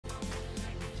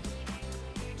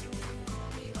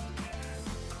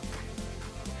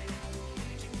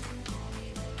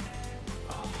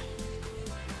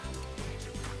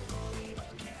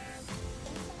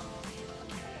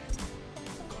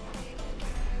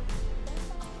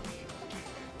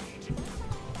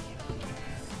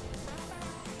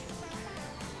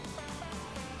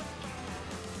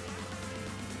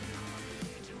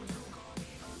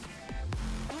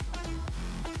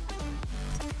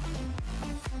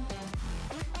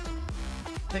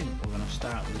think we're going to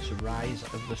start with this Rise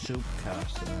of the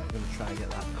Supercars tonight. We're going to try and get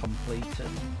that completed.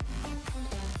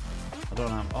 I don't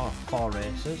have... Oh, 4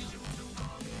 races.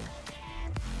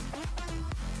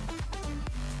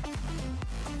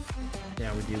 See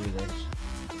how we do with this.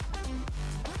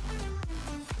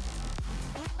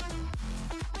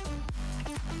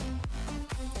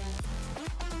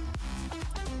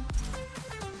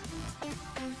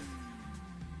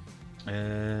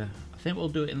 I think we'll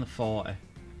do it in the 40.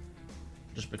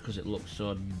 Just because it looks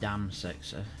so damn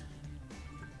sexy.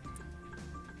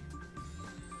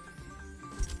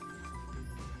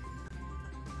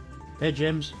 Hey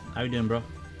James, how you doing, bro?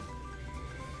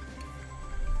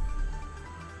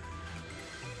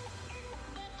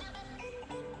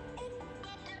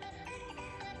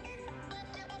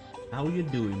 How you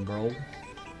doing, bro?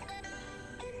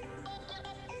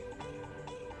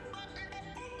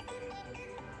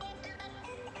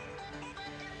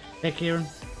 Hey Kieran.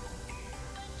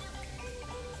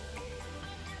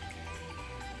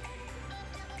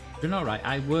 You know, right,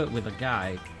 I work with a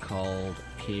guy called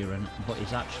Kieran, but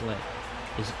he's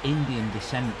Indian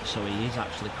descent, so he is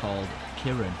actually called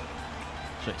Kiran.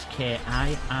 So it's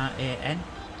K-I-R-A-N.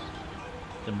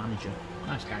 The manager.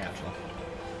 Nice guy, actually.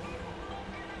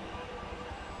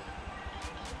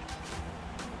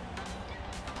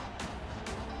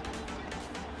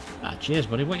 Ah, cheers,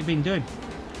 buddy. What you been doing?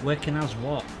 Working as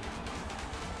what?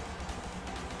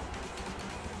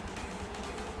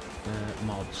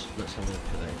 Mods. Let's have a look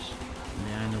at this.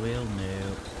 Behind the wheel,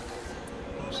 no.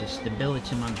 What's this?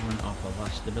 Stability management off of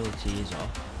that. Stability is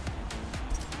off.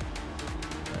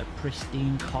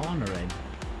 Pristine cornering.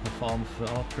 Perform for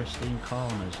all pristine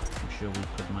corners. I'm sure we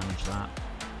could manage that.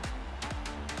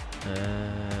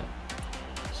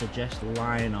 Suggest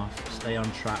line off. Stay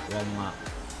on track 1 lap.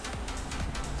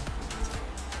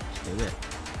 Let's do it.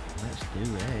 Let's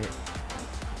do it.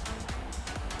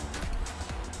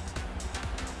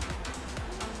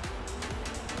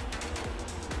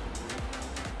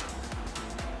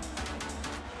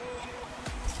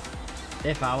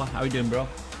 Hey Fowler, how you doing, bro?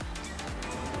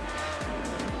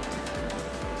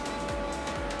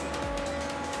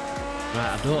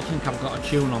 Right, I don't think I've got a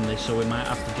tune on this, so we might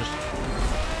have to just...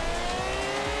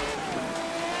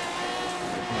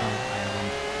 No, I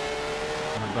haven't.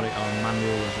 And I've got it on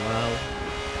manual as well.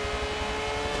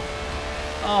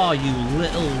 Oh, you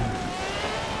little...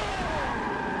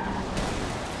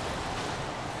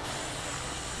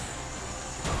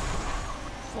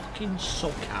 fucking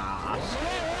suckers.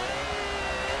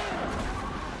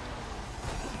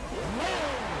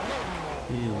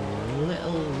 You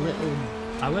little...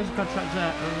 I was a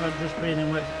contractor, just been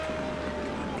in work.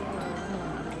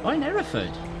 Oh, in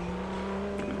Hereford.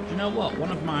 Do you know what? One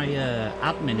of my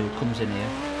admin who comes in here,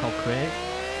 called Craig,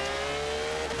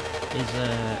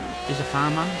 is a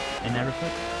fireman in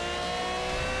Hereford.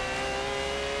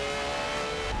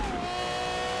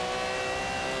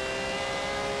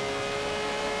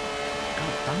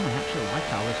 God damn, I actually like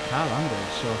how this car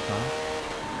handles so far.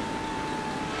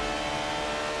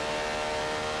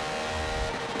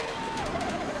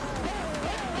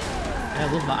 I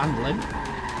love that handling.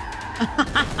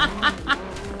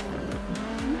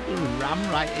 You ram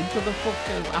right into the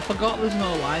fuckers. I forgot there's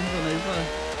no lines on it, is there?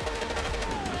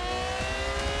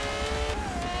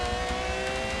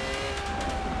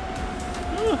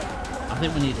 I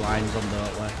think we need lines on,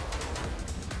 don't we?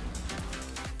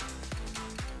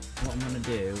 What I'm going to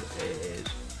do is...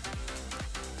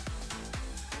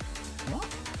 What?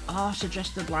 Oh,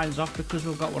 suggested lines off because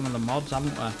we've got one of the mods,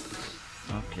 haven't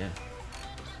we? Okay.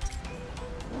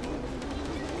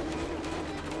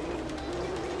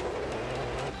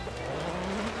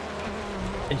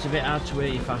 It's a bit hard to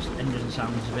hear your fast engine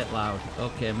sounds a bit loud.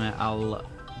 Okay mate, I'll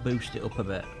boost it up a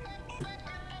bit.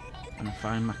 And I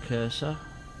find my cursor.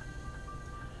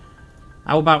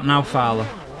 How about now, Fowler?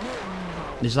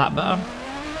 Is that better?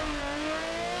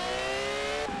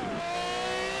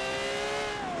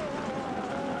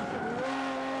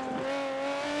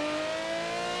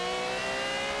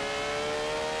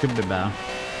 Should be better.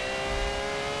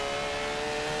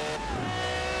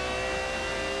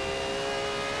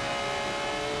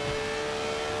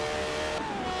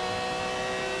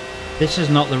 This is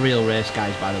not the real race,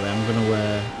 guys, by the way.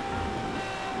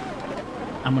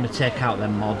 I'm gonna take out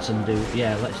them mods and do...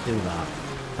 Yeah, let's do that.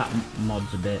 That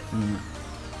mod's a bit...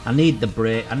 I need the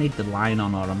brake, I need the line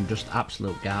on, or I'm just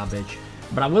absolute garbage.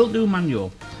 But I will do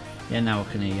manual. Yeah, now I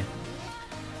can hear you.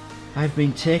 I've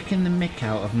been taking the mick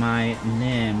out of my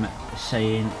name,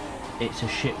 saying it's a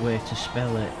shit way to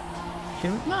spell it.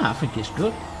 Nah, I think it's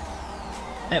good.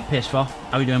 Hey, PS4,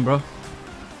 how you doing, bro?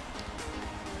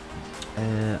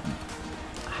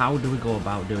 how do we go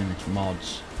about doing this?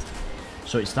 Mods.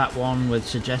 So it's that one with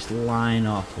suggest line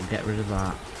off. We'll get rid of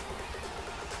that.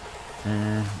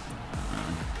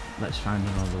 Let's find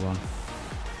another one.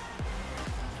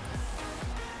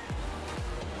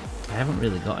 I haven't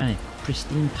really got any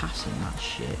pristine passing, that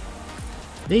shit.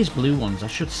 These blue ones I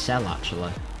should sell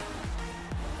actually.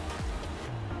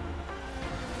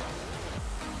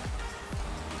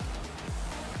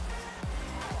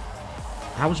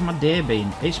 How's my day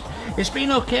been? It's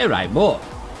been okay, right? But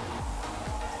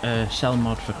sell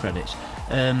mod for credits.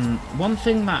 One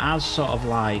thing that has sort of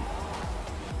like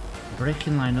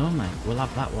breaking line only. We'll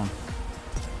have that one.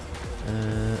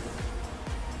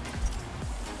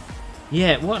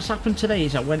 Yeah, what's happened today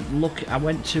is I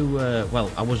went to well,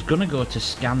 I was gonna go to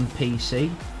Scan PC.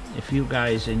 If you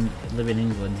guys live in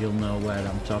England, you'll know where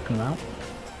I'm talking about.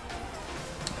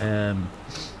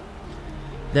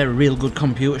 They're a real good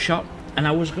computer shop, and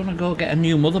I was gonna go get a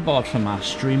new motherboard for my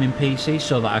streaming PC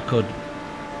so that I could,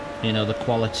 you know, the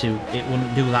quality, it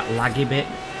wouldn't do that laggy bit.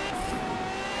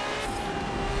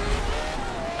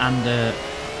 And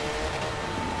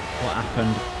what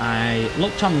happened? I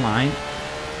looked online,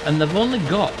 and they've only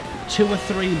got 2 or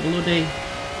 3 bloody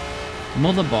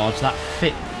motherboards that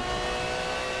fit.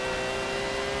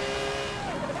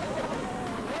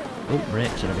 Oh,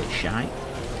 brakes are a bit shy.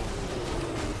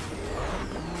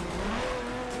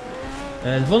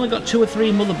 They've only got 2 or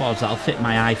 3 motherboards that'll fit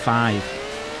my i5.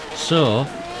 So,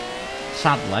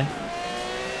 sadly,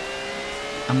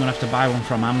 I'm gonna have to buy one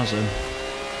from Amazon,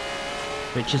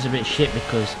 which is a bit shit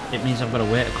because it means I've got to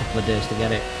wait a couple of days to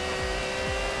get it.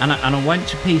 And I went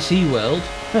to PC World.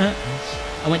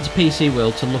 I went to PC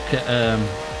World to look at.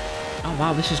 Oh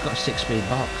wow, this has got a 6-speed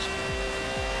box.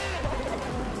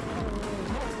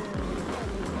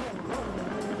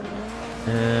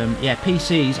 Yeah,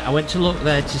 PCs. I went to look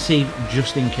there to see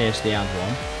just in case they had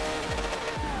one.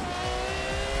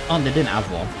 Oh, they didn't have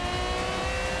one.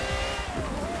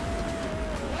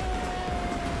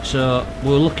 So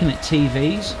we were looking at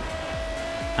TVs,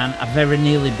 and I very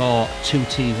nearly bought 2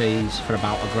 TVs for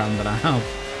about £1,500.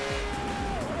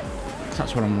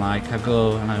 That's what I'm like. I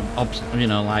go and I'm, you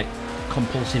know, like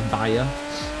compulsive buyer.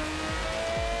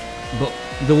 But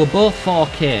they were both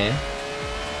 4K,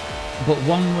 but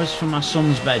one was for my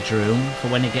son's bedroom for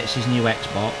when he gets his new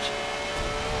Xbox,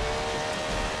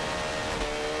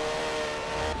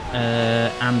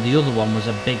 and the other one was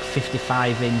a big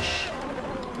 55-inch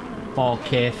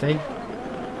 4K thing.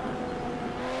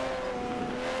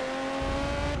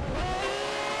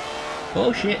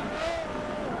 Oh shit.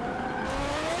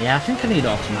 Yeah, I think I need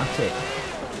automatic.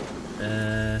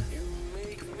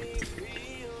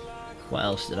 What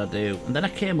else did I do? And then I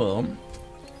came home.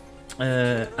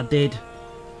 I did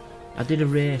a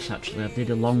race actually. I did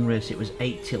a long race. It was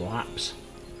 80 laps.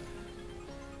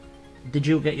 Did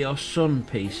you get your son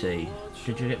PC?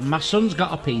 Did you get? My son's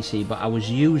got a PC, but I was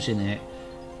using it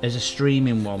as a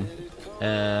streaming one.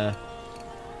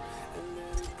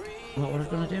 What was I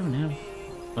gonna do now?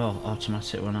 Oh,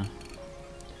 automatic, wasn't I?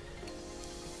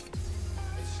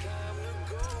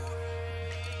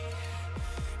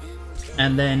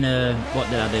 And then what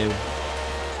did I do?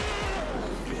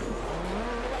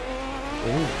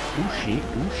 Oh shit,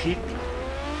 oh shit.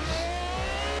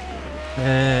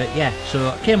 Yeah, so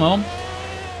I came home,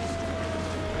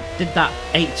 did that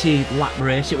 80 lap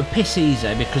race. It was piss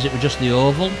easy because it was just the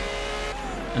oval.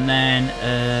 And then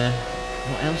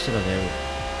what else did I do?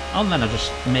 Oh, and then I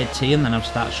just made tea and then I've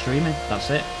started streaming. That's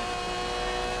it.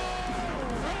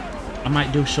 I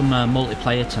might do some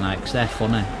multiplayer tonight because they're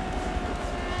funny.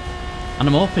 And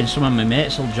I'm hoping some of my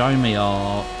mates will join me,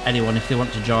 or anyone if they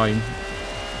want to join.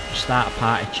 Start a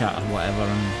party chat or whatever,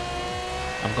 and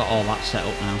I've got all that set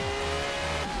up now.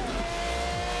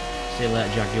 See you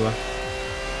later, Jaguar.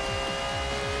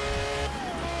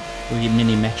 With your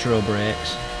mini metro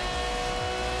brakes.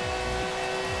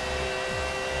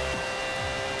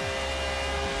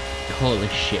 Holy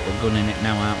shit, we're gunning it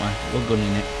now, aren't we? We're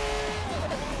gunning it.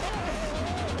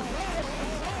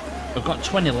 We've got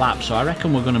 20 laps, so I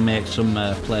reckon we're going to make some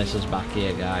places back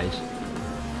here, guys.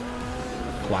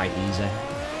 Quite easy.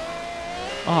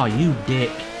 Oh, you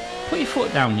dick. Put your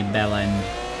foot down, you bell end.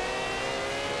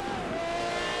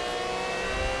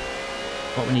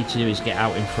 What we need to do is get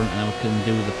out in front and then we can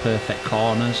do the perfect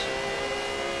corners.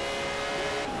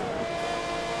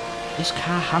 This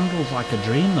car handles like a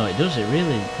dream though, it does it,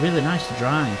 really, really nice to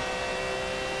drive.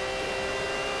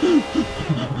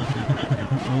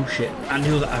 Oh shit, I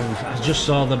knew that, I just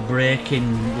saw the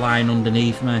braking line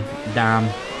underneath me. Damn,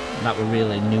 that were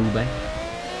really newbie.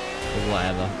 Or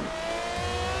whatever.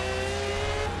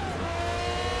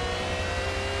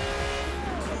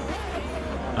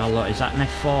 Oh look, is that an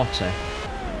F40?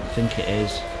 I think it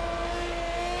is.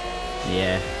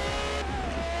 Yeah.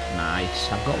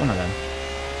 Nice. I've got one of them.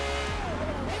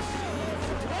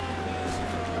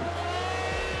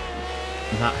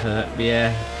 That hurt, but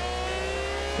yeah.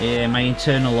 Yeah, my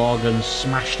internal organs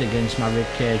smashed against my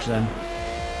ribcage then.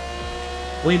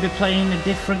 Will you be playing a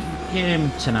different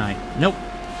game tonight? Nope.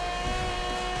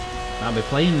 I'll be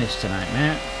playing this tonight,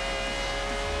 mate.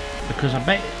 Because I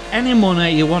bet any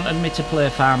money you wanted me to play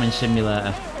Farming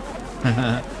Simulator.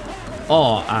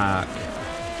 Or Ark.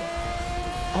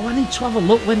 Oh, I need to have a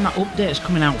look when that update's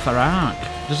coming out for Ark.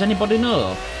 Does anybody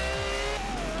know?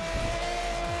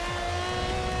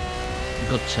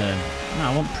 Good turn. No,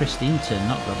 I want pristine turn,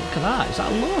 not good. Look at that. Is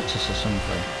that a Lotus or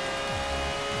something?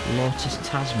 Lotus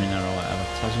Tasmina or whatever.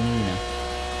 Tasmina.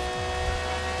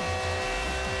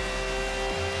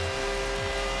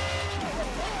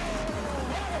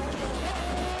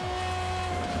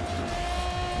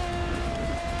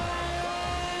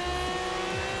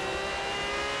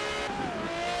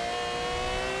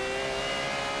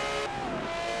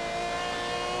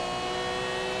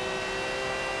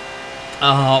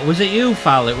 Oh, was it you,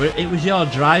 Fal? It was your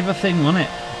driver thing, wasn't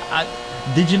it?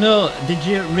 Did you know? Did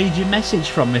you read your message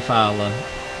from me, Fowler?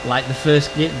 Like the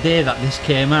first day that this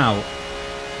came out,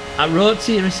 I wrote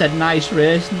to you and said nice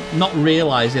race, not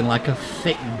realising like a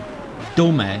thick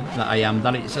dummy that I am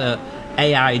that it's a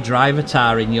AI driver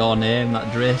tar in your name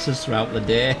that races throughout the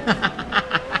day.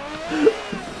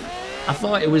 I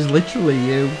thought it was literally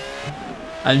you.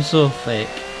 I'm so thick.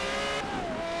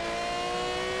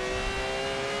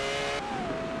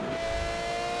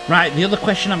 Right, the other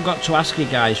question I've got to ask you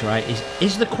guys, right,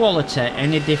 is the quality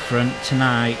any different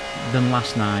tonight than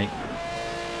last night?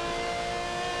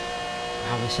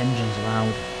 Wow, this engine's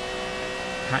loud.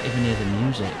 Can't even hear the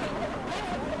music.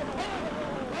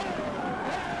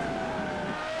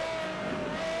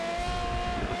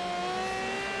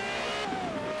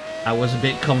 I was a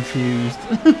bit confused.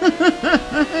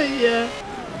 Yeah.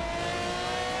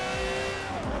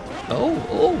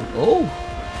 Oh.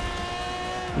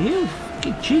 You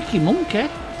cheeky monkey.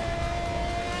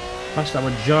 First I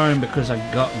would join because I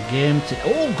got game to...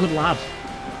 Oh, good lad.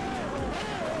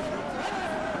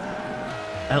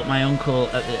 Help my uncle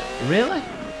at the... Really?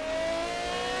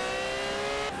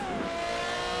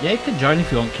 Yeah, you can join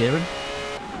if you want, Kieran.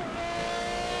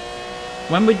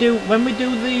 When we do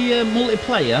the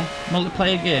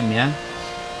multiplayer game, yeah,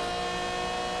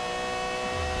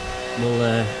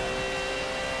 we'll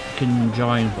can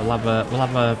join. We'll have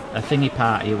a thingy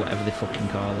party, whatever they fucking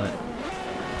call it.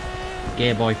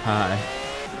 Gay boy party.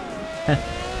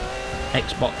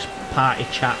 Xbox party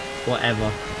chat,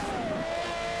 whatever.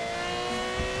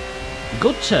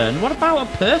 Good turn. What about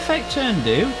a perfect turn,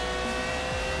 dude?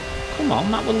 Come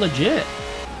on, that was legit.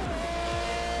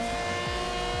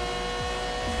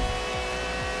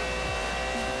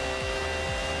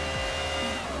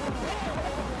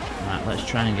 Right, let's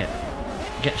try and get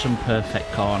some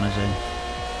perfect corners in.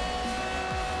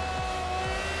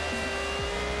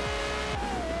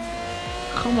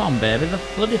 Come on, baby, the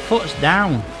bloody foot's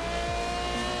down.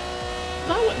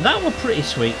 That was a pretty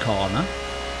sweet corner.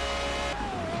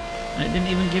 And it didn't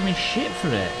even give me shit for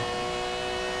it.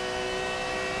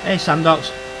 Hey,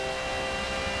 Sandox.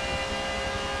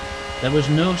 There was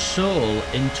no soul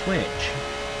in Twitch.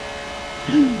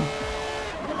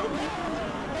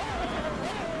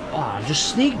 Oh, I just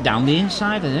sneaked down the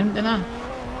inside of him, didn't I?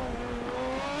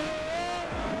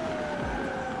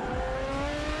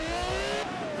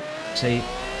 See,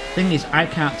 thing is, I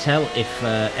can't tell if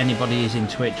anybody is in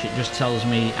Twitch. It just tells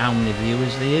me how many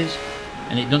viewers there is,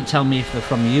 and it doesn't tell me if they're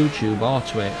from YouTube or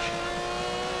Twitch.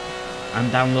 I'm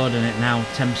downloading it now,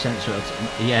 10%, so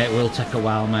yeah, it will take a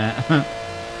while, mate.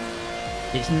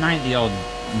 It's 90 odd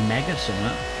meg or something,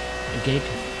 a gig,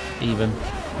 even.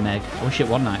 Meg. I wish it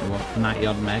was 90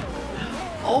 odd meg.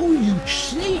 Oh, you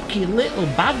sneaky little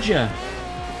badger.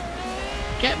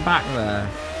 Get back there.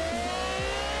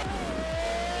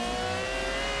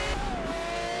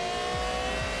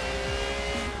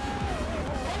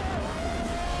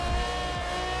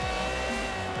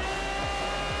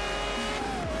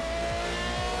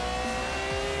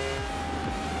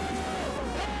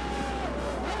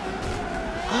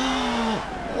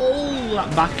 Oh,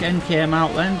 that back end came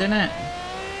out then, didn't it?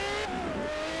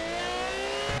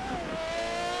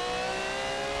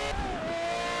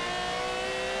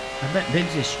 I bet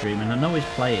Biggs is streaming. I know he's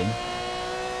playing.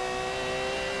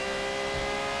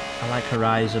 I like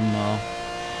Horizon more.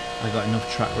 I got enough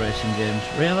track racing games.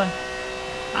 Really?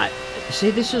 See,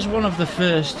 this is one of the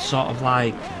first sort of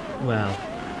like, well,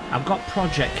 I've got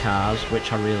project cars,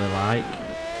 which I really like.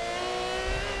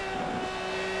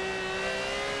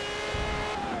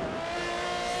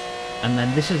 And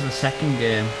then this is the second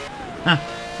game. Ha!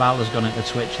 Fowler's gone into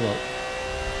Twitch, look.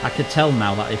 I could tell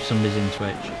now that if somebody's in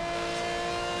Twitch.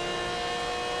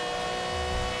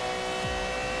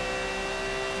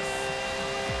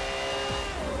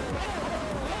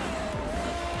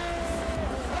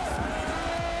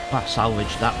 I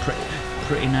salvaged that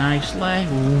pretty nicely.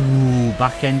 Ooh,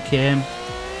 back end came.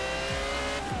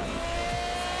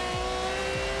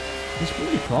 This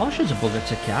bloody Porsche's a bugger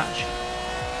to catch.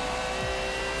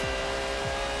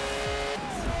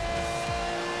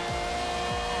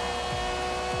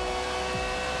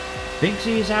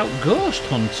 Biggsy is out ghost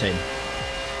hunting.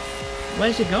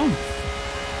 Where's he gone?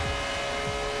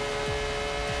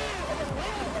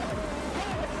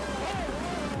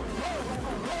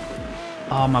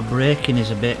 Oh, my braking is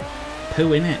a bit poo,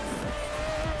 innit?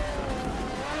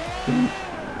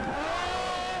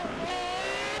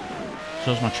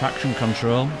 So's my traction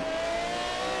control.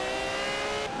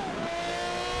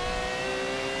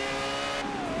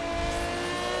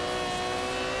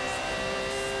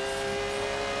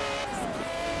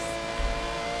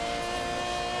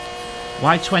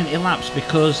 Why 20 laps?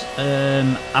 Because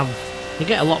you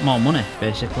get a lot more money,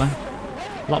 basically.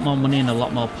 A lot more money and a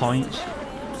lot more points.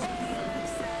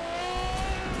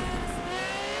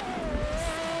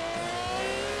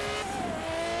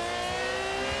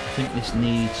 I think this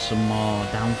needs some more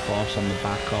downforce on the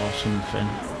back or something.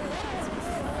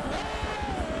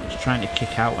 Just trying to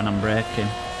kick out when I'm braking.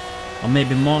 Or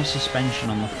maybe more suspension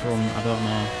on the front, I don't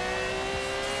know.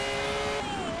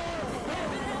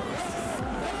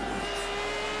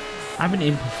 I haven't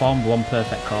even performed one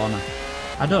perfect corner.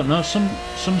 I don't know, some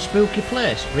spooky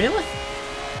place. Really?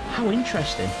 How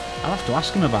interesting. I'll have to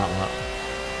ask him about that.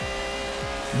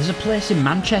 There's a place in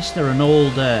Manchester, an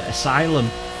old asylum.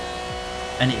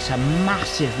 And it's a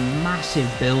massive, massive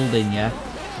building, yeah?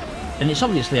 And it's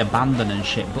obviously abandoned and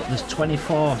shit, but there's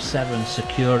 24/7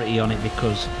 security on it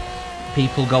because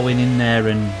people going in there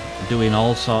and doing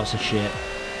all sorts of shit.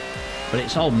 But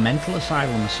it's all mental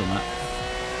asylum or something.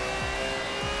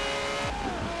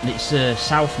 It's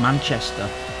South Manchester.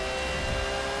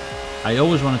 I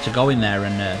always wanted to go in there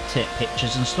and take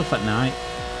pictures and stuff at night,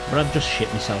 but I've just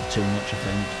shit myself too much, I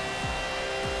think.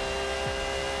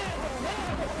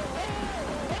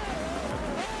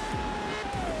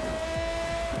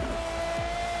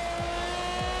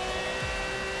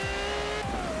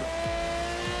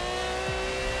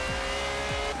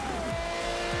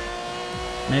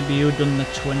 Maybe you've done the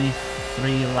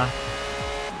 23 lap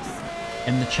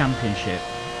in the championship.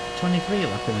 23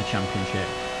 lap in the championship.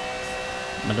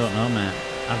 I don't know, mate.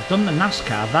 I've done the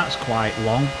NASCAR, that's quite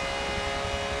long.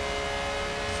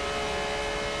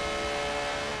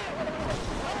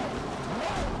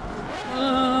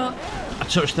 I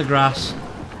touched the grass.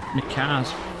 My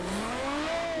car's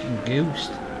fucking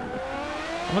goosed.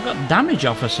 Have I got damage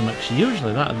off or something? 'Cause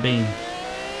usually that would been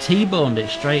T-boned it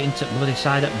straight into the bloody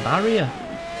side of the barrier.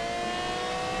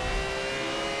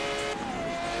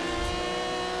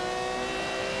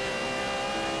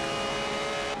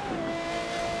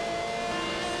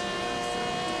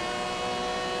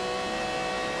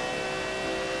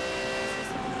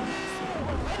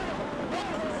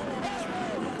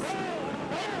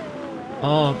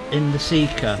 Oh, in the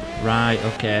Seeker. Right,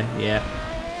 okay, yeah.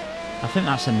 I think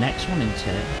that's the next one, isn't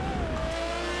it?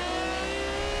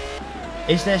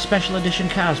 Is there special edition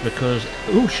cars? Because...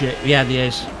 oh shit, yeah there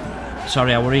is.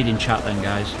 Sorry, I was reading chat then,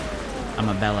 guys. I'm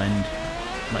a bell end.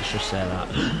 Let's just say that.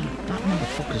 That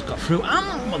motherfucker's got through.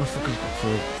 That motherfucker's got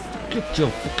through. Get your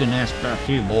fucking ass back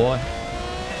here, boy.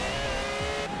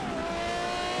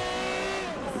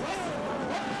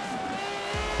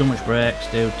 Too much brakes,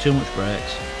 dude. Too much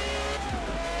brakes.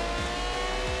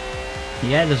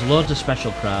 Yeah, there's loads of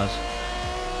special cars.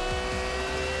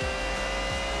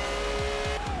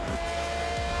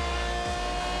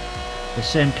 The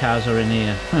same cars are in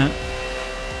here.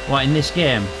 What, in this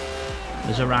game?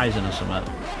 There's a Horizon or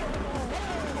something.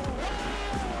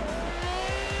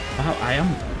 Wow, I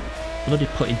am bloody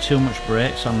putting too much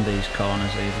brakes on these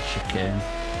corners here, the chicane.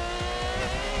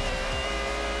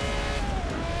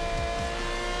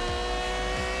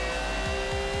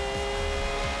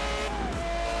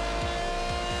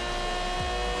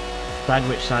 Decide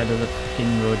which side of the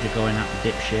fucking road you're going at,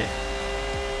 dipshit.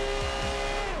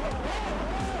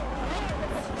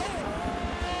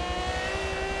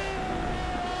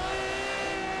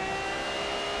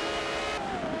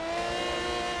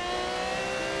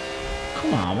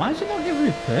 Come on, why is it not giving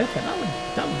me perfect?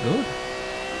 That was good.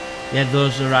 Yeah,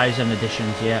 those Horizon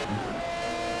editions, yeah.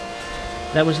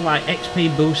 There was like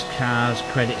XP boost cars,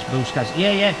 credits boost cars.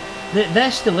 Yeah, yeah,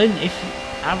 they're still in. If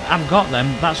I've got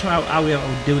them, that's how I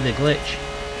would do the glitch.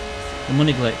 The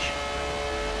money glitch.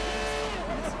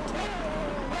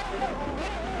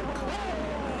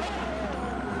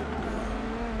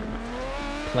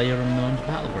 PlayerUnknown's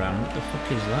Battleground. What the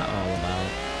fuck is that all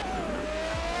about?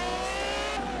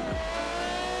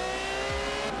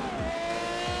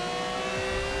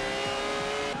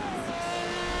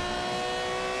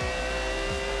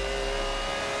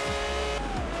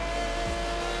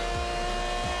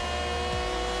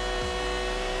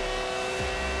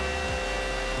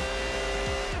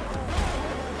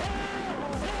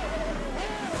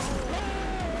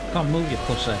 Come on, move, you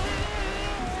pussy.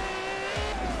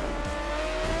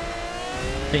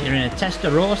 Think you're in a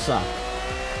Testarossa.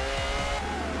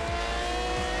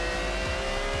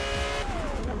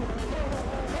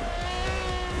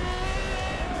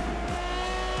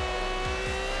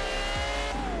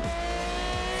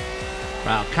 Right,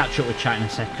 I'll catch up with chat in a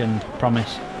second,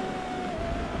 promise.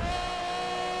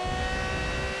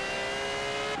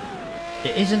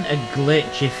 It isn't a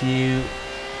glitch if you...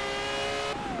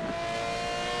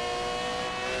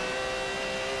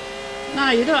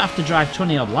 Nah, you don't have to drive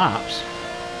 20 odd laps.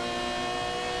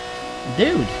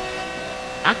 Dude,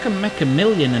 I can make $1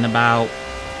 million in about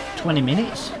 20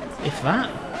 minutes, if that.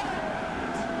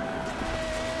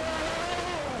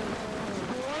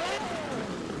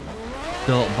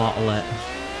 Don't bottle it.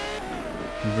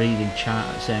 I'm reading chat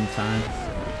at the same time.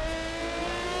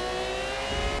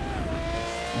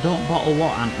 Don't bottle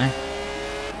what, Anthony?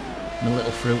 My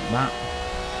little fruit bat.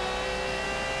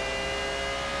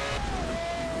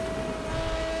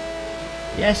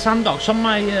 Yeah, Sandox, on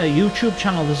my YouTube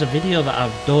channel there's a video that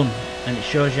I've done and it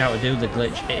shows you how to do the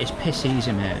glitch. It is piss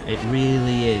easy, mate. It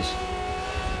really is.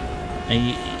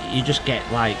 And you just get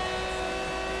like...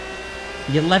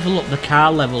 You level up the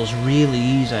car levels really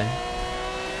easy.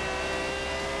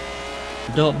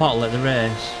 Don't bottle at the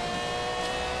race.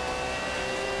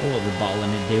 Oh, the bottling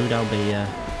it, dude. I'll be... I'm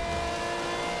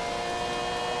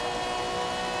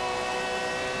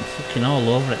fucking all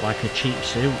over it like a cheap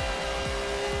suit.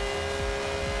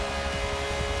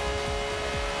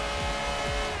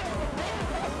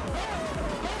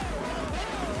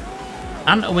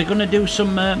 And are we going to do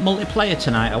some multiplayer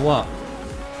tonight or what?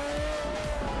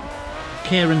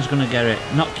 Kieran's going to get it.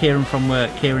 Not Kieran from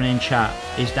work, Kieran in chat.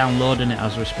 He's downloading it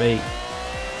as we speak.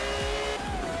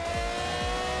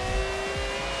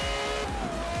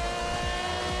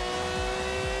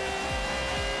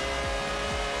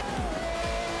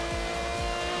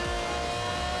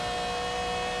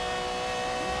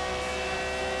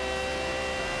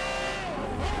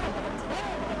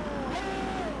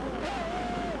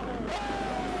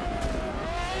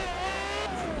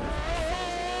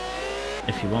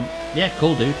 If you want. Yeah,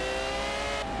 cool, dude.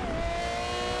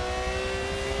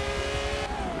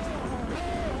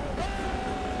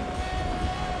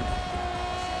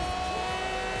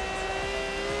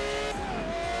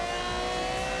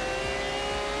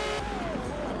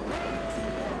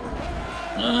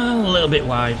 A little bit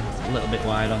wide. A little bit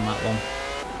wide on that one.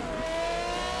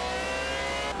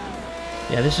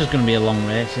 Yeah, this is going to be a long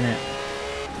race, isn't it?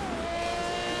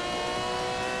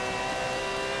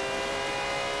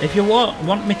 If you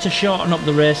want me to shorten up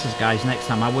the races, guys, next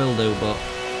time I will do, but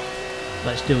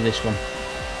let's do this one.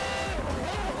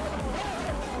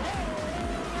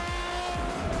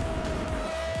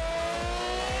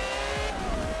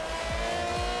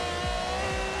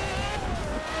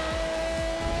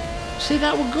 See,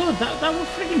 that were good. That were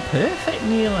freaking perfect,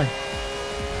 nearly.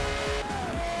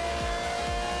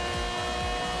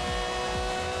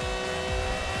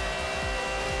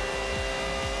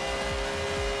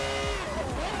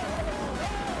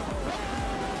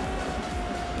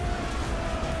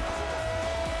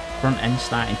 Front end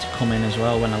starting to come in as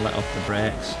well when I let off the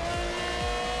brakes.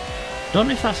 Don't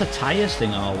know if that's a tyres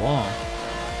thing or what.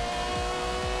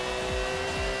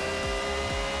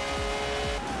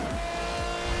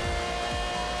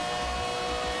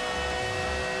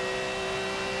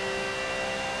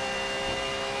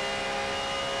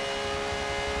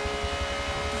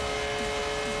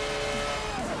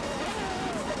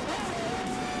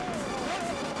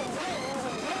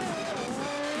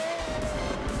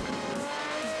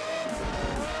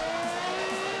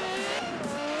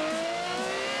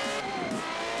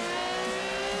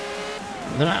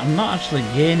 I'm not actually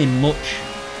gaining much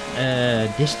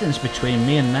distance between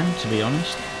me and them, to be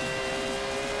honest.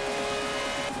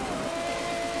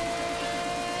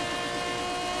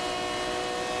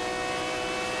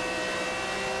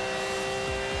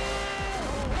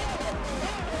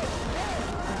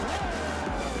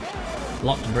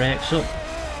 Locked brakes up.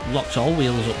 Locked all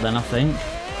wheels up then, I think.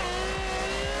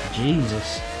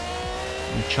 Jesus.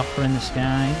 And chopper in the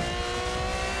sky.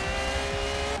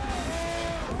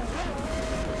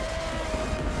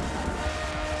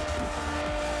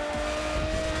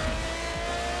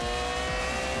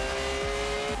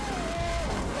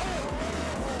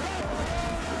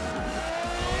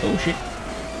 Oh shit.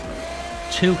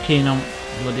 Too keen on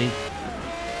bloody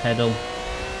pedal.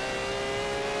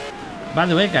 By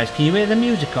the way guys, can you hear the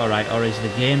music alright, or is the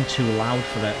game too loud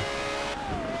for it?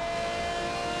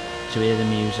 To hear the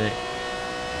music.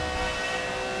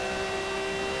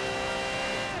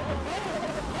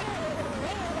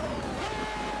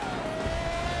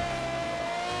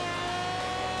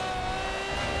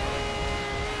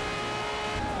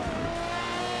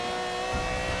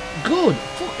 Good!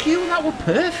 Fuck you, that were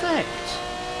perfect!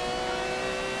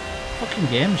 Fucking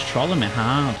game's trolling me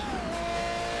hard.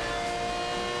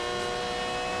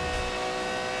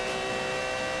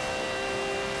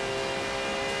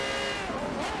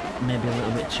 Maybe a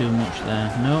little bit too much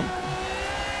there. Nope.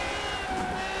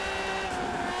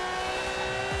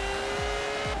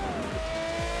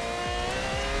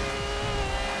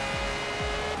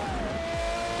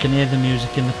 Can hear the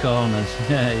music in the corners.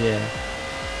 Yeah.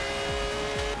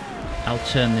 I'll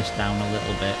turn this down a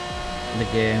little bit. The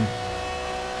game.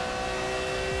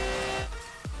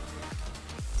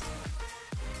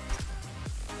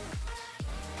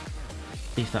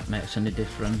 See if that makes any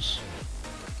difference.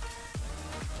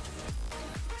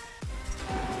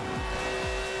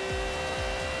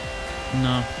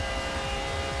 No.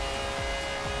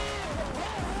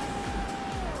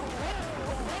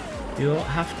 You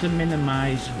have to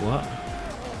minimize what?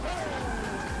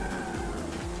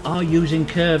 Oh, using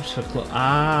curves for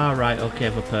ah, right, okay,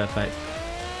 for perfect.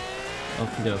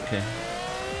 Okay, okay.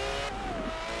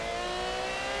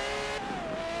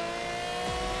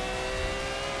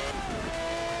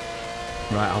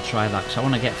 Right, I'll try that because I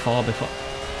want to get 4 before.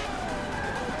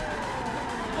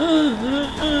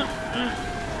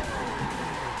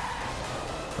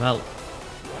 Well,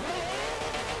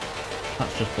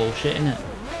 that's just bullshit, isn't it?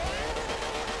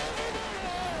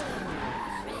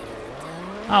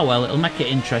 Oh well, it'll make it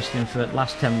interesting for the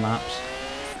last 10 laps.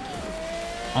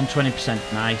 On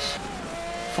 20%, nice.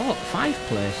 5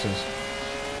 places.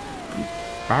 You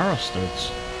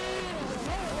bastards.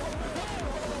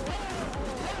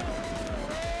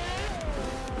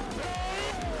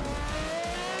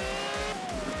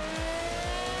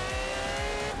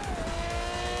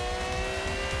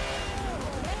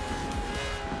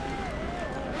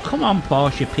 Come on,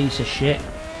 Porsche, you piece of shit.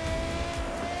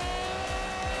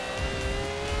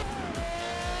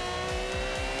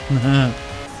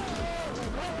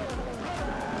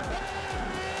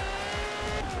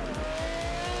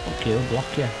 Fuck you,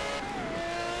 block you.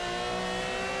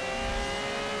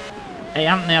 Hey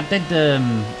Anthony, I did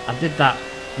that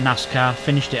NASCAR,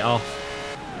 finished it off.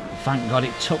 Thank God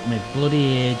it took me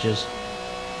bloody ages.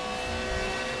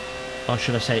 Or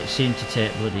should I say it seemed to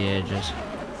take bloody ages.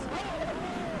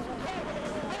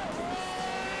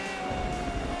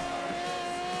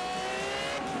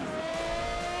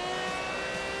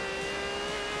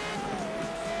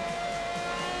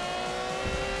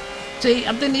 See,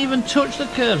 I didn't even touch the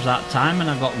curves that time and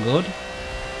I got good.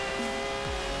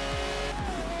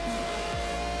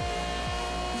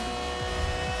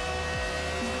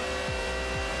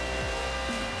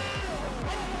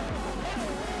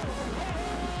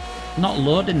 Not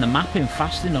loading the mapping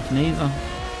fast enough neither.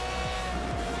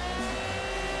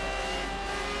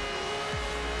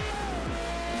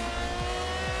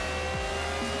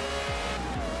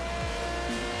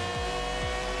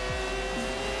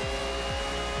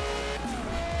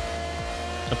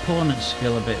 Opponent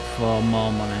skill a bit for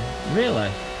more money. Really?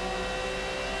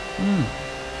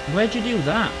 Where'd you do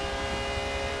that?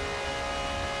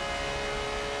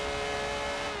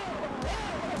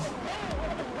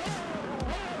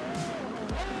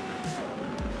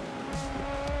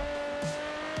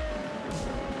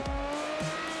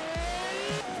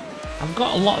 I've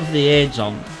got a lot of the aids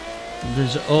on.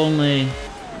 There's only,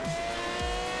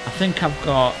 I think I've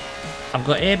got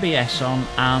ABS on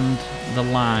and the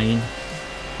line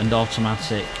and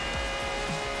automatic.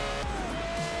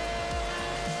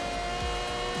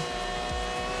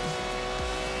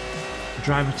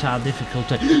 Driver tire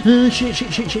difficulty. Shit.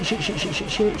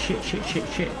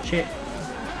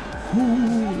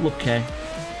 Ooh, okay.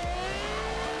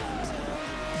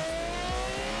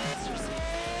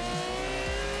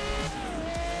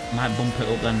 Might bump it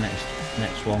up then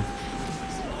next one.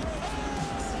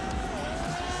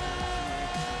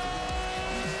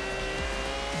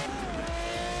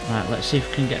 Right, let's see if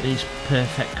we can get these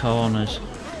perfect corners.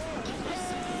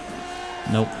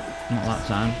 Nope, not that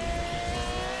time.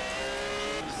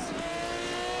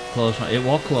 Close one. It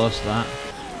was close, that.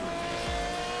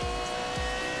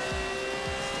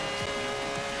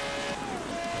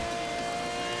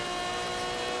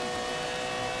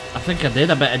 I think I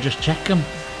did. I better just check them.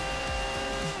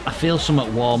 I feel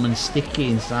somewhat warm and sticky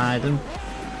inside them.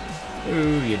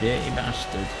 Oh, you dirty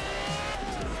bastard.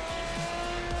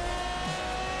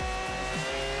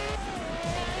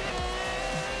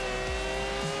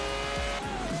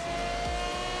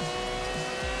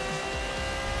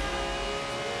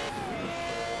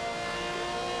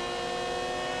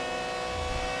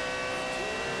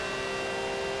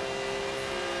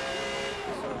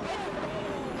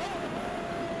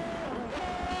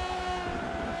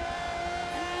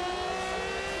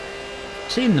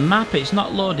 Seeing the map, it's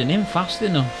not loading in fast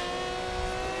enough.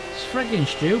 It's friggin'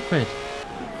 stupid.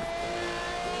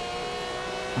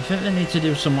 I think they need to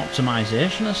do some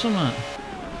optimization or something.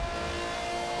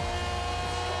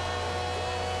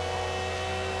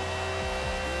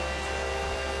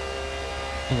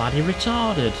 Bloody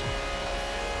retarded.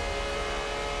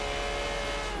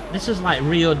 This is like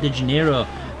Rio de Janeiro.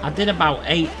 I did about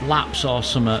 8 laps or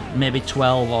something, maybe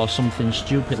 12 or something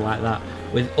stupid like that,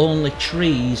 with only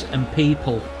trees and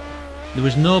people. There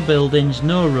was no buildings,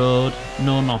 no road,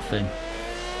 no nothing.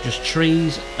 Just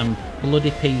trees and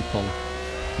bloody people.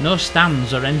 No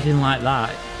stands or anything like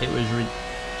that. It was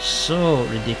so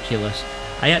ridiculous.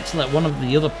 I had to let one of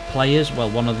the other players,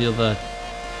 well, one of the other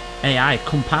AI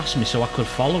come past me so I could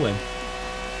follow him.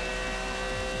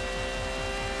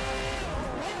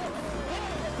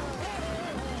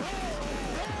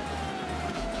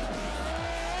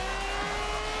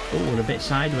 Oh, we're a bit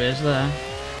sideways there.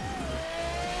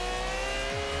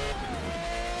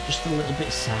 Just a little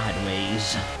bit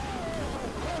sideways.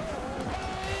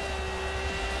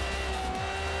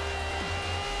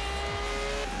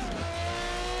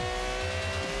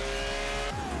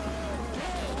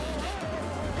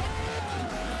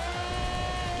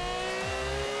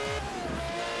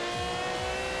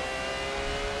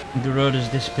 The road has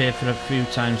disappeared for a few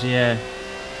times, yeah.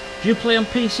 Do you play on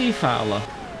PC, Fowler?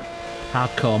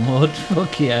 Hardcore mode,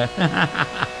 fuck yeah.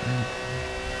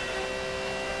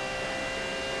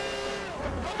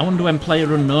 I wonder when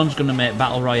PlayerUnknown's going to make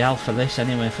Battle Royale for this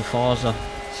anyway, for Forza.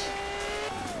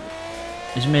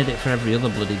 He's made it for every other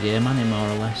bloody game, hasn't he, more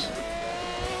or less?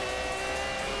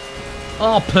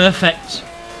 Oh, perfect!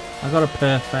 I got a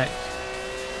perfect.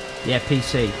 Yeah,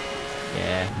 PC.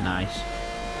 Yeah, nice.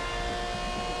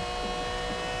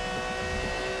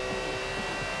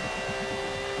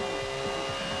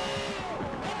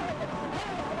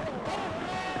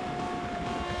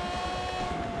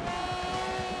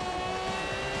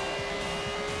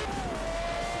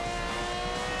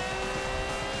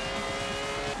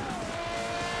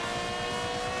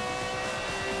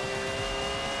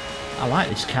 I like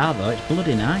this car though, it's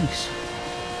bloody nice.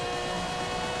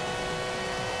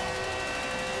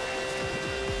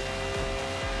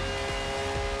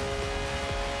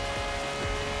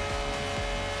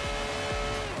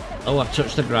 Oh, I've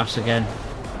touched the grass again.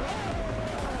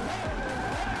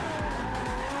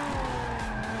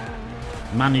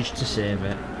 Managed to save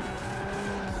it.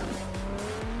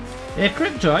 Hey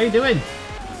Crypto, how you doing?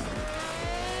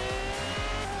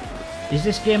 Is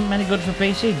this game any good for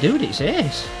PC? Dude, it's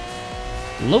ace.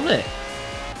 Love it.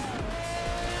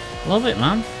 Love it,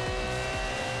 man.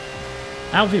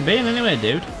 How have you been anyway,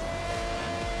 dude?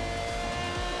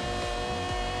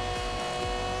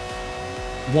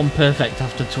 One perfect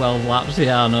after 12 laps.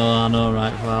 Yeah, I know,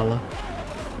 right, Fowler.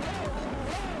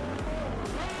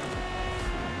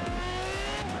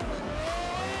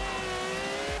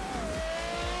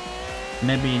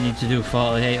 Maybe you need to do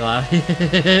 48 laps.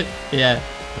 Yeah.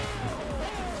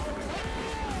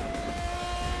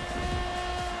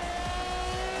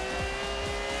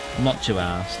 I'm not too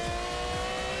arsed.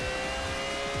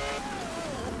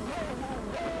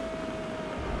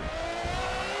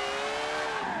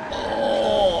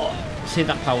 Oh! See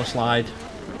that power slide?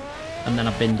 And then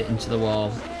I binned it into the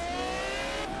wall.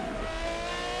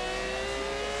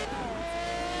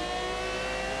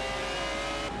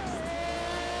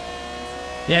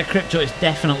 Yeah, Crypto, it's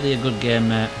definitely a good game,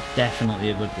 mate.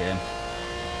 Definitely a good game.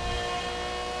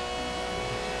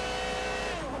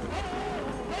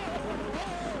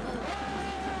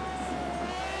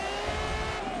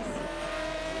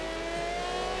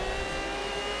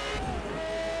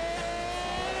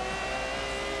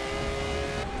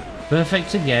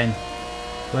 Perfect again.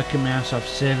 Working my ass off,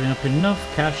 saving up enough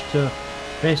cash to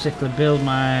basically build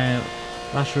my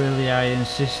last really high-end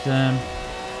system.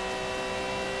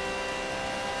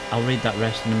 I'll read that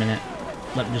rest in a minute.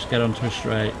 Let me just get onto it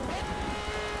straight.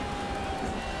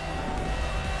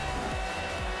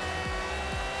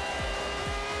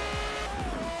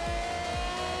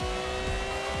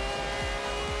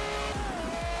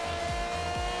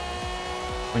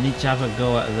 We need to have a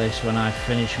go at this when I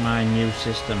finish my new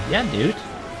system. Yeah, dude.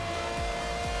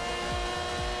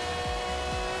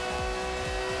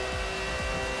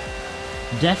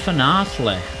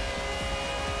 Definitely.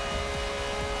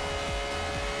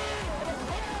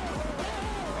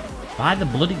 Buy the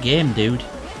bloody game, dude.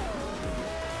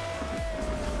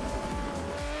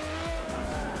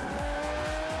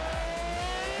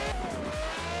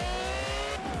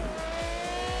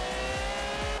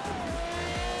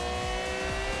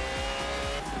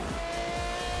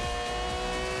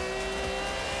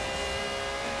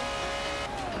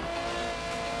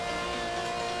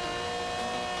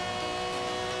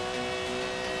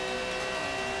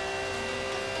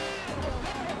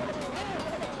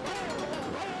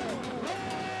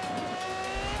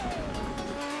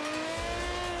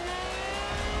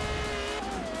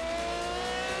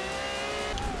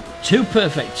 Two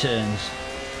perfect turns.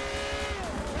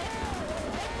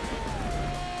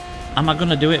 Am I going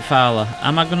to do it, Fowler?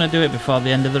 Am I going to do it before the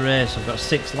end of the race? I've got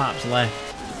 6 laps left.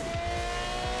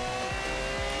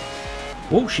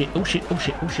 Oh shit, oh shit, oh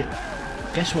shit, oh shit.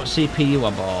 Guess what CPU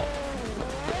I bought?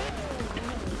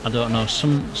 I don't know,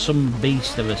 some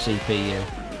beast of a CPU.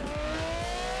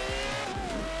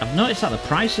 I've noticed that the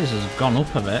prices have gone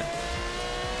up a bit.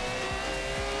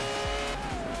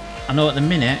 I know at the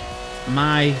minute,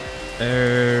 my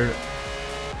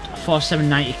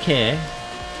 4790K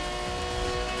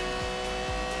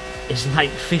is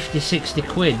like 50-60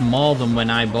 quid more than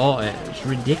when I bought it. It's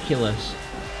ridiculous.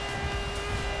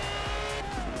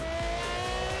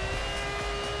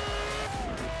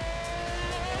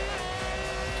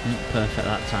 Perfect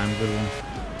that time, good one.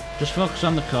 Just focus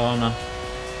on the corner.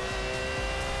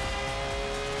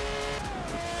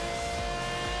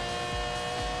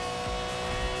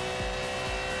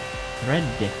 Red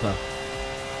Dipper.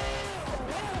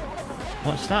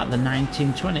 What's that? The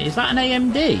 1920? Is that an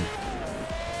AMD?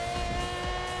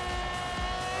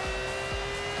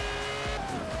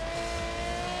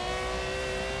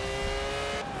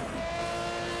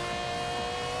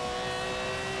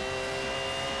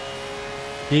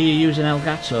 Do you use an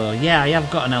Elgato? Yeah, I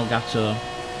have got an Elgato,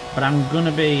 but I'm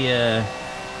gonna be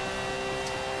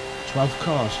 12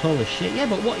 cores. Holy shit! Yeah,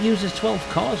 but what uses 12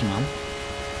 cores, man?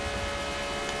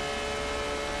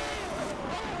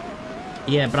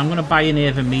 Yeah, but I'm going to buy an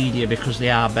Ava Media because they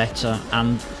are better,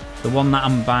 and the one that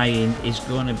I'm buying is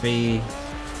going to be...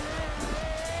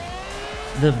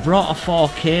 They've brought a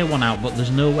 4K one out, but there's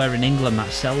nowhere in England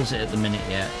that sells it at the minute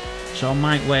yet, so I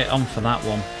might wait on for that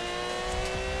one.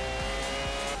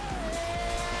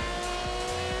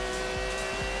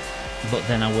 But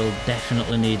then I will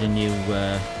definitely need a new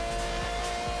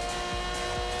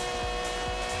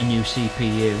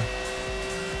CPU.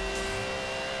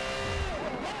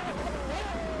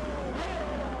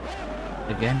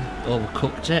 Again,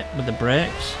 overcooked it with the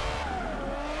brakes.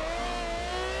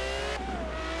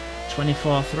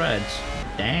 24 threads.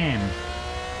 Damn.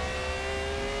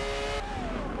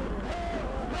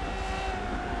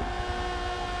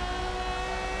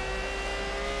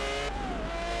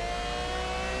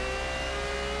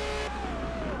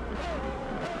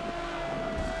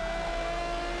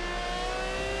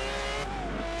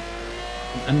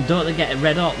 And don't they get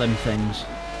red hot, them things?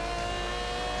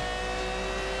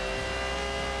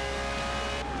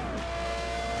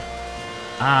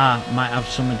 Ah, might have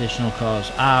some additional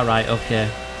cores. Ah, right, okay.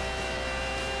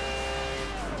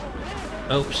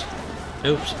 Oops.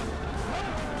 Oops.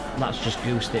 That's just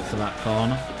goosed it for that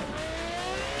corner.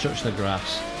 Touch the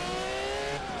grass.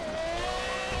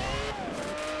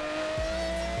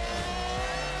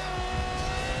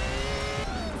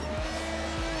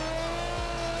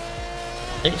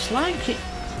 It's like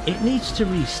it needs to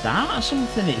restart or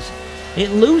something.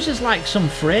 It loses like some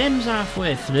frames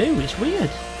halfway through. It's weird.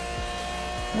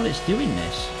 What it's doing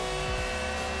this.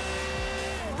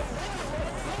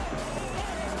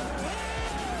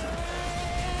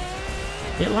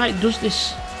 It like does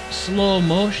this slow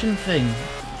motion thing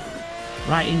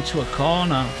right into a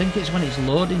corner. I think it's when it's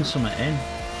loading something in.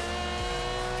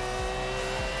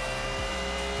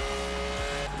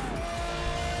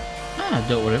 Ah,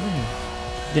 don't worry.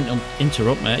 Didn't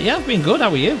interrupt me. Yeah, I've been good.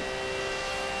 How are you?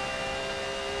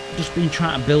 Just been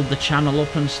trying to build the channel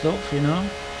up and stuff, you know.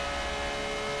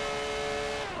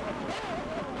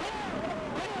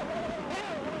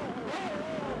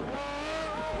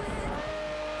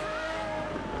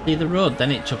 See the road,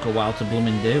 then it took a while to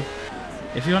blooming do.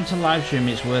 If you want to live stream,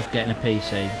 it's worth getting a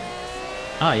PC.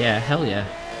 Oh yeah, hell yeah.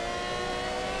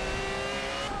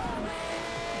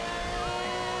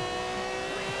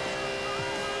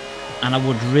 And I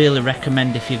would really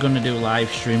recommend, if you're going to do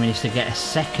live streaming, is to get a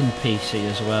second PC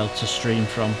as well to stream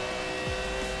from.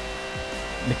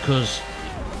 Because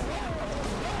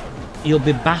you'll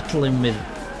be battling with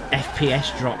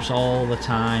FPS drops all the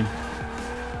time.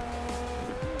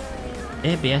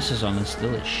 ABS is on and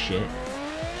still it's shit.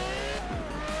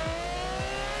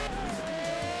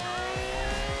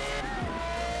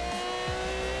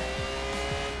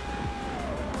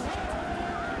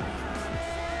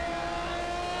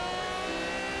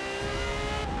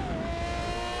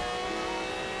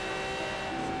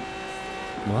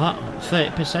 What?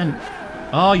 30%?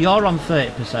 Oh, you're on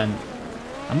 30%.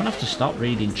 I'm gonna have to stop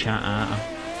reading chat, aren't I?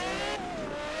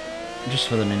 Just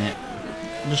for the minute.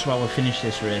 Just while we finish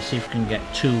this race, see if we can get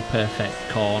 2 perfect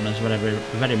corners, whatever.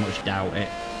 Very much doubt it.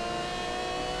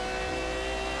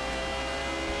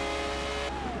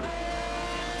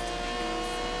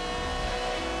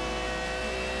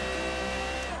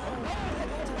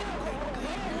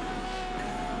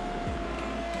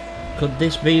 Could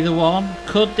this be the one?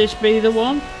 Could this be the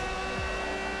one?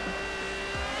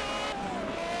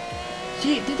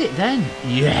 See, it did it then.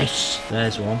 Yes!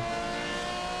 There's one.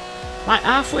 Like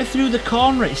halfway through the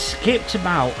corner it skipped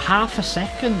about half a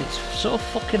second. It's so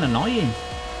fucking annoying.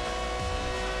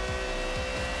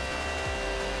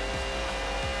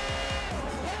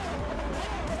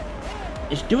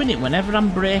 It's doing it whenever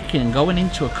I'm braking and going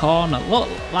into a corner. Look,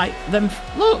 like them.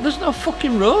 Look, there's no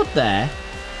fucking road there.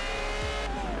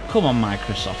 Come on,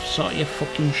 Microsoft, sort your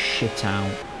fucking shit out.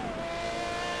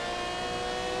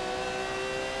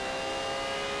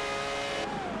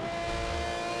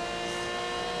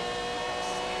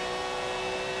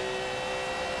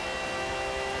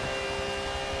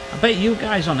 I bet you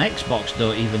guys on Xbox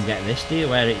don't even get this, do you?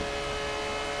 Where it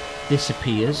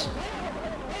disappears.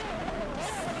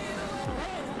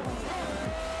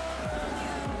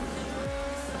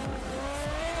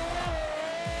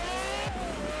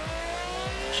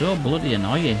 So bloody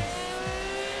annoying.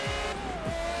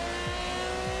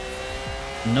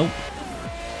 Nope.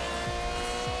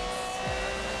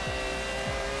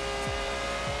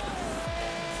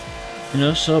 You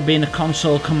know, so being a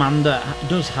console commander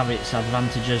does have its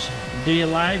advantages. Do you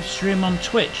live stream on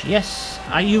Twitch? Yes,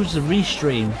 I use the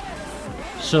restream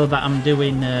so that I'm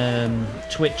doing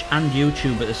Twitch and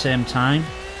YouTube at the same time.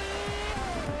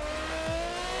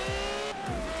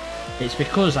 It's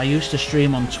because I used to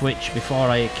stream on Twitch before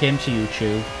I came to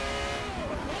YouTube.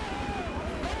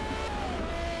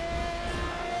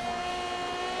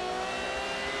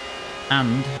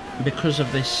 And because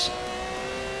of this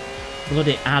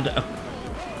bloody ad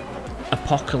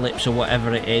apocalypse or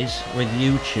whatever it is with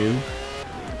YouTube,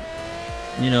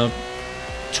 you know,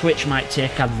 Twitch might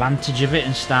take advantage of it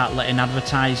and start letting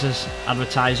advertisers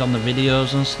advertise on the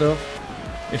videos and stuff.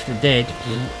 If they did,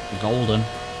 golden.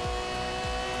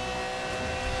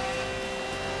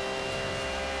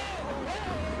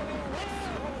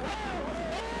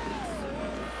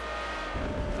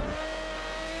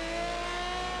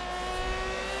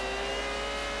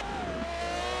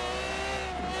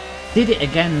 Did it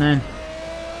again then.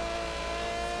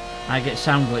 I get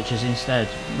sound glitches instead.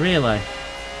 Really?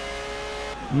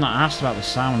 I'm not asked about the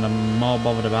sound, I'm more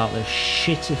bothered about the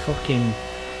shitty fucking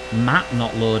map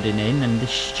not loading in and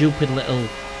this stupid little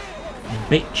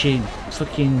bitchy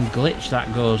fucking glitch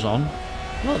that goes on.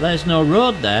 Look, there's no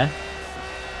road there.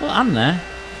 Look, I'm there.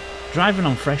 Driving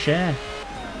on fresh air.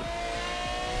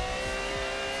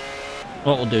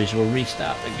 What we'll do is we'll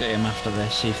restart the game after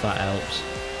this, see if that helps.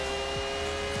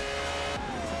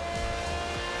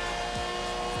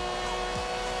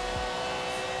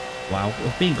 Wow,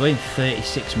 we've been going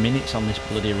 36 minutes on this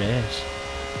bloody race.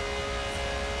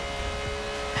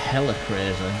 Hella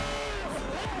crazy.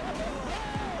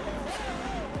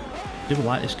 I do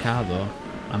like this car though,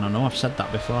 and I know I've said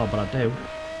that before, but I do.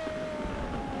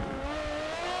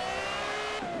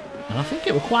 And I think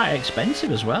it was quite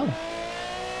expensive as well.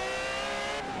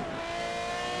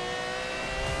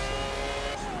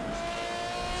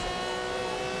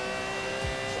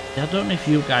 I don't know if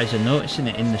you guys are noticing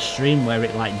it in the stream where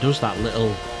it like does that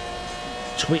little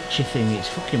twitchy thing. It's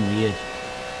fucking weird.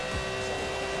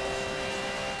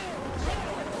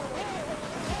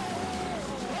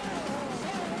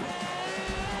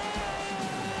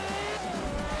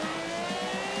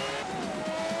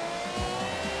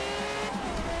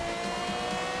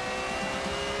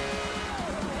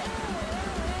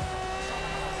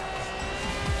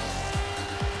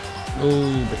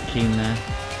 Oh, bit keen there.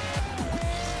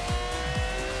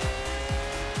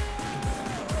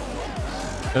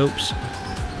 Oops.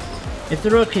 If the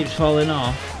road keeps falling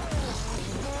off,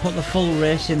 put the full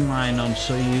racing line on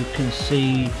so you can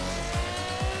see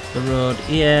the road.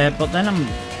 Yeah, but then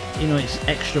you know, it's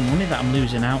extra money that I'm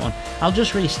losing out on. I'll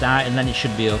just restart and then it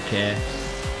should be okay.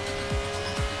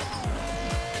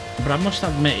 But I must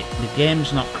admit, the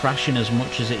game's not crashing as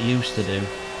much as it used to do.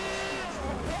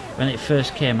 When it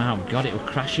first came out, God, it was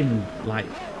crashing like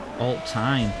all the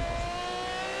time.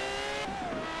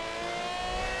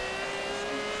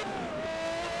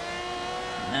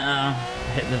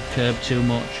 Hit the curb too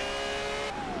much.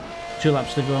 2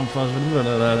 laps to go on Forza.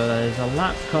 There's a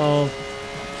lap called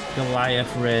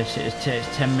Goliath Race. It takes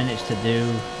 10 minutes to do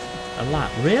a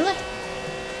lap. Really?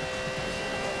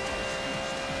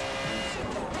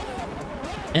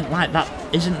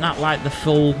 Isn't that like the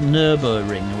full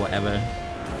Nürburgring or whatever?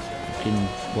 Fucking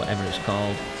whatever it's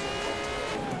called.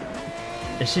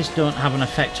 Assists don't have an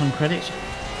effect on credits.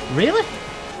 Really?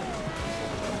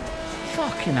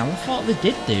 Fucking hell, I thought they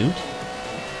did, dude.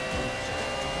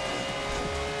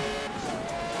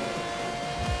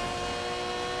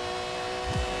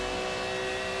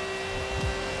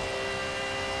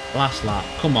 Last lap.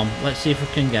 Come on, let's see if we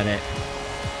can get it.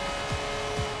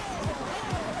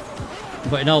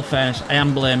 But in all fairness, I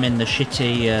am blaming the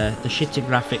shitty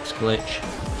graphics glitch.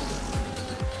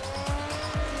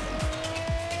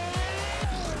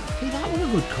 See, that was a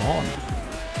good corner.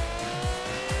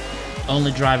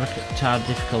 Only driver car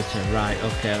difficulty. Right,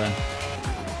 okay then.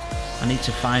 I need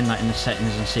to find that in the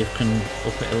settings and see if I can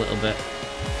up it a little bit.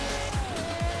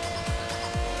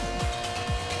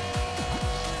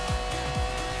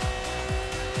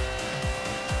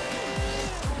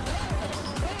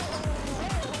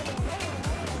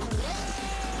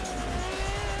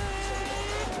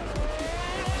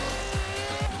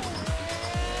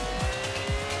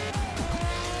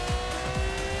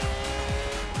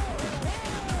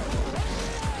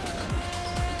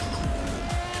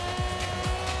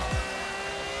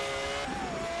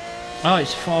 Oh,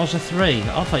 it's Forza 3.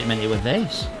 I thought you meant it with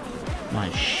this. My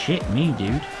shit, me,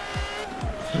 dude.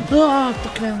 Oh,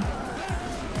 fucking hell.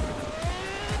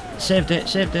 Saved it,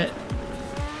 saved it.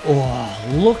 Oh,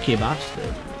 lucky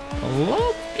bastard.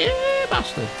 Lucky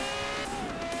bastard.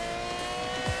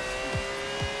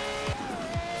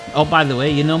 Oh, by the way,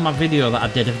 you know my video that I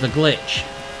did of the glitch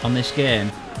on this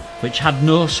game, which had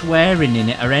no swearing in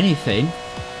it or anything?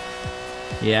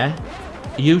 Yeah?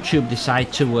 YouTube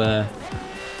decided to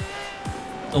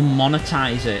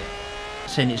unmonetize it,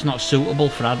 saying it's not suitable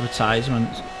for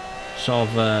advertisements. Sort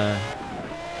of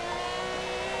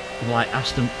like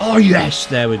asked them. Oh yes,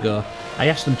 there we go. I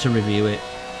asked them to review it.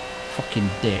 Fucking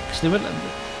dicks. They were.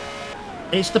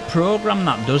 It's the program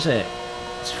that does it.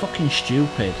 It's fucking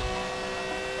stupid.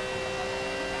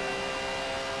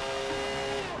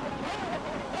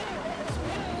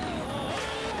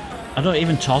 I don't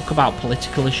even talk about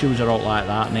political issues or all like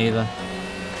that neither.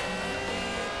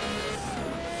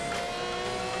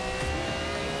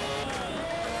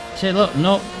 Say, look,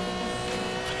 no,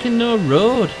 fucking no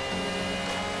road.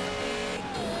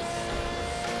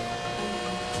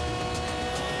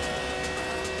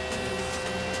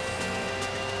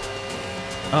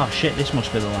 Oh shit, this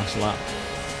must be the last lap.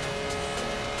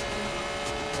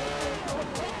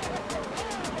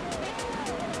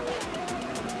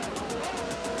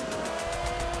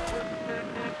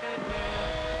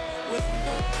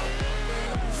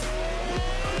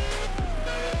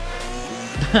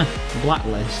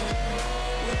 Blacklist.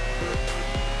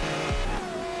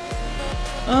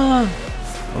 Oh,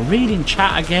 we're reading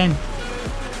chat again.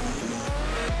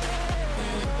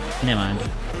 Never mind.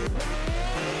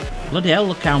 Bloody hell,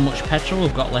 look how much petrol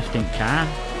we've got left in car.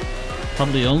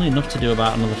 Probably only enough to do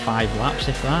about another 5 laps,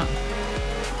 if that.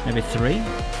 Maybe 3.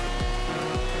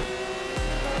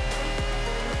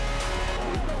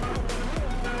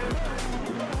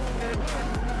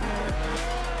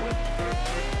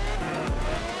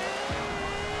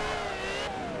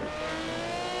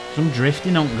 Some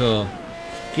drifting on go.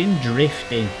 Fucking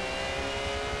drifting.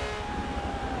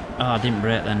 Oh, I didn't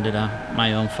brake then, did I?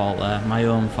 My own fault there. My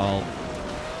own fault.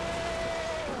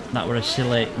 That were a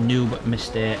silly noob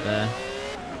mistake there.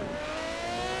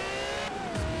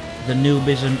 The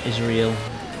noobism is real.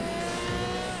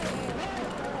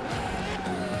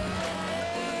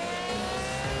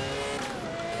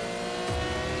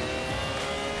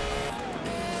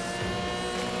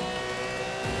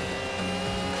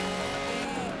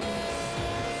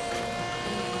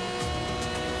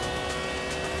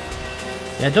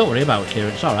 Yeah, don't worry about it,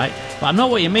 Kieran, it's alright. But I know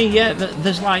what you mean, yeah,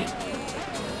 there's like...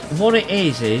 What it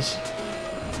is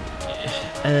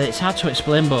it's hard to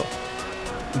explain, but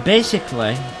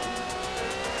basically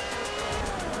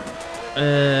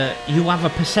you have a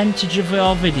percentage of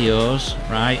your videos,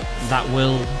 right, that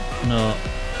will... No,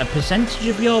 a percentage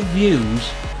of your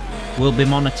views will be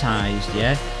monetized,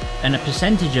 yeah? And a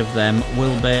percentage of them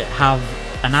will have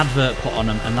an advert put on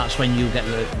them, and that's when you get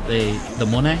the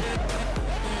money.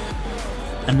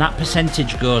 And that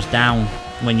percentage goes down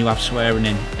when you have swearing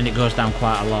in, and it goes down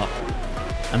quite a lot.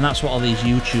 And that's what all these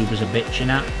YouTubers are bitching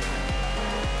at.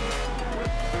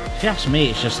 If you ask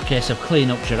me, it's just a case of clean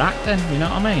up your act then, you know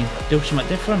what I mean? Do something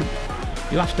different.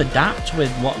 You have to adapt with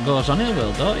what goes on in the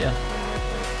world, don't you?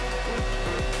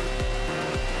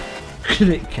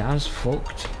 Credit car's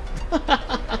fucked.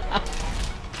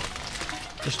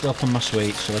 Just open my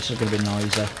sweets, so this is going to be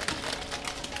noisy.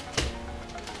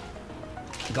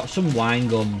 Got some wine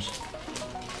gums.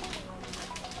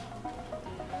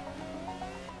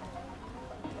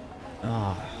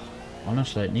 Oh,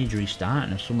 honestly, it needs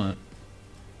restarting or something.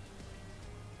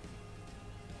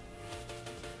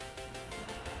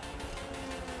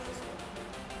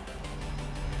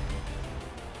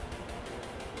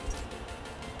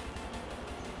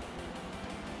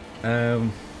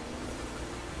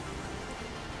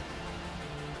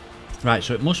 Right,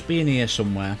 so it must be in here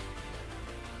somewhere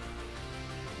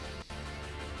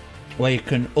where you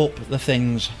can up the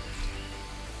things.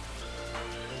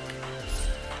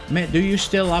 Mate, do you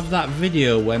still have that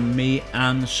video when me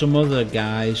and some other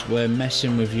guys were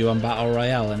messing with you on Battle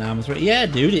Royale and Arma 3? Yeah,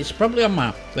 dude, it's probably on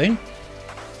my thing.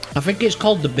 I think it's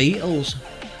called The Beatles.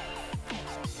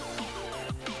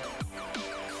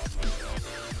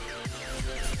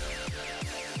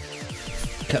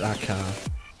 Look at that car.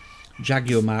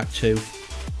 Jaguar Mark II.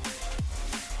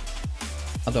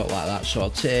 I don't like that, so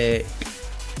I'll take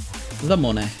the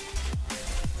money.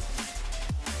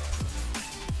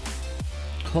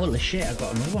 Holy shit, I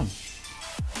got another one.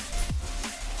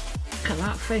 Look at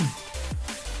that thing.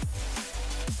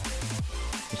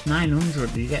 It's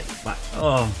 900. You get like,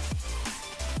 oh,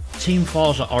 Team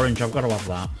Forza orange. I've got to have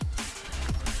that.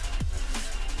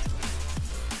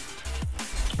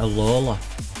 A Lola. Look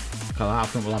at that. I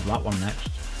think we'll have that one next.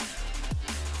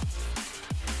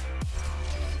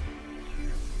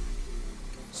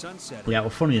 Sunset. Yeah, well,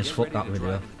 funny as fuck that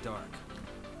video.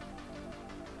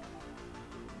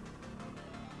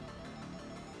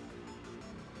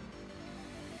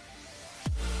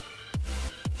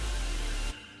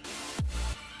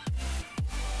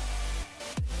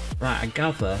 Right, I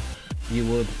gather you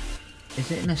would. Is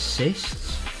it an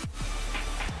assist?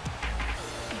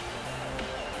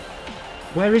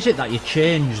 Where is it that you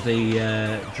change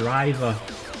the driver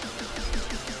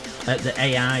at the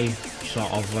AI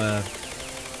sort of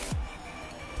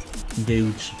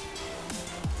dudes?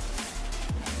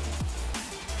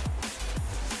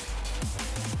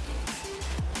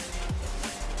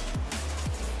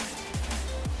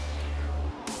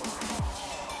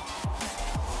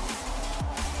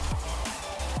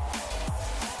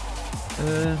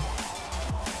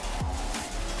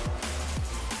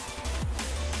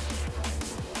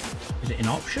 Is it in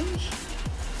options?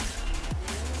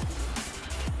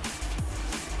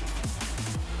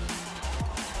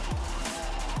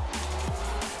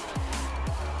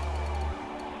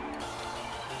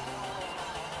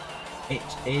 It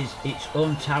is its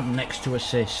own tab next to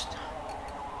assist.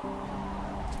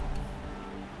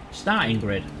 Starting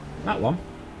grid. That one.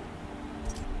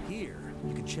 Here,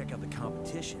 you can check out the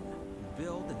competition and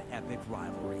build an epic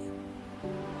rivalry.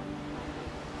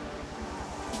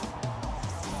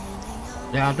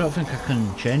 Yeah, I don't think I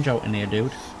can change out in here,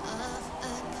 dude.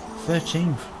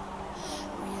 13th.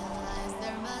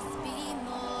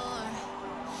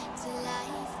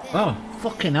 Oh,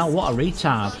 fucking hell, what a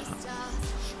retard.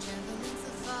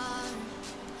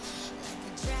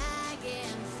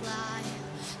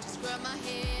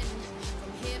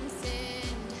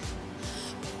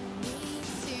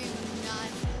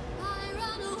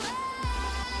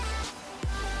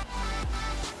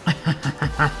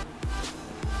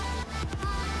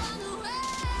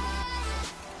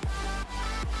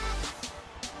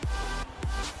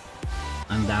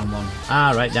 And down one.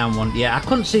 Ah, right, down one. Yeah, I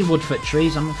couldn't see wood for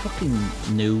trees. I'm a fucking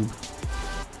noob.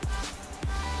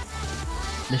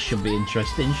 This should be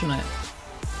interesting, shouldn't it?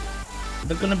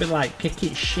 They're gonna be like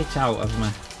kicking shit out of me.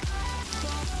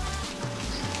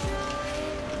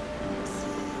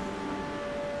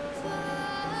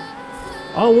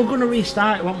 Oh, we're gonna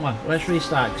restart it, won't we? Let's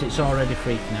restart because it's already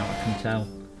freaking out, I can tell.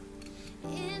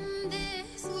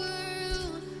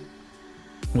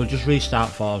 We'll just restart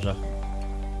Forza.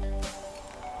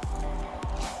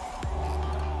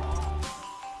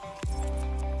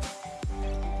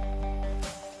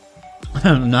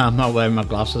 No, I'm not wearing my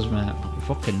glasses, mate. I'm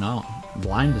fucking not. I'm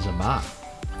blind as a bat.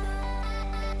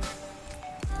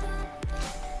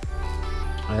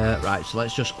 Right, so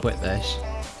let's just quit this.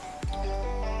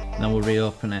 Then we'll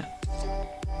reopen it.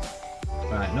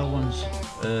 Right, no one's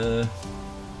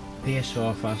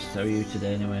PS4 fast. How are you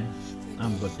today anyway?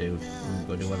 I'm good, dude. I'm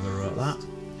good, whoever wrote that.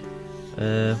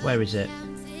 Where is it?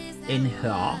 In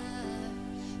here.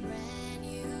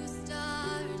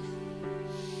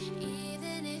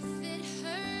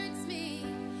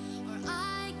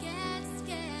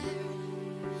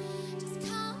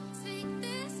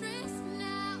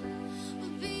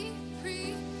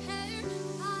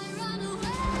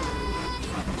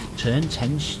 Turn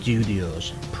 10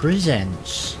 Studios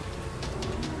presents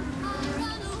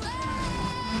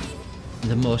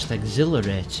the most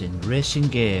exhilarating racing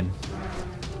game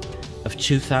of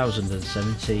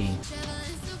 2017.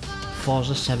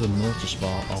 Forza 7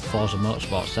 Motorsport, or Forza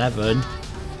Motorsport 7.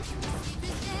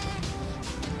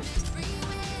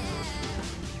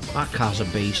 That car's a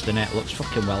beast, and it looks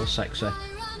fucking well sexy.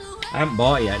 I haven't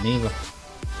bought it yet neither.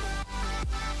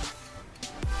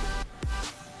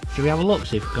 Should we have a look,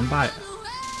 see if we can buy it?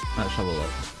 Let's have a look.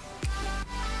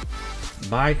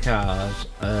 Buy cars,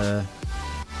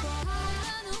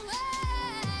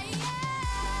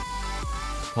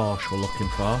 Porsche we're looking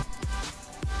for.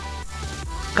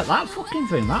 Look at that fucking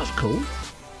thing, that's cool.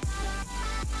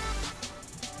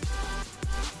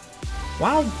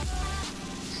 Wow.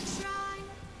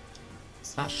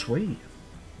 That's sweet.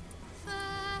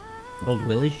 Old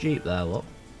Willie's Jeep there, look.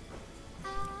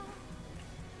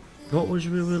 What was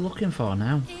we were looking for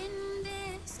now?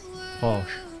 Porsche.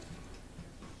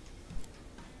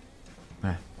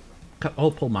 Yeah.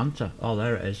 Opel Manta. Oh,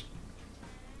 there it is.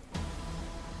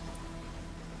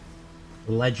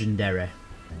 Legendary.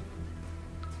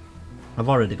 I've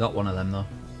already got one of them though.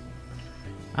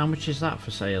 How much is that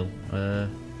for sale?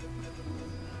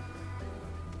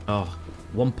 Oh,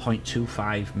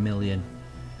 1.25 million.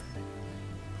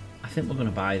 I think we're going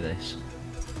to buy this.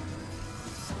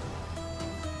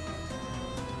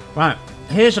 Right,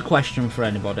 here's a question for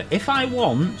anybody. If I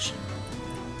want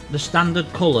the standard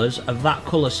colours of that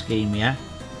colour scheme, yeah,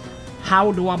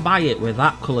 how do I buy it with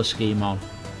that colour scheme on?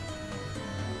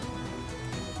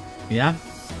 Yeah?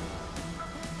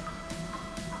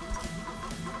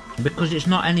 Because it's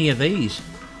not any of these.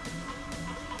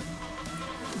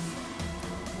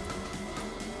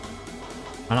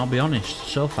 And I'll be honest,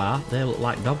 so far, they look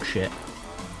like dog shit.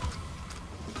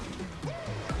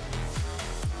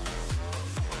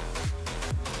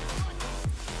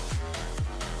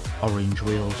 Orange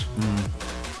wheels.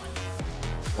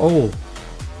 Oh,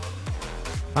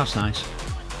 that's nice.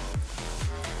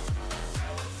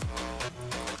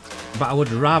 But I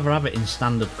would rather have it in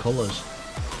standard colours.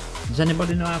 Does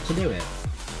anybody know how to do it?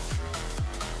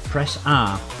 Press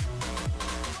R.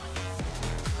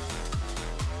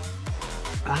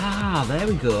 Ah, there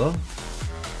we go.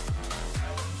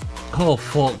 Oh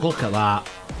fuck, look at that.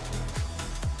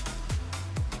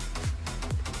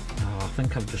 Oh, I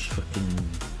think I've just fucking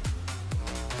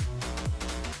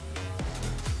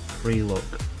pre-look.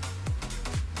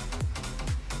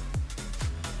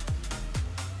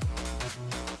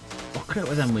 Look at it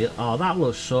with them wheels. Oh, that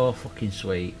looks so fucking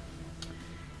sweet.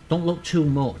 Don't look too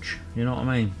much, you know what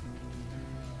I mean?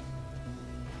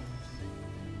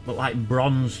 But like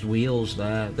bronzed wheels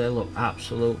there, they look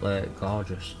absolutely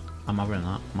gorgeous. I'm having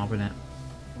that, I'm having it.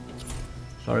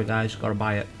 Sorry guys, gotta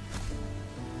buy it.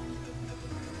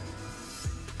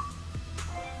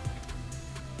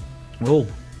 Oh.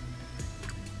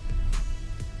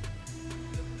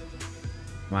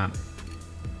 Right.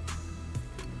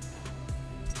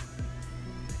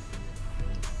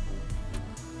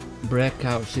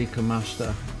 Breakout Seeker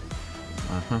Master.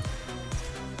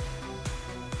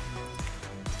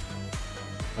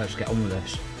 Let's get on with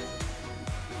this.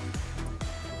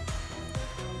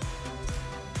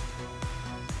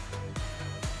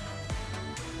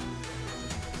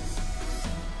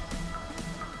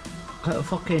 Look at the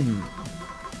fucking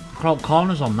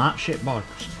corners on that shit box.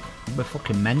 It'll be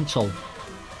fucking mental.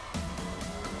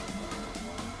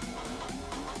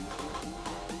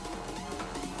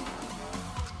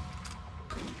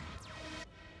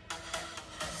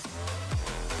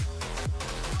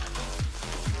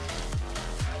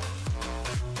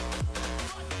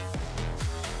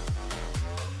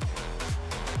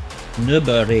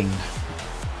 Nürburgring.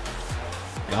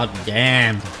 God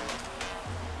damn.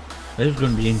 This is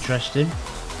going to be interesting.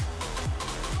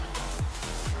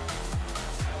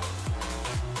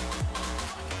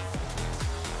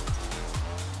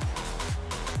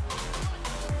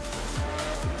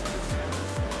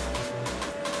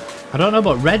 I don't know,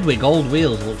 but red with gold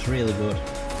wheels looks really good.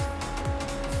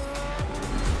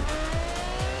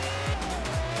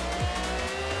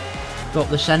 Go up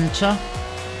the centre.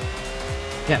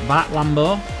 Get back,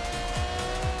 Lambo.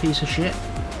 Piece of shit.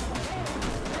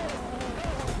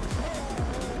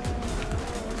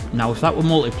 Now, if that were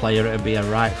multiplayer, it'd be a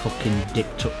right fucking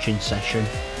dick-touching session.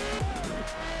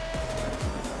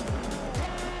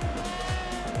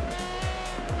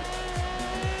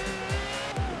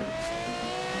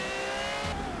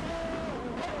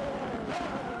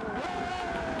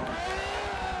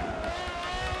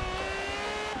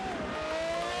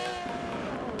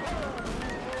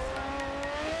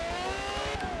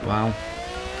 Wow.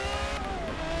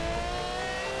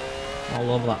 All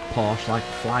over that Porsche like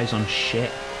flies on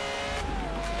shit.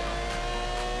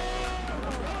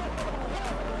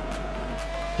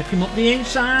 Take him up the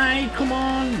inside, come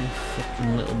on, you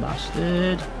fucking little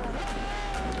bastard.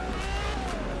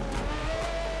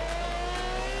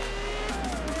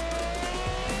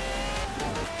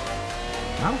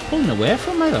 I was pulling away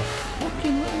from me, the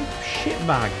fucking little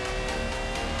shitbag.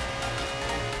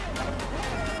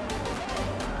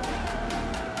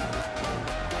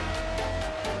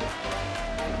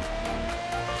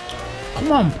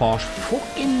 Come on, Porsche,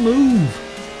 fucking move.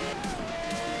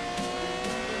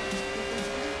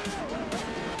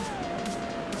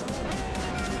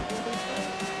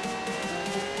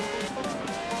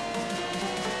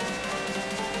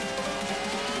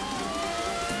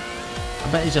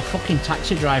 I bet he's a fucking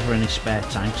taxi driver in his spare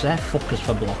time, because they're fuckers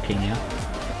for blocking you.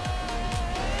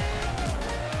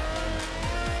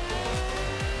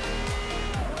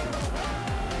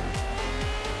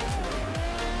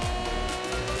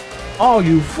 Oh,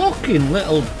 you fucking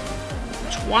little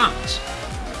twat.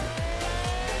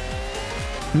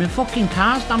 My fucking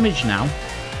car's damaged now.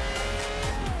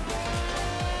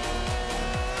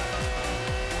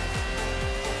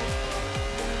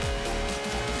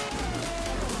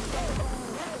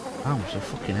 Wow, it's a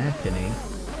fucking hairpin here.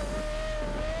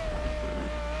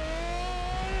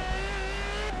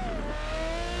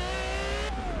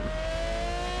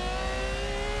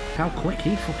 How quick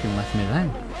he fucking left me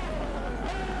then.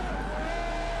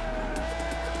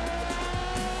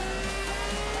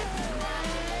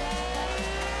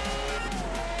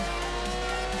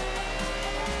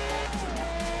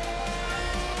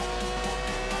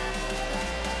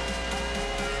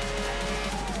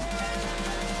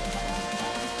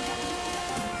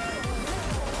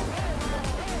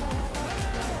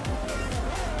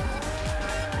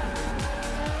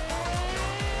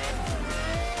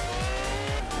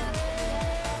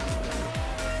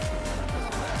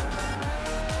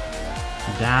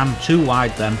 Damn, too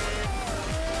wide then.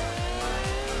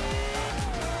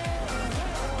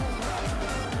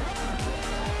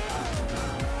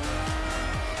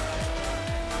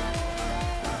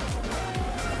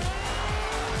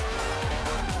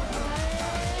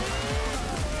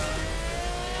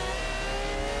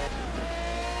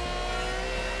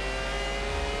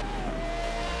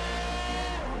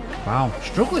 Wow,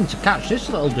 struggling to catch this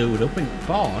little dude up in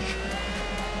Porsche.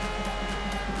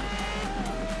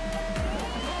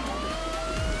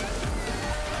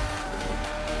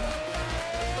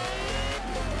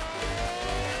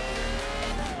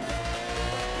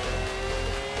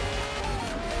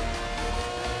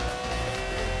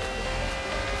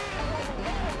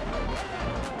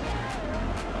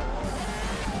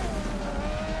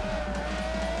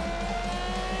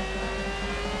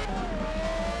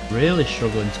 Really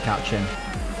struggling to catch him.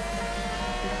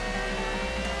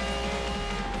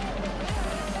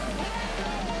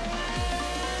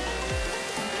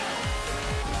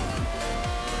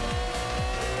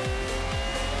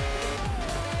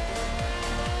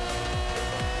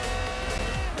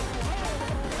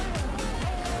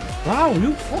 Wow,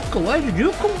 you fucker, where did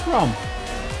you come from?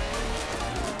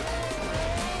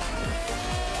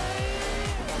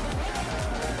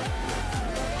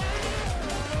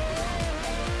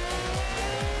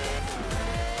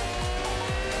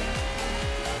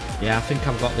 Yeah, I think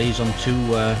I've got these on too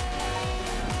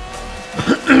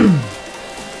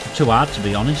too hard, to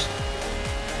be honest.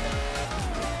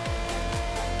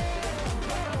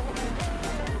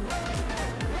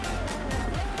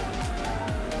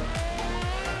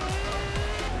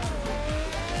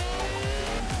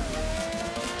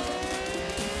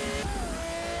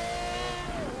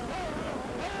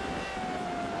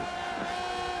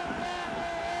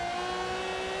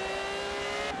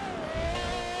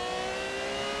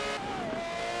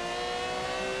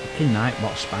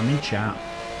 Nightbot spamming chat.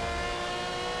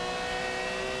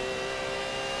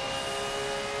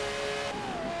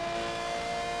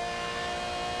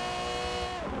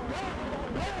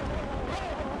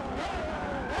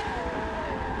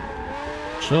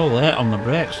 So late on the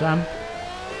brakes then.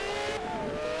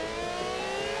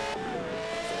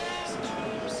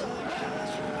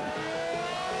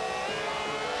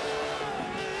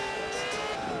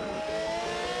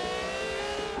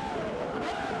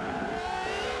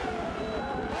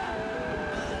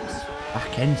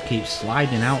 Back end keeps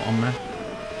sliding out on me.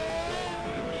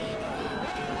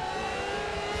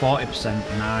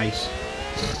 40%, nice.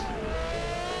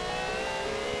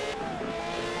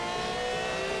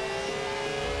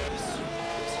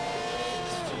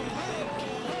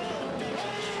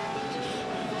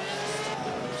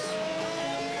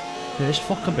 This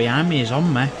fucker behind me is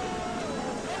on me.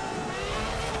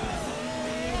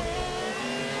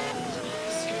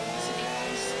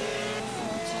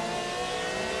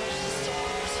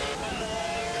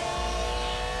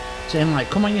 Saying like,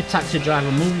 come on you taxi driver,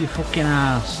 move your fucking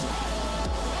ass.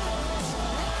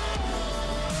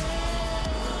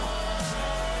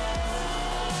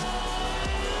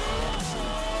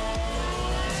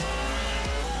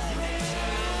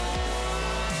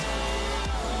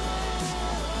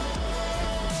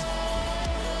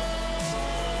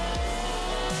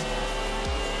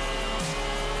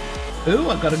 Ooh,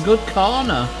 I got a good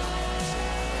corner.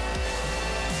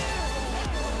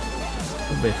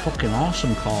 Should be a fucking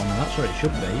awesome corner, that's what it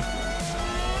should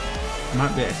be.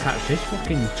 Might be able to catch this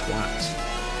fucking twat.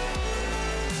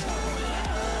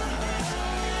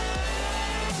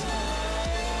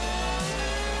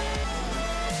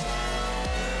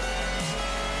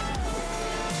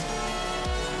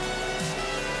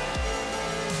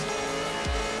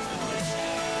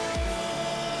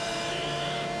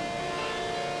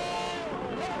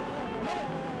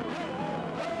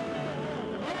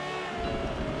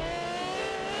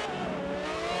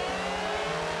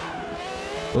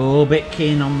 Oh, bit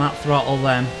keen on that throttle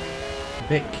then.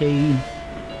 Bit keen.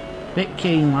 Bit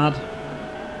keen, lad.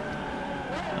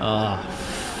 Oh,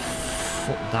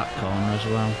 fuck that corner as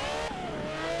well.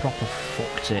 Proper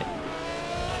fucked it.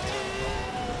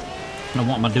 Now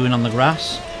what am I doing on the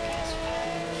grass?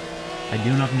 I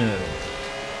do not know.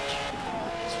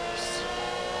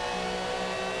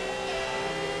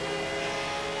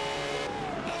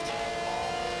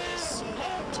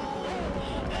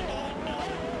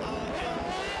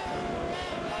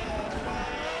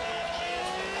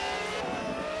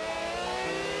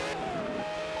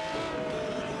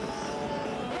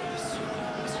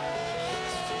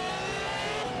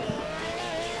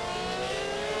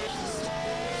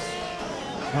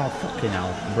 Oh fucking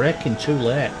hell, braking too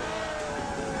late.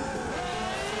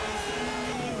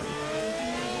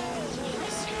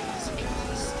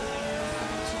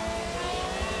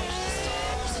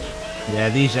 Yeah,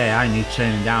 these AI need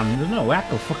turning down. There's no way I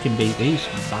can fucking beat these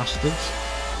bastards.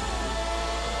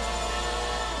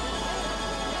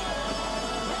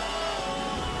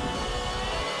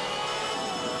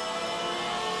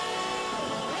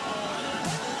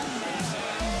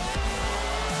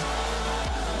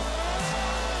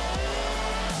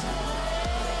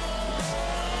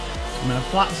 I'm in a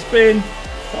flat spin.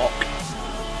 Fuck.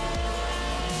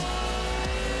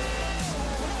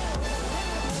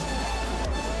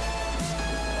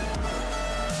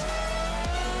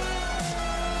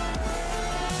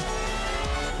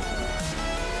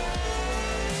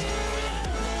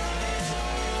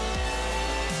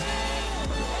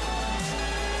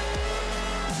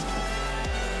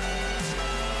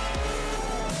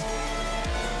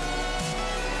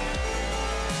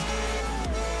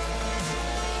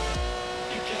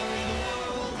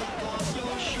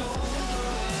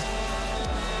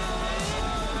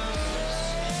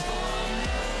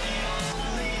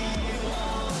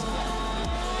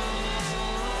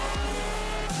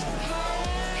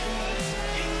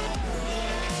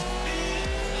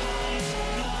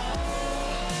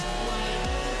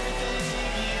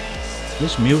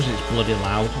 This music's bloody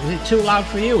loud. Is it too loud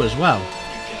for you as well?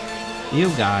 You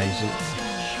guys.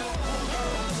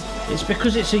 It's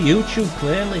because it's a YouTube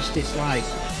playlist. It's like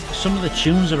some of the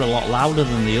tunes are a lot louder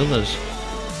than the others.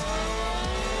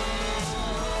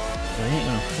 I ain't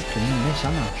gonna fucking win this,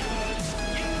 am I?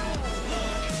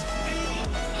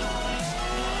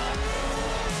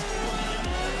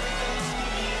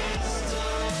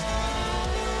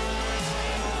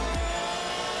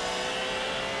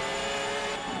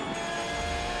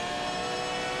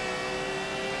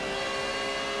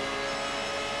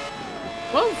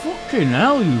 Oh fucking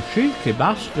hell, you cheeky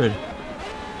bastard.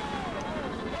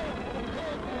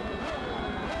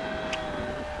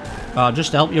 Oh, I'll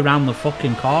just help you round the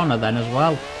fucking corner then as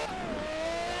well.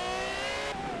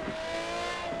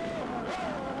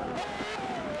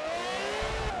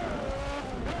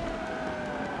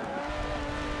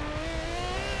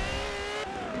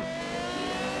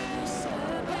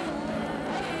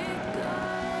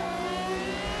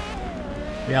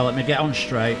 Yeah, let me get on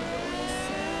straight.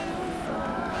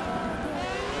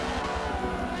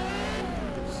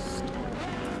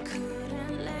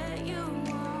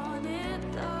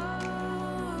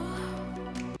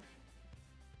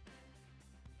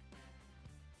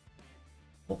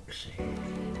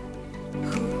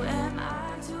 Who am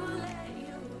I to let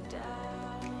you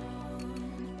down?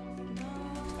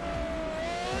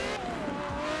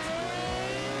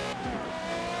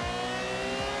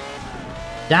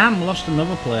 Damn, lost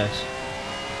another place.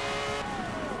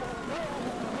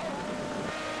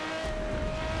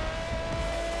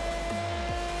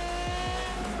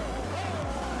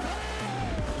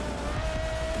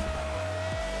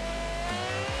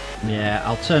 Yeah,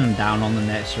 I'll turn them down on the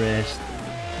next race.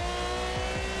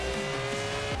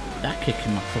 That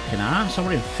kicking my fucking arse. I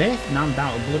were in 5th, now I'm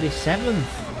down to bloody 7th.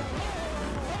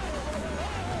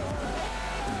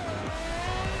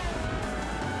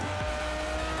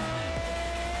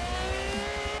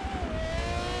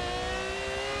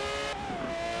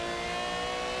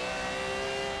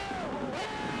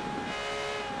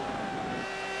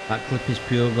 That clip is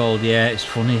pure gold, yeah, it's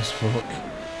funny as fuck.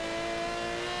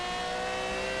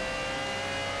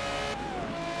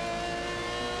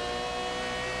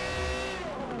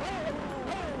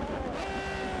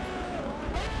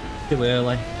 Too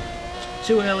early.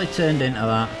 Too early turned into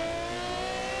that.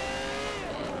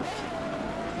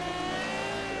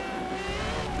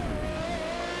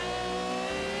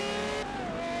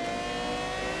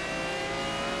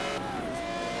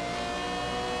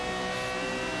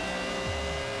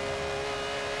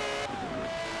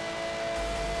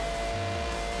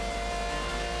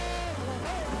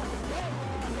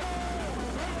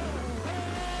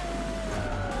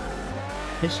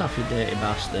 Piss off, you dirty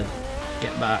bastard.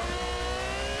 Get back.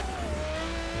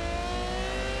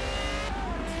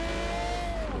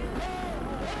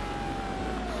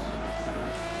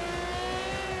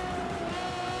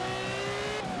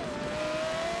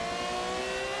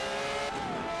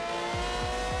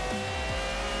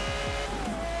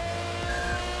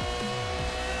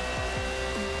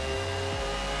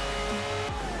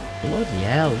 Bloody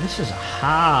hell, this is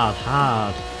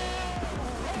hard.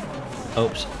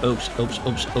 Oops.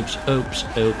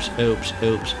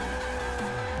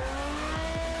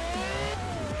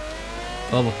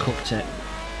 Overcooked it.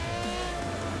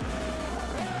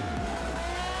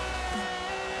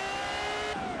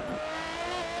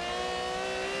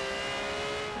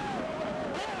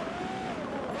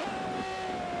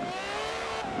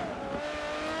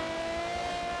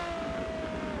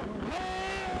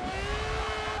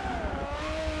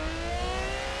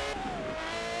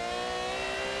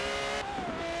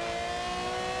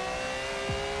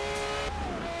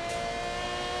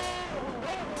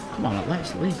 Come on,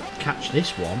 let's at least catch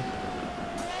this one.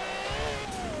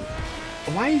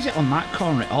 Why is it on that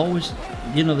corner? It always,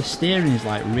 you know, the steering is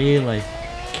like really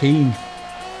keen.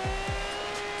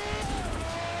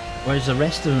 Whereas the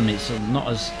rest of them, it's not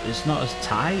as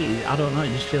tight. I don't know.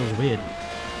 It just feels weird.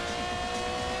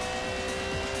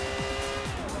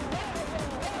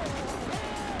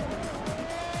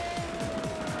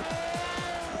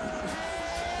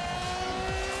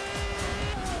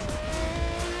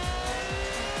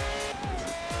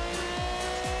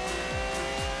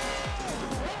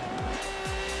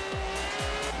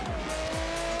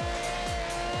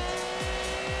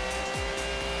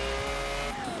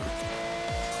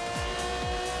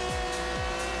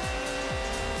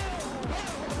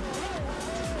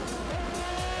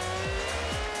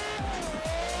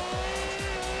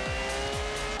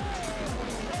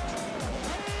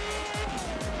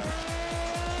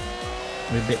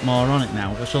 We're a bit more on it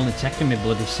now. It's only taken me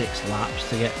bloody 6 laps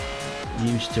to get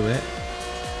used to it.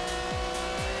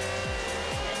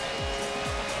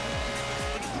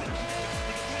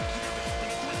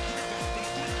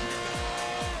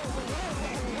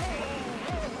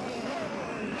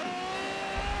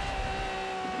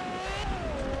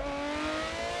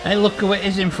 Hey, look who it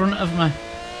is in front of me.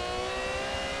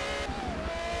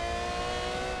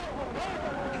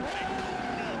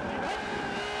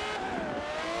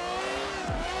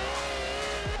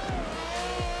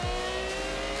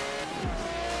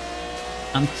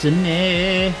 Anthony,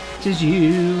 it is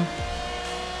you.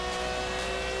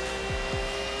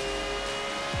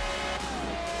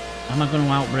 Am I going to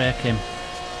outbrake him?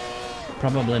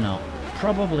 Probably not.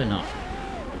 Probably not.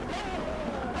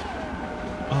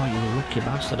 Oh, you lucky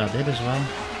bastard, I did as well.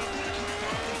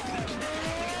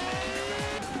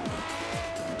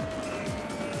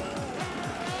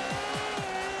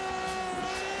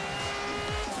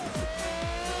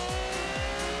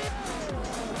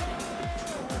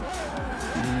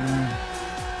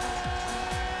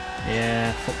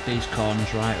 Yeah, fuck these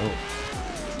corners right up.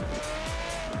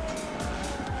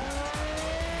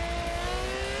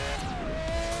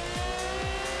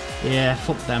 Yeah,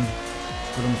 fuck them.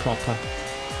 Good and proper.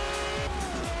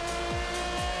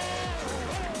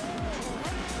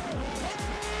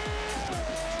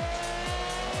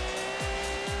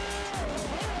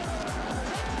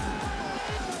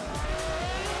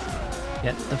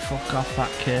 Get the fuck off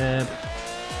that curb.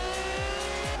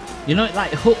 You know, it like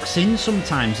hooks in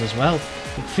sometimes as well.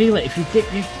 You feel it if you dip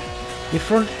your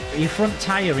front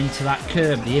tyre into that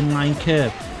curb, the inline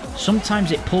curb.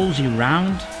 Sometimes it pulls you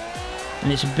round,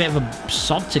 and it's a bit of a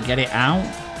sod to get it out.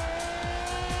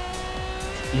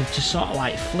 You have to sort of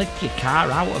like flick your car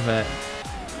out of it.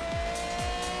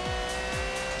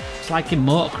 It's like in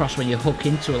motocross when you hook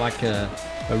into like a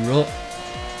A rut.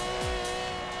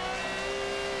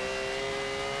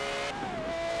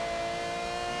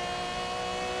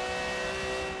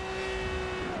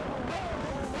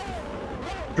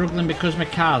 Struggling because my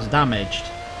car's damaged.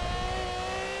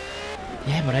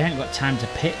 Yeah, but I ain't got time to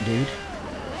pit, dude.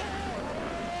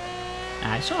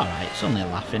 Ah, it's alright, it's only a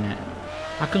laugh, innit?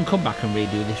 I can come back and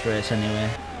redo this race anyway.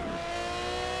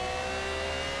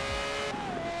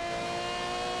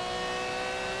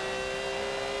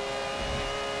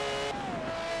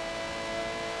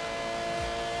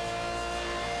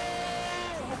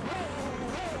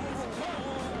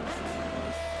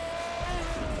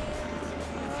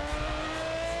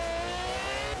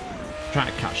 Try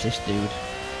to catch this dude.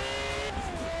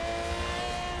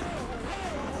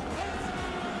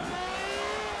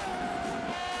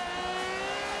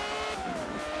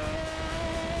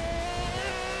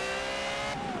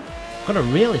 Got to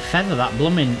really feather that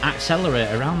blooming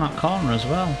accelerator around that corner as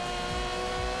well.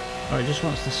 Or it just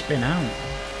wants to spin out.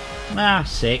 Ah,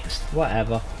 sixth.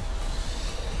 Whatever.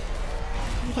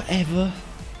 Whatever.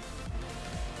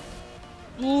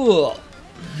 Ugh.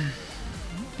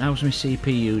 How's my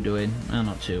CPU doing? Oh,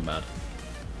 not too bad.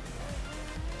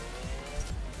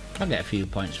 I'll get a few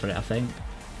points for it, I think.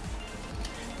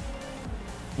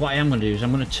 What I am going to do is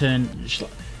I'm going to turn...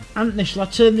 Anthony, shall I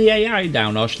turn the AI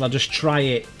down or shall I just try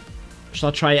it? Shall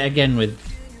I try it again with...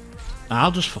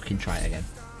 I'll just fucking try it again.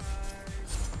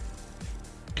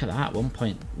 Look at that,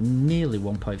 nearly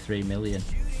 1.3 million.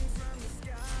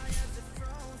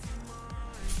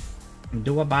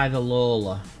 Do I buy the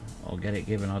Lola or get it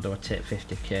given, or do I take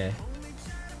 50k?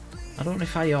 I don't know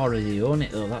if I already own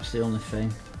it though, that's the only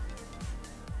thing.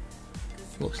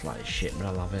 Looks like shit, but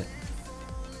I'll have it.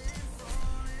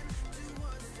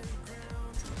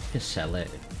 Just sell it,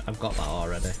 I've got that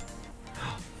already.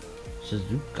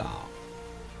 Suzuka.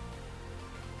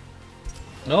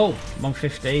 Oh,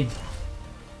 115.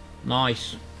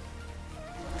 Nice.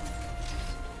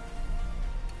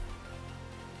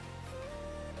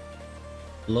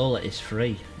 Lola is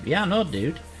free. Yeah, no,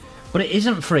 dude. But it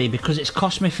isn't free because it's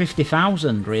cost me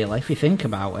 50,000, really, if you think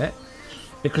about it.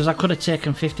 Because I could have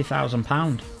taken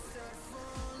 £50,000.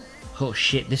 Oh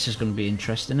shit, this is going to be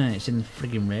interesting, isn't it? It's in the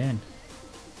friggin' rain.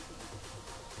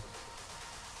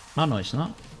 Oh no, it's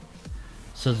not.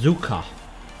 Suzuka.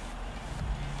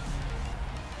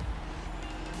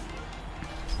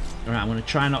 Alright, I'm going to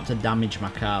try not to damage my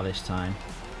car this time.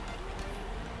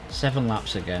 7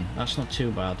 laps again. That's not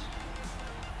too bad.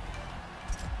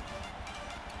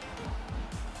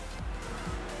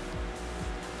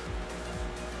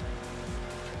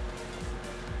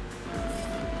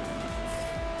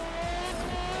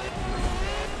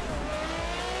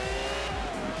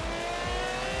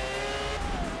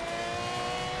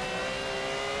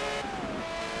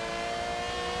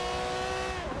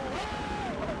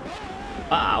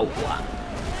 Ow!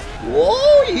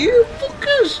 Whoa, you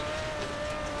fuckers!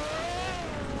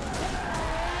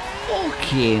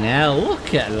 Fucking hell,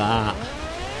 look at that!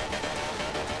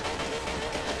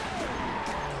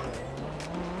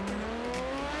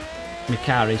 My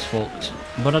car is fucked.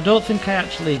 But I don't think I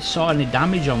actually saw any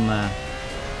damage on there.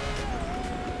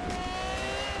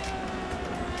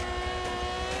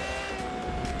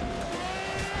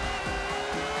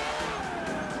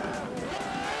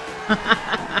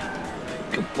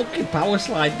 Can fucking power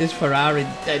slide this Ferrari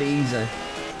dead easy.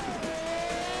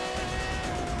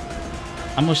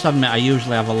 I must admit I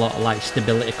usually have a lot of like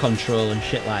stability control and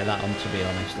shit like that on, to be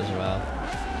honest, as well.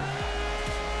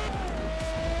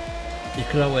 You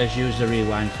could always use the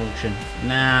rewind function.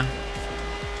 Nah.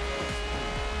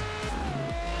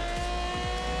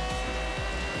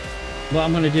 What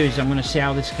I'm going to do is I'm going to see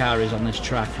how this car is on this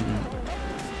track and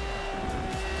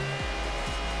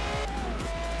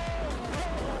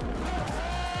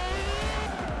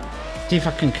see if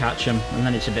I can catch them, and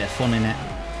then it's a bit of fun in it.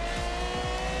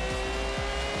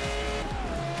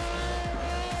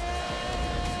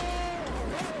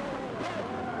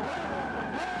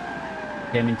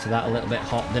 Came into that a little bit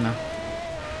hot, didn't I?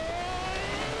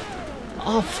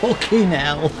 Oh fucking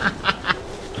hell!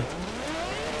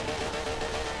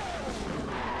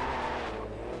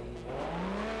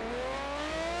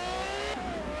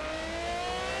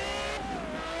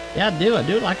 Yeah, I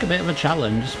do like a bit of a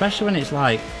challenge, especially when it's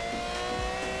like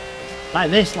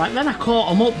this. Like then I caught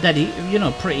them up dead, you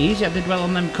know, pretty easy. I did well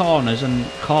on them corners and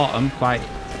caught them quite.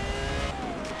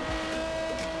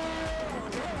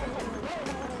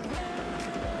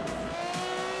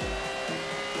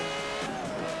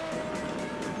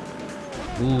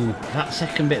 Ooh, that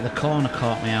second bit of the corner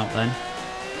caught me out then.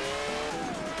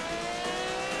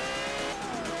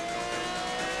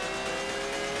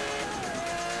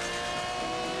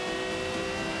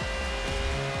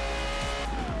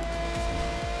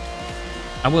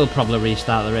 I will probably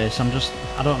restart the race.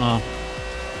 I don't know.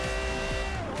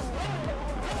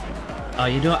 Oh,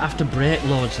 you don't have to brake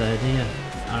loads there, do you?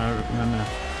 I remember.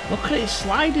 Look at it, it's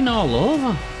sliding all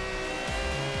over.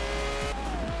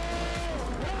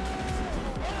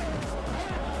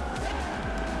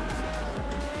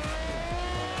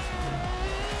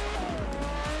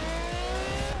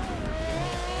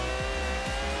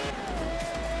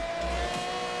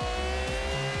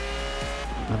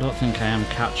 I don't think I am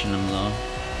catching them though.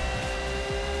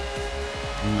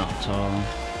 Not at all.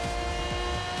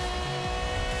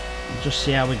 We'll just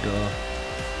see how we go.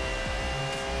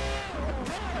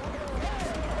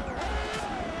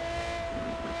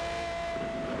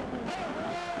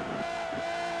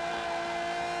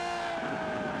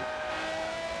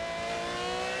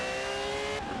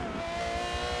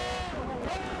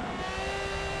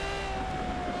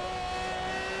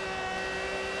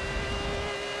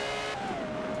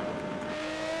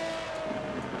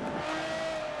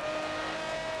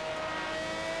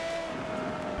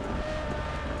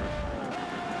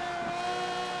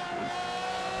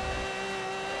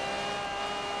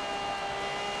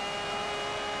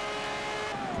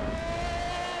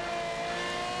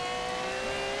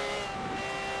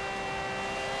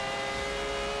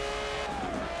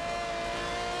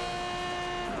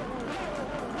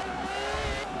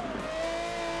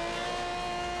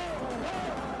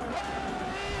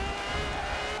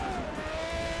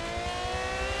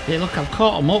 Yeah, look, I've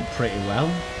caught them up pretty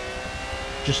well.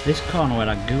 Just this corner where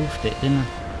I goofed it, didn't I?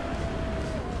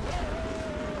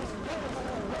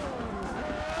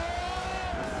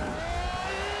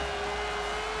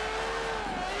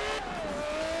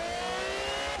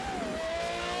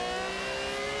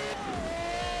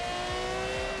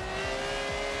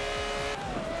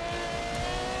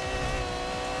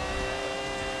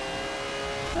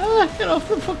 Ah, get off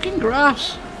the fucking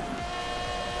grass!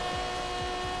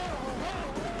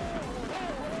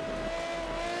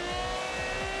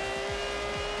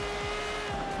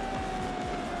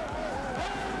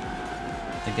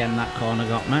 Again, that corner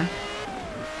got me.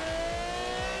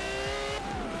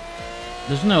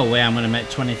 There's no way I'm going to make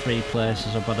 23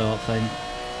 places up, I don't think.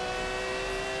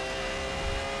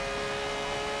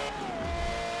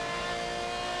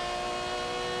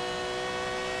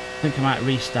 I think I might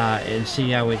restart it and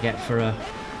see how we get for a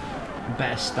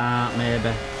better start,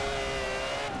 maybe.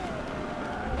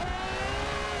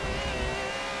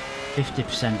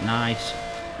 50% nice.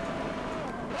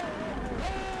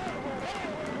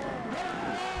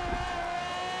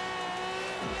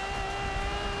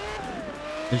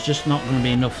 There's just not going to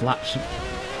be enough laps.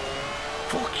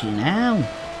 Fucking hell.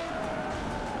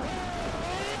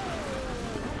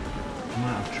 I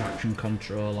might have traction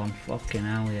control on. Fucking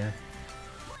hell, yeah.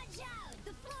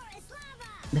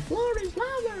 The floor is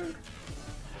lava!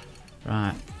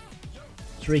 Right.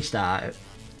 Let's restart it.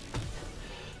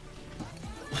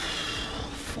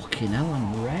 Fucking hell,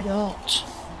 I'm red hot.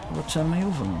 I'll turn my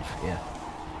oven off here.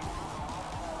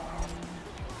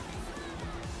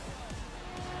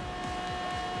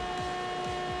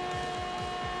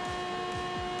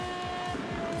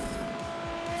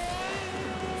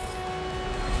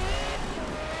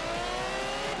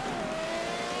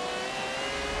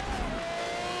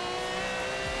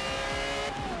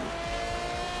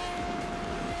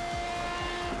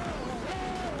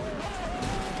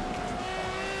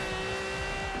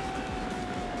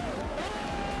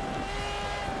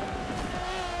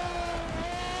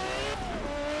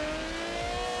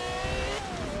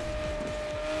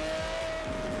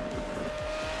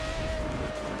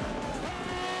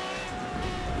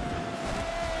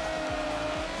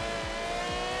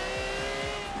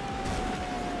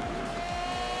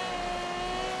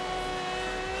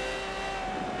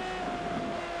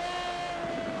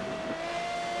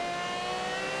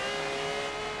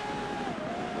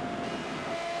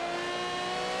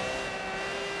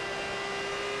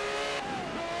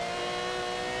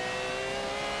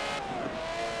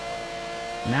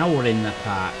 Now we're in the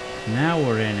pack. Now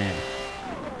we're in it.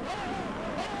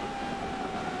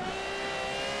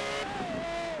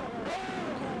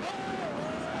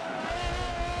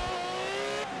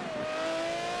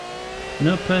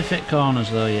 No perfect corners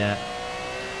though yet.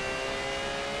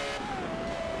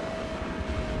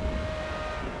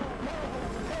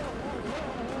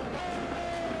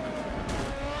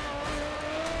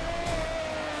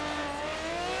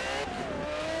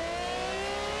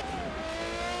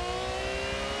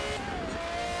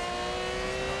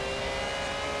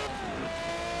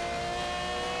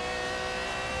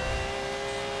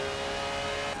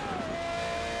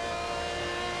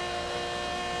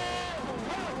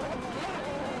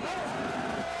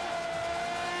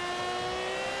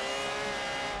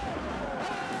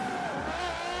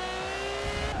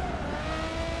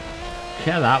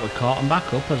 Okay, that we caught him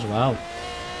back up as well.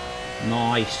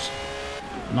 Nice.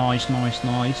 Nice, nice,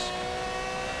 nice.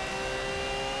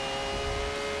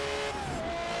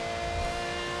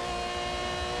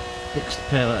 Fixed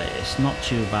pillar, it's not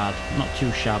too bad, not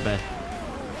too shabby.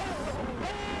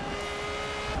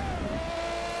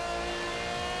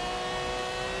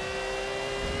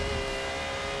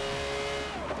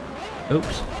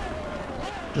 Oops.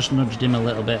 Just nudged him a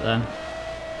little bit then.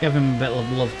 Give him a bit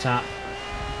of love tap.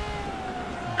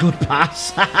 Good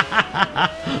pass. I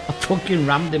fucking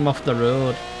rammed him off the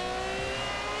road.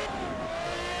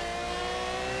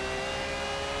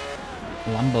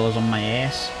 Lambo's on my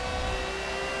ass.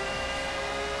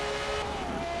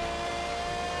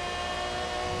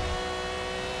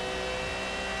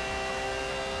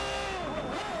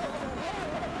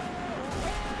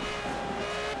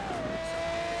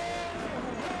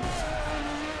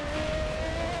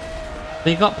 But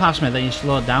you got past me, then you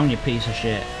slowed down, you piece of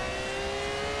shit.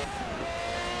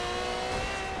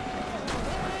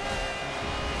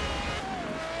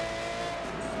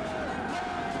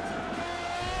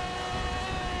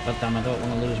 God damn, I don't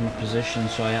want to lose my position,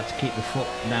 so I had to keep the foot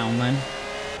down then.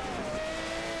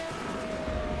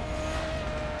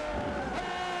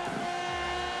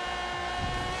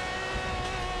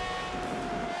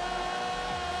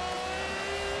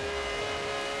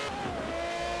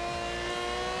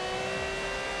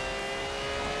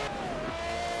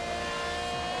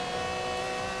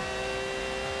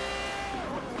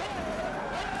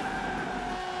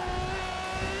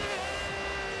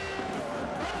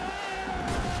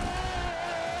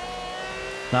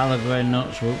 That'll go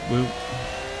nuts, whoop whoop.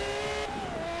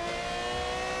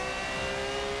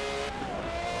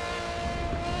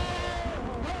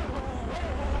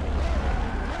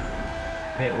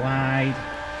 Bit wide.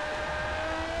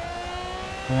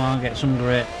 Come on, get some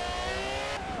grip.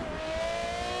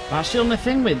 That's the only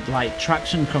thing with like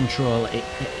traction control.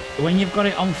 When you've got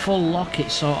it on full lock, it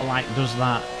sort of like does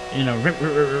that, you know, rip,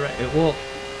 rip, rip, rip. It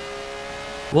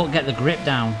won't get the grip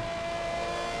down.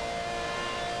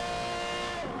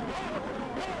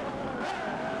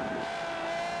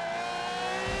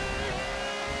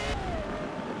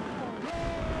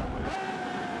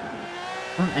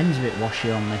 Front end's a bit washy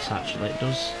on this actually, it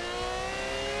does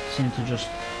seem to just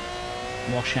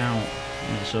wash out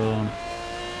on its own.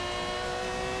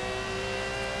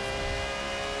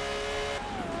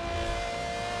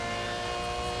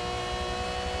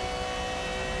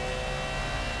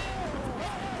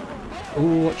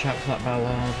 Ooh, watch out for that ballad,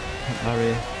 that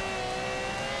barrier.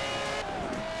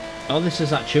 Oh, this is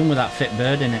that tune with that fit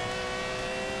bird in it.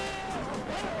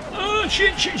 Oh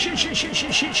shit, shit, shit, shit, shit,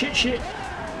 shit, shit, shit, shit.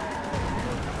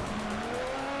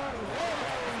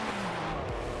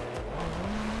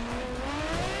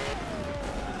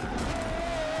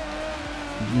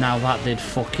 Now that did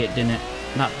fuck it, didn't it?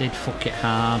 That did fuck it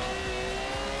hard.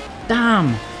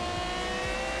 Damn!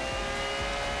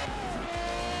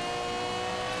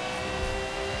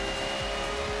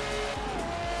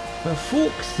 For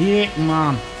fuck's sake,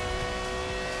 man.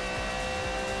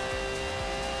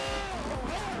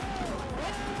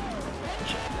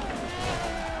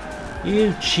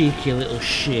 You cheeky little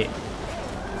shit.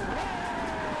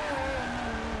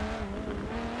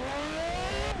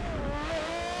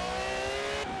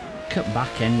 Cut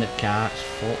back end of the car, it's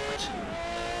fucked.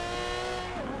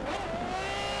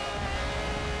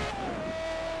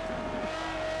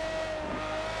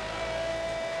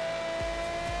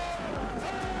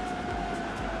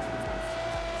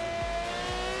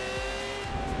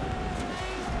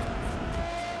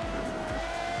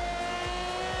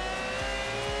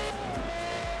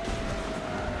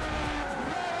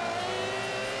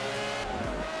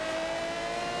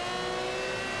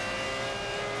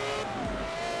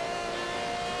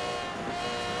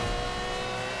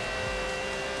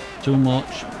 Too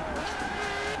much.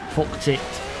 Fucked it.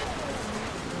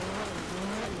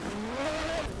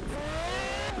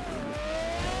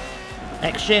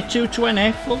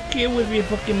 XJ220, fuck you with your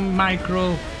fucking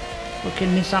micro, fucking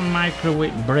Nissan Micro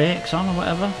with brakes on or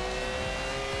whatever.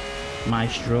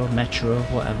 Maestro, Metro,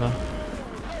 whatever.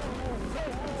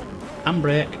 And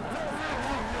brake.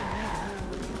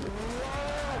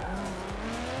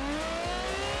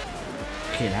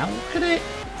 Fucking hell, look at it.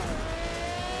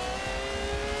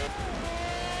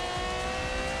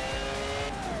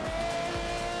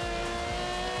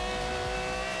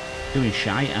 Doing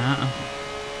shite, aren't I?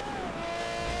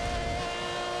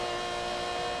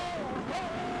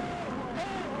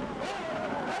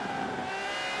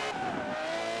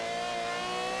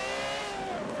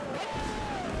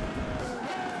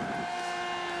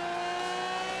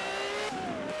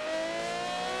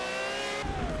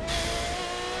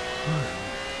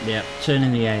 Yep,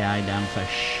 turning the AI down for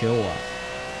sure.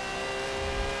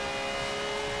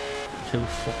 Too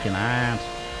fucking hard.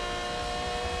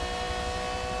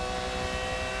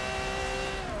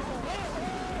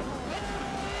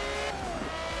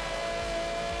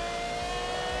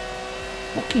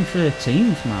 Fucking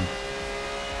 13th, man.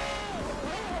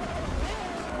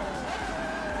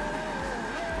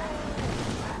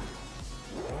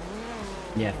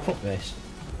 Yeah, fuck this.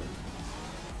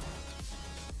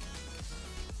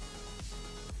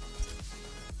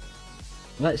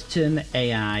 Let's turn the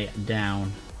AI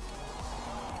down.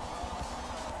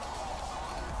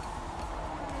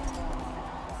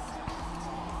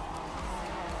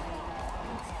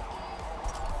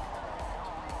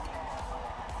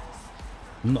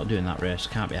 I'm not doing that race,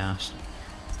 can't be arsed.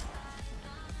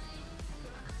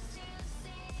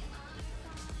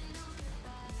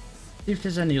 See if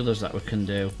there's any others that we can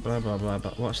do. Blah blah blah,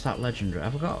 but what's that legendary?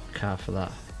 Have I got a car for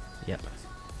that? Yep.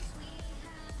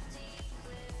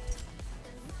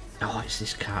 Oh, it's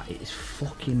this car, it is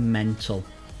fucking mental.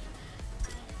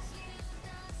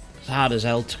 It's hard as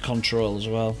hell to control as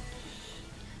well.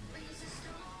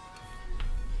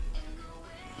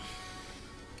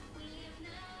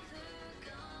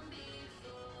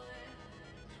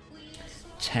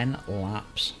 Ten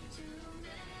laps.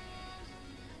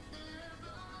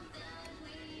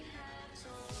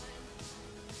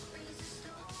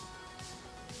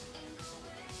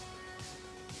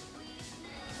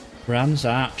 Brands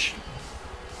Arch.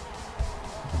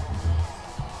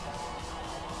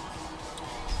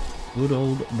 Good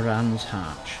old Brands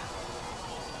Hatch.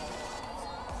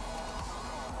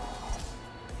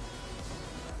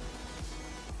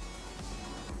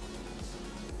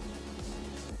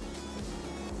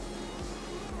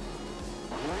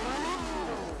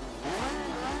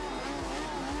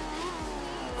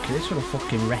 Okay, this was a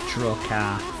fucking retro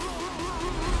car.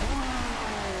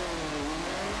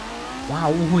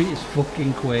 Wow, it's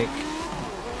fucking quick.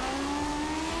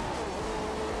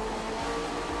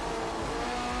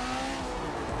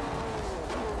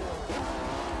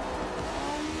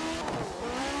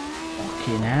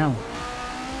 Fucking hell.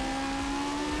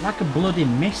 Like a bloody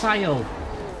missile.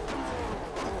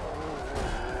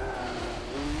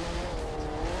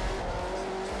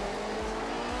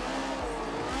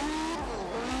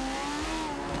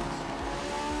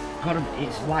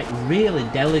 It's like really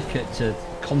delicate to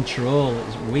control.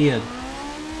 It's weird.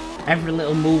 Every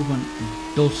little movement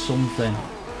does something.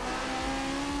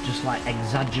 Just like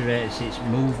exaggerates its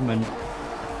movement.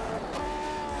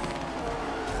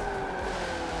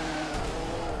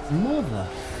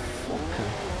 Motherfucker.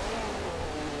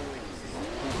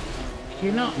 Can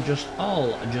you not just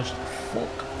all just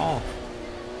fuck off?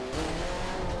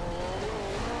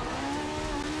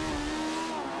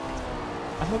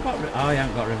 Have I got oh, I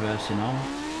haven't got reversing on.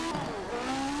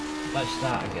 Let's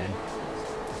start again.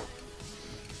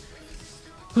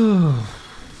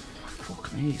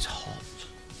 Fuck me, it's hot.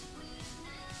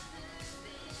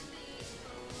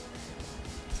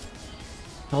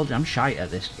 Told you I'm shite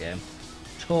at this game.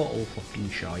 Total fucking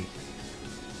shite.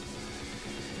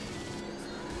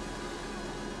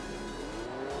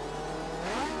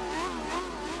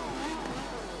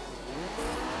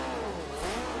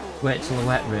 Wait till the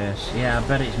wet race. Yeah, I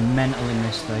bet it's mental in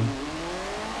this thing.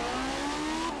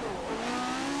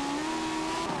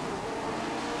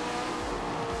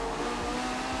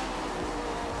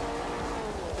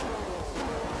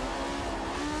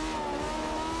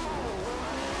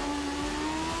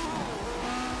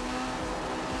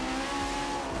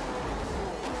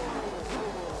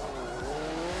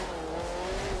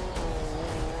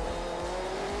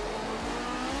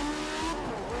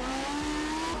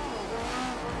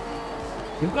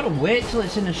 You've got to wait till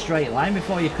it's in a straight line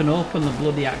before you can open the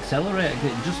bloody accelerator,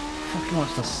 because it just fucking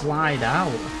wants to slide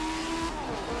out.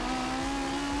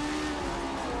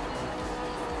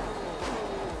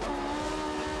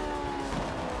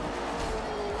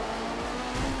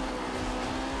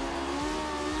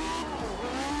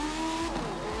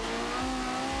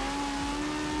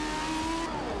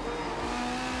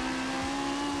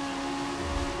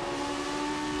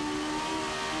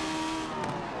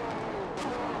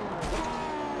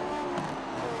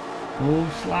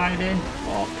 Oh, sliding.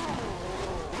 Fuck.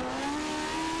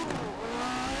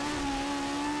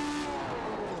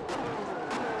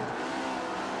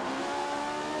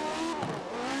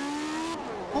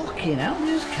 Fucking hell, I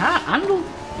just can't handle.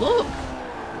 Look.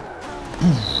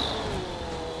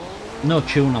 No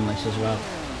tune on this as well.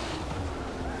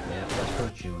 Yeah, let's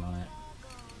put a tune on it.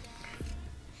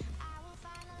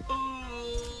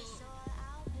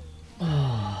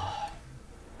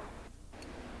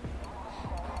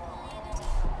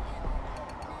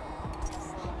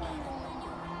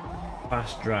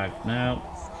 Fast drag. No.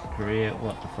 Create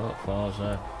what the fuck?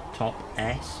 Forza. Top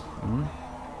S.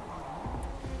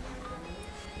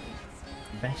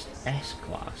 Best S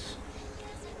class.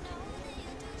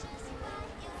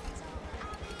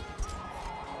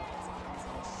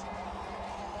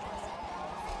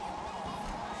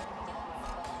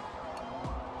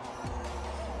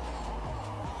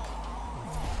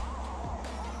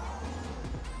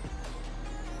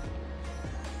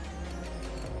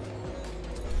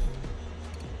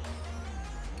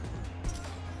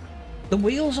 The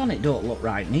wheels on it don't look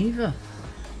right neither.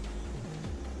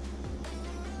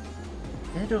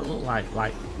 They don't look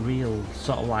like real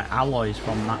sort of like alloys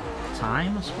from that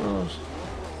time, I suppose.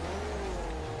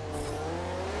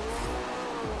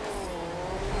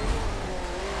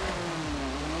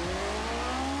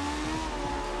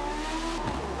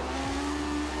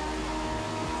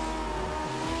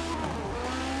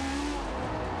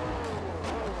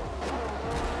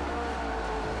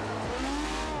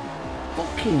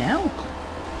 Fucking hell.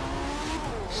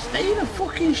 Stay in a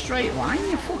fucking straight line,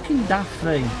 you fucking daft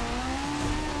thing.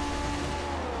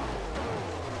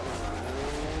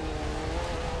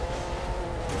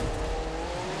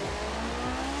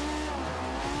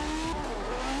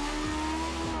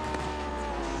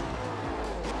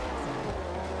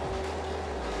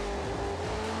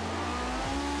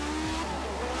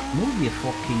 Move, you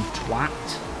fucking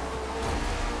twat.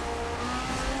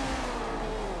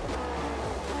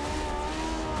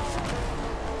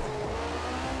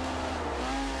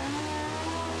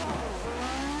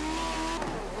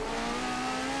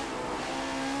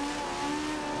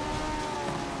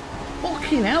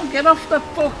 Fucking hell, get off the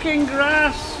fucking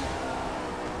grass!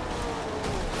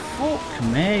 Fuck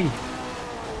me.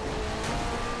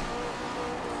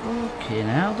 Fucking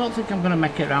hell, don't think I'm gonna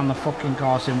make it around the fucking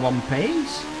course in one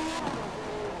piece.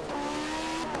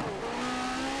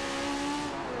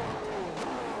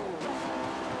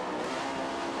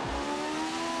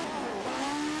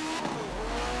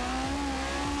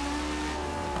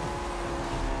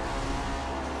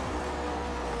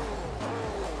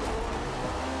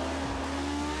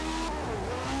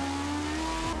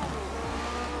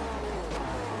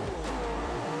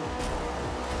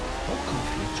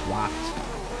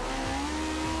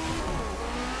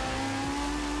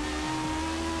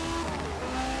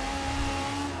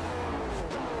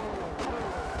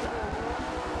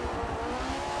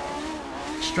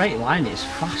 Straight line is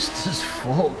fast as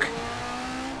fuck,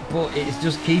 but it's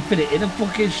just keeping it in a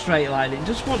fucking straight line. It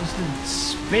just wants to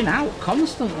spin out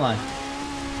constantly.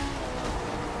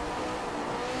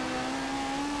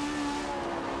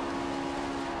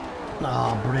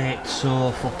 Oh, braked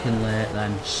so fucking late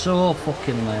then. So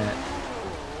fucking late.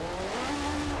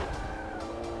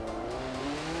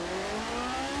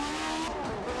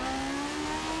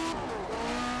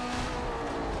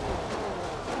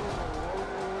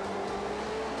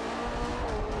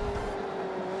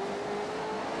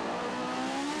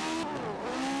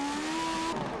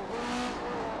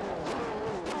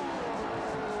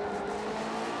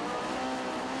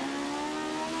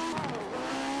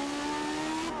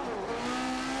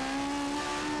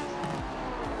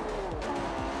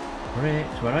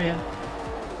 Brakes, where are you?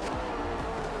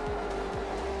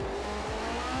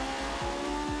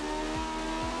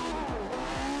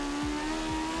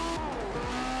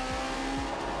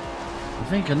 I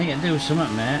think I need to do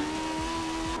something, mate.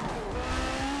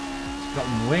 It's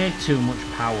got way too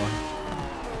much power.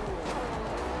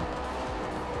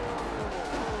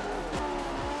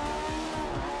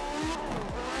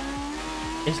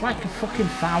 It's like a fucking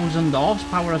 1,000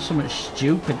 horsepower or something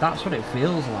stupid. That's what it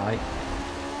feels like.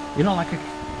 You know, like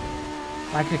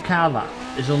a car that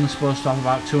is only supposed to have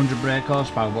about 200 brake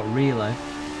horsepower, but really,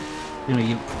 you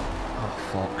know, oh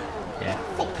fuck, yeah,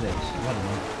 fuck this, I don't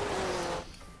know.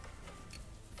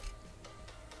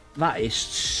 That is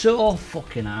so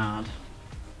fucking hard.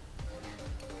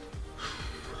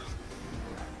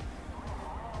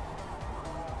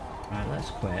 Right, let's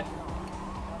quit.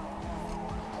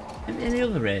 Any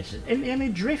other races? Any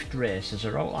drift races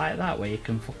are all like that, where you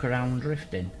can fuck around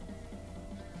drifting?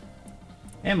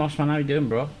 Hey Mossman, how you doing,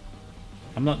 bro?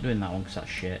 I'm not doing that one because that's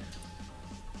shit.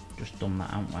 Just done that,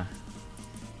 haven't we?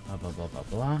 Blah blah blah blah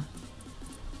blah.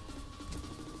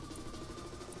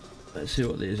 Let's see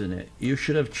what there is in it. You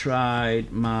should have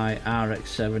tried my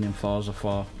RX-7 in Forza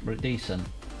 4. Were it decent?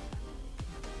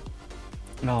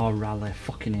 Oh, rally.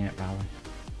 Fucking hate rally.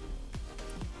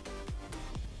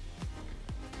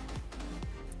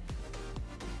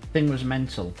 Thing was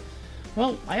mental.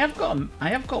 Well, I have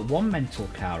got one mental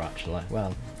car actually.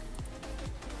 Well,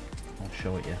 I'll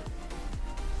show it you.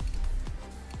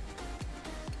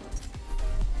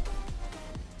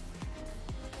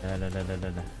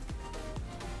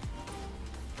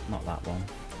 Not that one.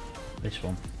 This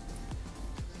one.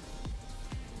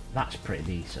 That's pretty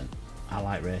decent. I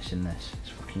like racing this.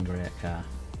 It's a fucking great car.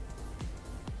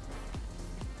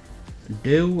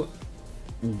 Do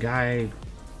Guy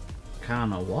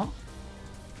Carno what?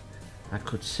 I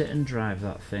could sit and drive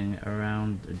that thing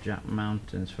around the Jack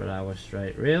Mountains for hours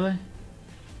straight. Really?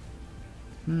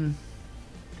 Yeah,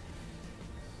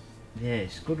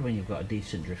 it's good when you've got a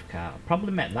decent drift car. I'd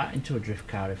probably make that into a drift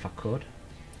car if I could.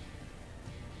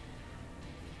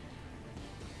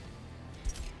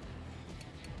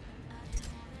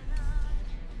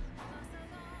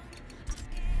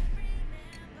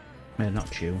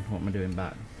 Not tune. What am I doing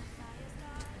back?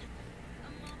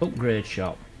 Upgrade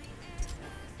shop.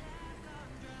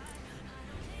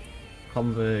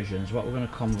 Conversions. What we're going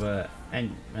to convert?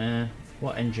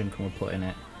 What engine can we put in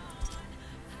it?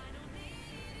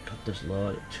 God, there's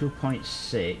load.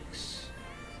 2.6.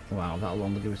 Wow, that'll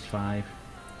only give us 5.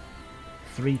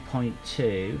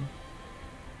 3.2.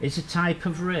 It's a type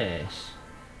of race.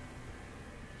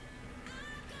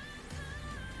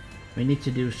 We need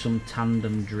to do some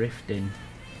tandem drifting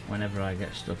whenever I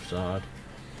get stuff sorted.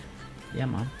 Yeah,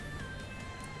 man.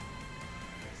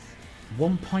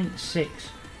 1.6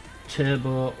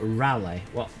 turbo rally.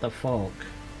 What the fuck?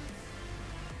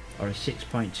 Or a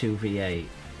 6.2 V8.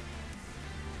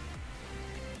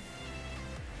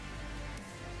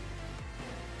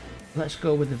 Let's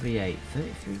go with the V8.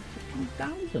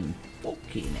 33,000.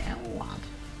 Fucking hell, lad.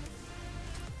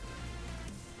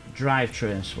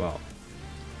 Drivetrain swap.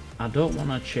 I don't want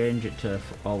to change it to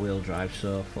all-wheel drive,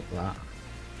 so fuck that.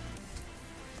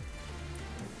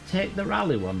 Take the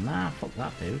rally one. Nah, fuck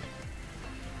that, dude.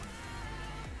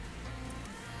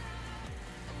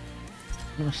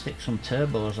 I'm gonna stick some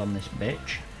turbos on this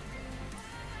bitch.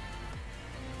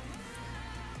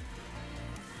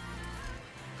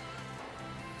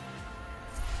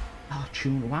 Oh,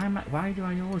 tune. Why do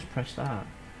I always press that?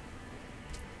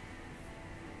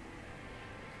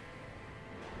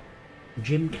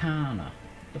 Gymkhana.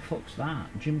 The fuck's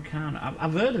that? Gymkhana.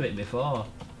 I've heard of it before.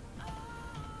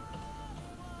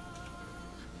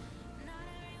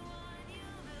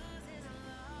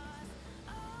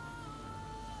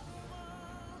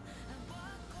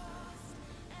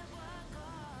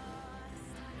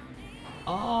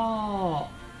 Oh,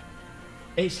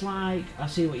 it's like, I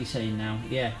see what you're saying now.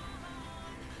 Yeah.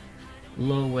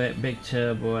 Low weight, big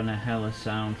turbo, and a hella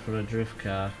sound for a drift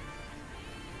car.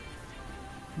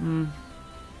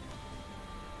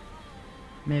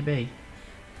 Maybe.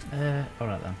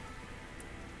 Alright then.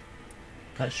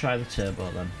 Let's try the turbo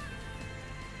then.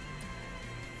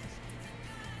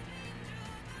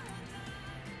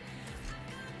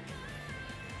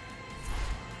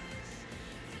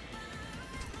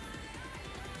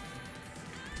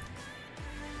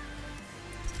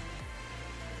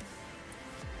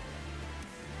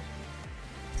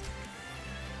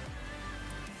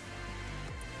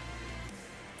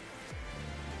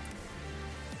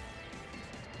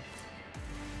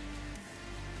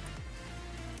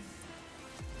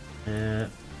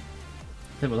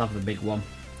 I think we'll have the big one.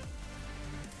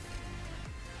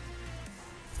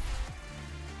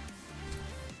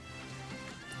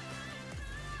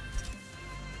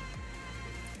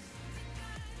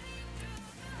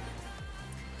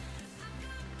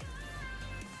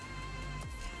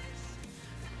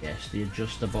 Yes, the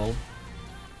adjustable.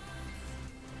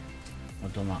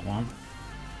 I've done that one.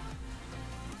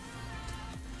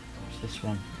 What's this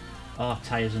one? Oh,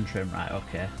 tyres and trim, right,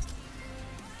 okay.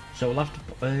 So we'll have to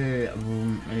put,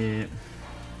 the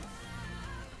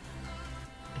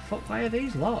fuck, why are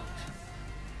these locked?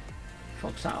 The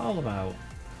fuck's that all about?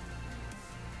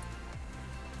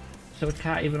 So we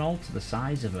can't even alter the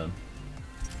size of them.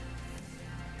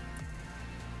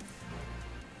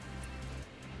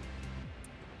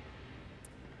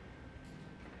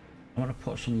 I want to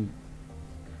put some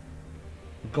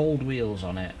gold wheels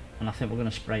on it, and I think we're going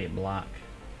to spray it black.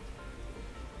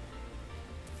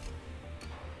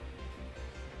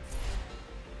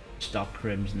 Stock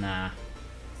rims, nah.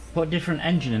 Put a different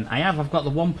engine in. I've got the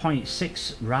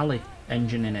 1.6 rally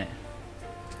engine in it.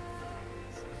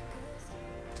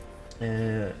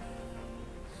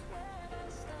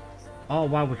 Oh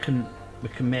wow, we can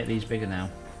make these bigger now.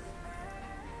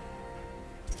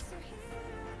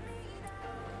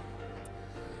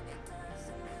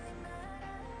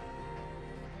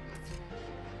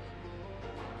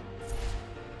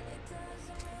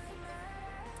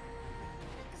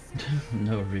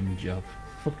 No rim job.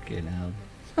 Fucking hell.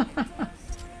 We're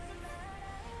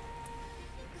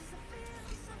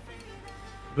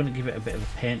going to give it a bit of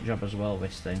a paint job as well,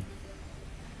 this thing.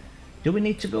 Do we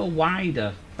need to go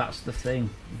wider? That's the thing.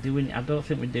 Do we? I don't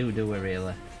think we do we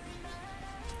really?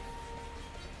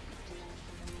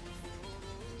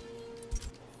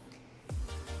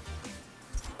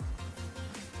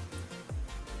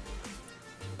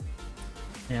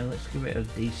 Yeah, let's give it a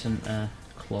decent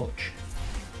clutch.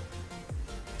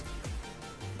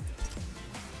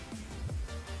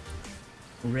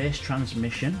 Race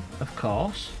transmission, of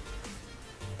course.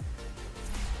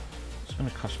 It's going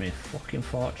to cost me a fucking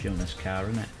fortune, this car,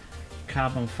 isn't it?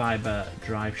 Carbon fibre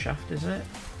drive shaft, is it?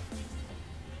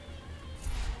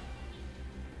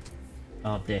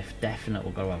 Oh, diff. Definitely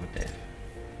we've got to have a diff.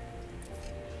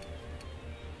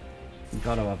 We've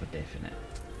got to have a diff in it.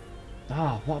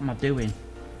 Oh, what am I doing?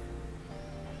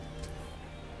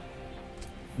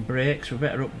 Brakes, we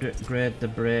better upgrade the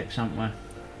brakes, haven't we?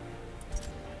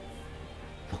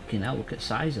 Fucking hell, look at the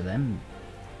size of them.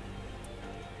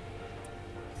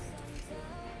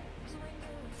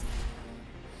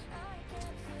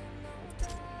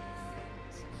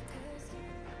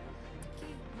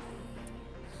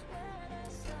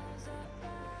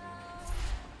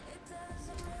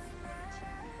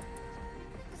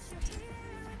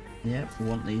 Yep, we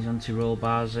want these anti-roll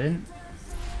bars in.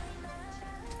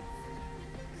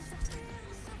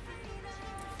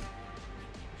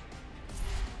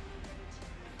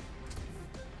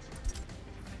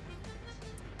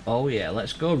 Oh yeah,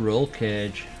 let's go roll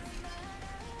cage.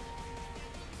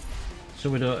 So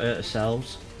we don't hurt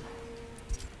ourselves.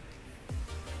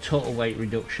 Total weight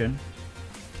reduction.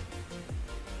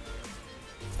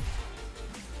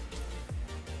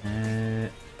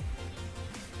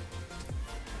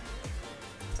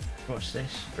 What's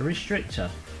this? A restrictor?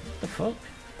 What the fuck?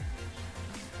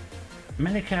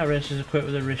 Many car racers are equipped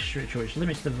with a restrictor which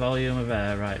limits the volume of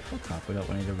air. Right, fuck off, we don't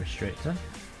need a restrictor.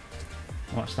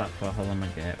 What's that for? Hold on a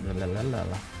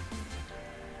minute.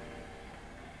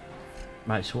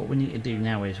 Right, so what we need to do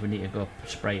now is we need to go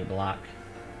spray it black.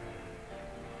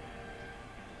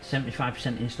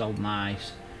 75% installed,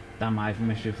 nice. Damn, I've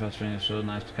missed you first thing, it's so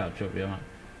nice to catch up with you, man.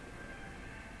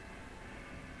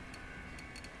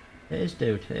 It is,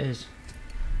 dude, it is.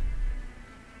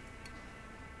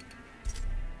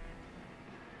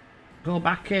 Go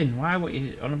back in, why what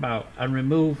you on about? And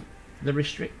remove the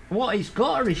restrict. What? It's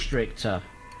got a restrictor.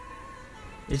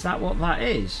 Is that what that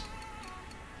is?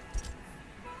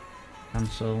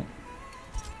 Cancel.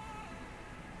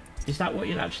 Is that what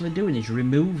you're actually doing? Is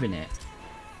removing it?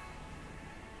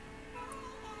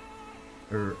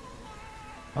 Or,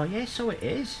 oh yeah, so it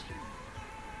is.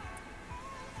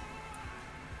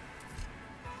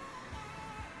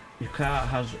 Your car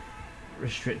has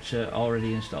restrictor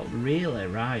already installed. Really?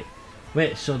 Right.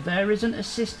 Wait, so there isn't a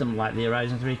system like the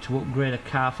Horizon 3 to upgrade a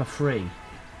car for free? You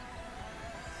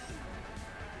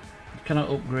cannot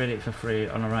upgrade it for free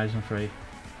on Horizon 3.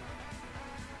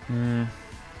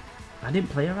 I didn't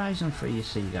play Horizon 3, you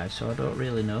see, guys, so I don't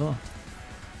really know.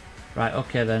 Right,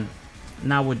 okay then.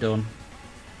 Now we're done.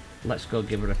 Let's go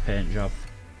give her a paint job.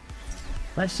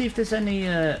 Let's see if there's any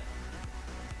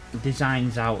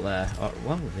designs out there. Or,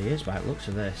 well, there is by the looks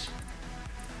of this.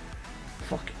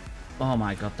 Fuck. Oh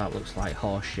my god, that looks like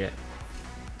horse shit.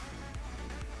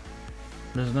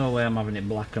 There's no way I'm having it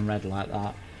black and red like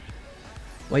that.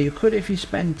 Well, you could if you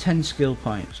spend 10 skill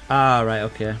points. Ah, right,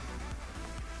 okay.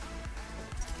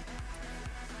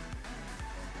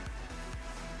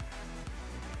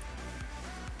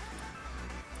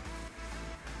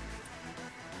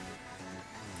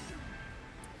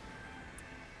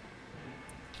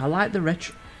 I like the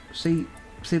retro. See,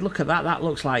 look at that. That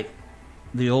looks like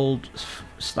the old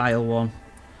style one.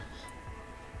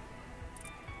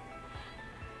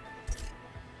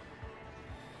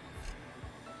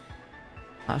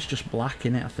 That's just black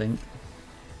in it, I think.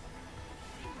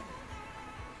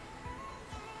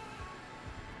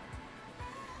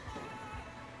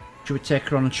 Should we take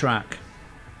her on a track?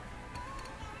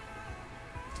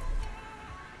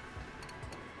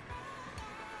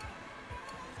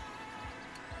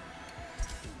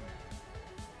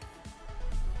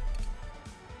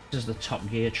 This is the Top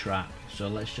Gear track, so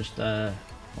let's just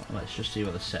see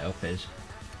what the setup is.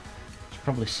 It's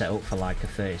probably set up for like a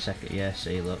 30-second. Yeah,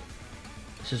 see, look,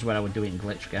 this is where I would do it in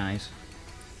glitch, guys.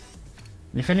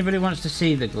 And if anybody wants to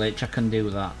see the glitch, I can do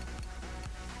that.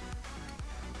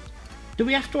 Do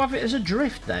we have to have it as a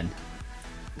drift then?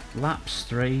 Laps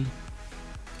 3.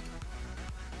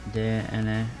 Day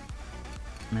and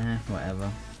nah, whatever.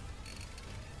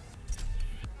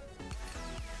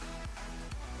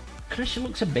 Chris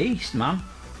looks a beast, man.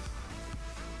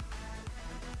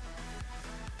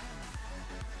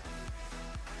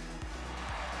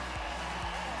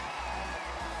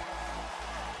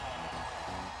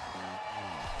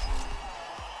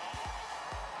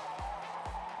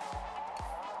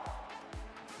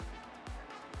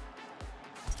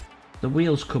 The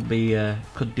wheels could be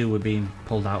could do with being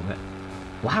pulled out of it.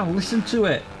 Wow, listen to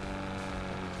it.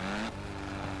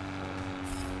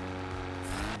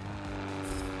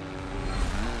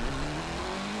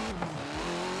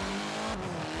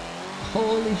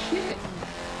 Holy shit.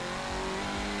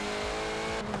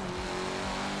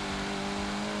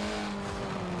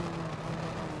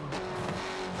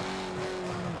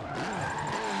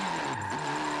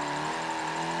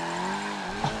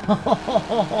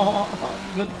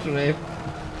 Good trip.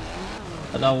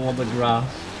 And I want the grass.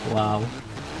 Wow.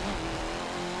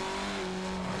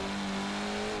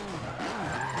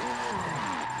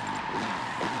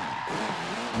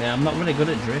 Yeah, I'm not really good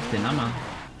at drifting, am I?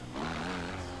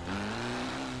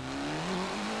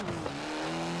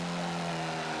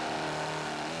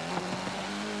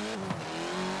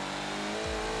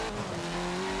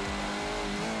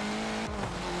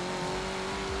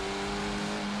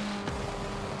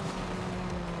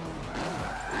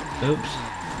 Oops.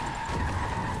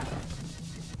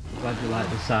 Glad you like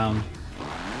the sound.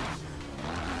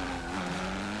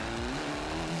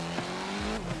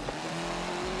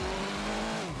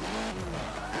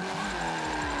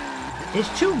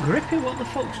 It's too grippy. What the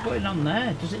fuck's going on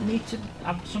there? Does it need to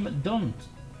have something done?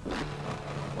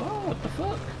 Oh, what the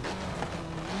fuck?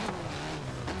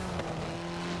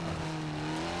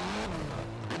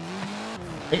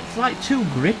 It's like too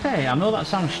grippy. I know that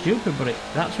sounds stupid, but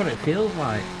that's what it feels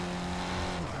like.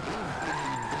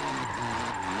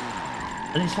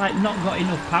 And it's like not got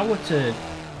enough power to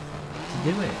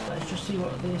do it. Let's just see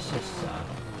what the assists are.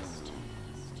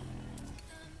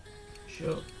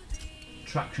 Sure.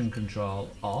 Traction control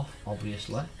off,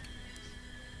 obviously.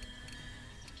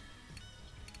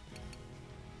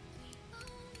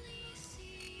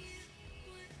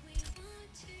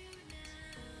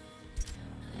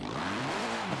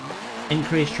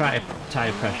 Increase tyre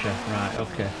pressure. Right,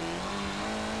 okay.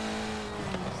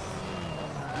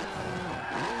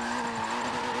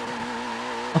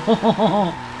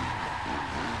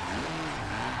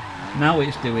 Now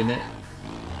it's doing it.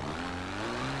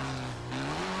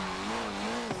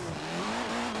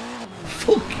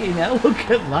 Fucking hell, look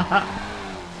at that.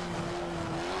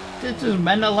 This is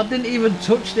mental. I didn't even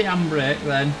touch the handbrake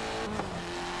then.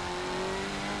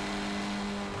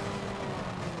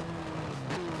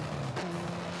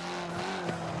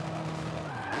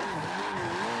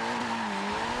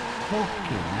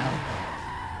 Fucking hell.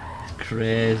 It's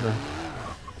crazy.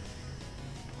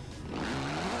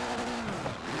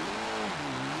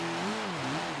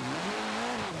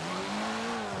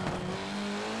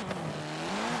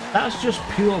 That's just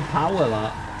pure power,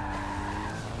 that.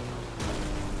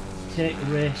 Take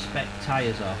race spec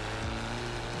tyres off.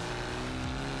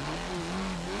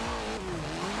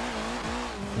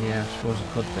 Yeah, I suppose I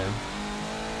could do.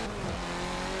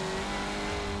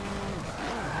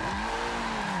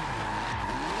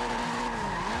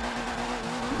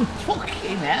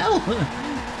 Fucking hell!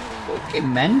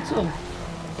 Fucking mental.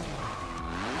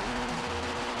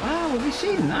 Wow, have you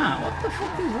seen that? What the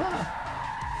fuck is that?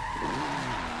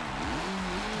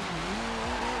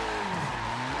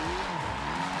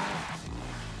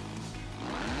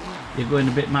 You're going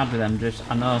a bit mad with them, just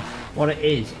I know what it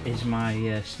is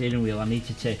my steering wheel. I need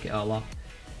to take it all off.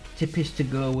 Tip is to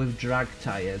go with drag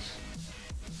tyres.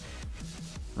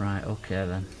 Right, okay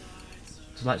then.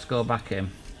 So let's go back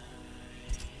in.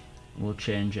 We'll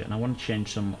change it, and I want to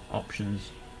change some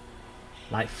options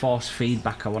like force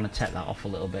feedback. I want to take that off a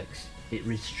little bit 'cause it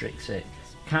restricts it.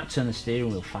 Can't turn the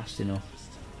steering wheel fast enough.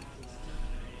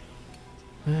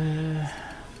 I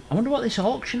wonder what this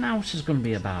auction house is going to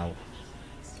be about.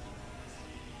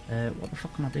 What the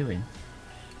fuck am I doing?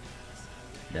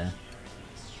 There.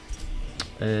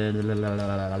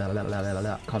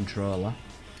 Controller.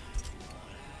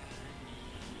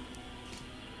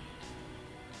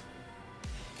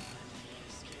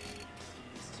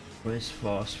 Where's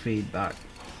force feedback?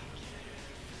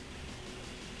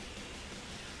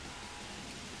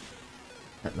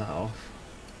 Let that off.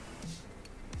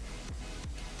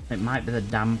 It might be the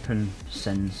dampen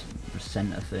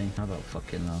center thing. I don't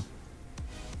fucking know.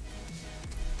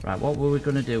 Right, what were we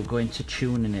going to do? Go into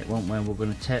tuning it, weren't we? We're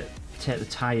going to take the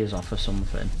tyres off or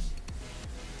something.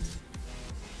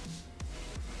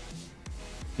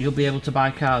 You'll be able to buy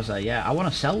cars there? Yeah, I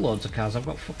want to sell loads of cars. I've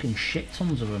got fucking shit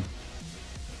tons of them.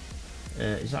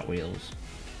 Is that wheels?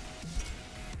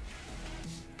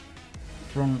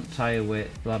 Front tyre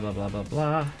width, blah blah blah blah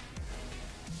blah.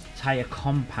 Tyre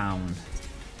compound.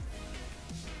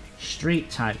 Street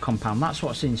type compound, that's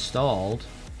what's installed.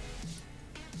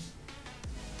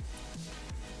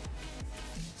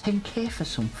 10k for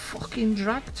some fucking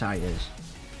drag tyres.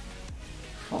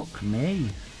 Fuck me.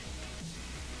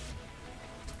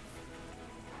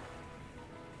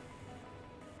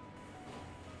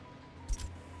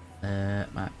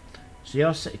 Right.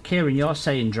 So Kieran, you're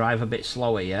saying drive a bit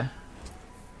slower, yeah?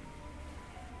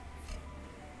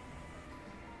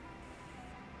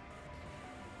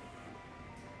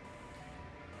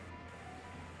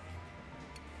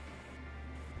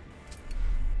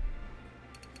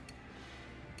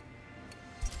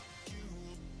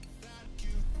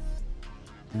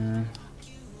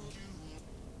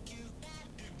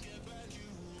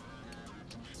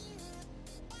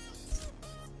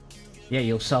 Yeah,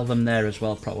 you'll sell them there as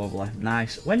well, probably.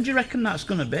 Nice. When do you reckon that's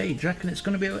going to be? Do you reckon it's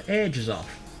going to be ages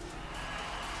off?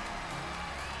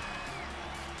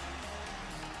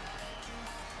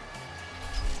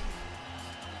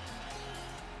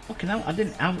 Fucking hell, I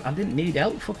didn't need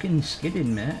help fucking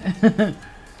skidding, mate.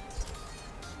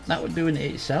 That was doing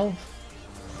it itself.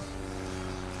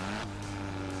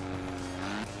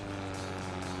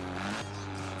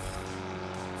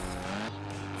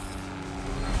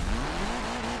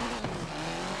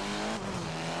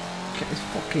 This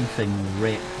fucking thing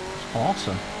ripped. It's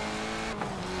awesome.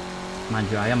 Mind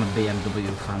you, I am a BMW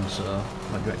fan, so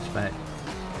what do you expect?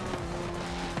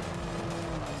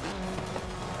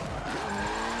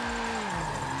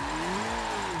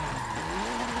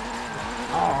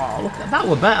 Oh, look, that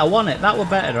were better, wasn't it? That were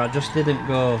better. I just didn't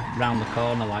go round the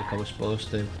corner like I was supposed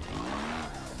to.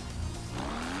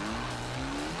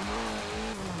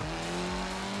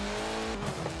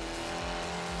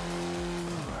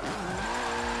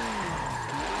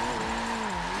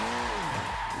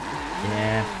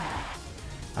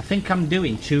 I think I'm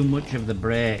doing too much of the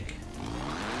brake,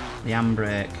 the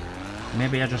handbrake.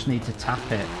 Maybe I just need to tap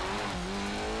it.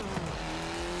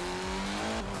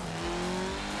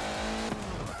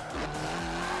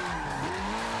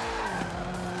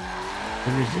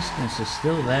 The resistance is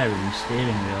still there in the steering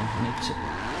wheel. I need to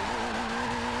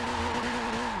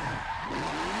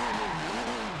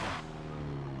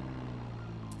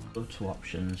go to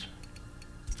options,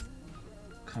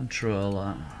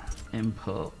 controller,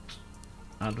 input.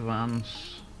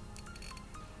 Advance.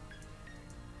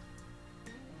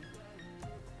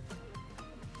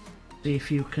 See if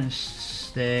you can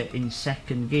stay in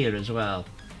second gear as well.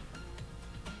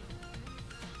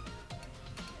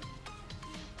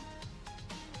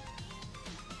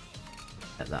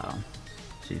 Get that on.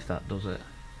 See if that does it.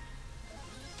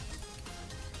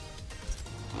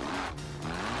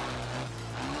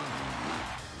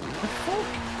 The fuck?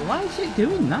 Why is it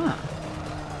doing that?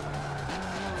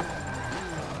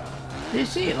 Did you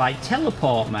see it like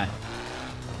teleport me?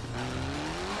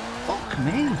 Fuck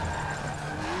me.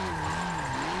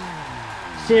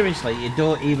 Seriously, you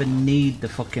don't even need the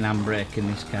fucking handbrake in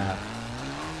this car.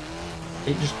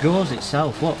 It just goes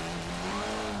itself, look.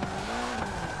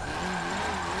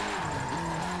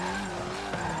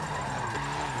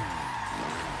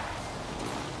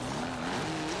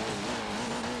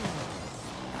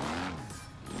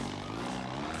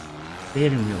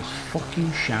 Steering wheel's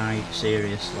fucking shite,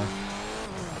 seriously.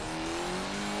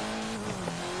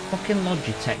 Fucking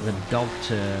Logitech, the dog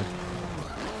turd.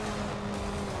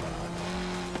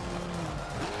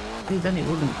 See, then it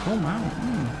wouldn't come out.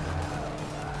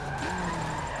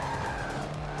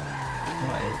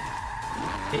 What is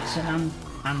it? It's an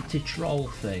anti-troll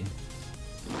thing.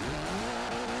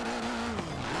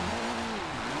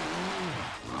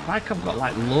 Like I've got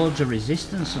like loads of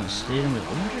resistance on the steering wheel.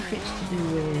 I wonder if it's to do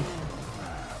with...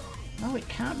 No, it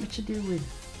can't be to do with...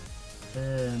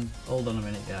 hold on a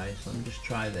minute, guys. Let me just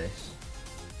try this.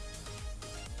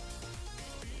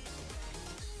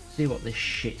 See what this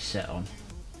shit's set on.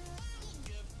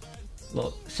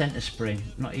 Look, centre spring,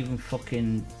 not even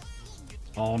fucking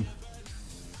on.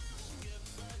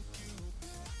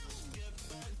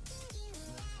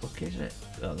 Fuck is it?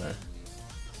 Oh, there.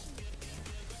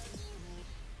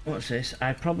 What's this?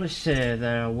 I'd probably say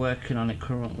they're working on it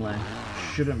currently.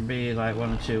 Shouldn't be like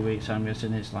 1 or 2 weeks. I'm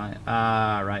guessing it's like,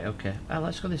 ah, right, okay. Ah,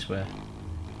 let's go this way.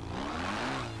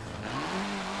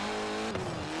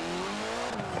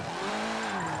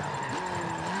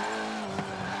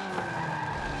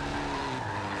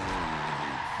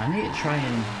 I need to try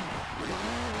and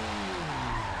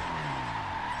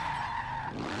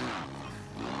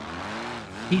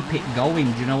keep it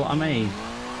going, do you know what I mean?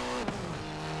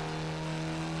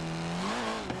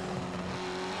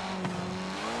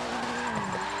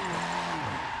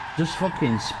 Just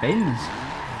fucking spins.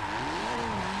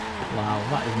 Wow,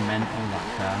 that is mental, that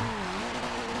car.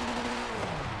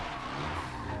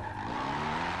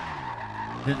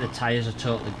 I think the tyres are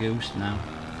totally goosed now.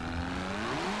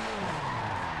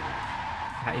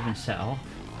 Can't even set off.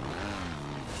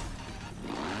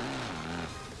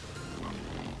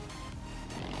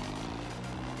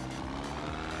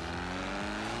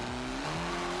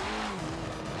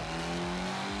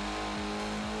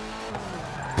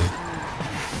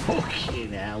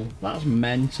 Fucking hell, that's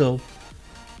mental.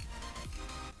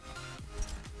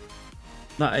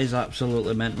 That is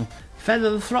absolutely mental.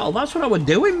 Feather the throttle, that's what I was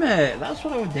doing, mate. That's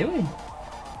what I was doing.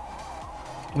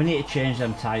 We need to change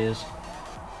them tyres.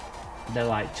 They're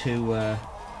like too...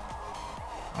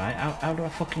 Right, how do I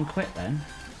fucking quit then?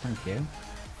 Thank you.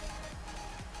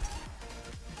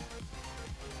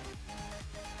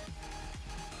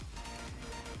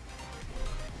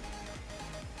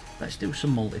 Let's do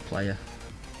some multiplayer.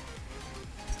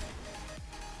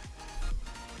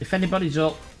 If anybody's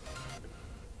up,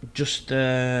 just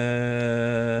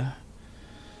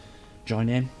join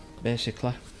in,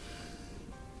 basically.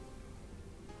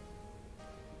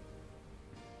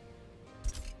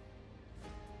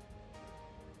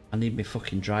 I need my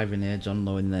fucking driving aids on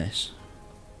knowing this.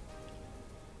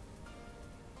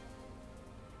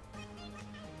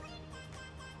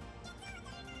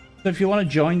 So if you want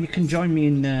to join, you can join me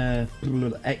in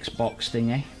Xbox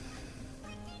thingy.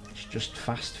 It's just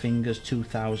Fast Fingers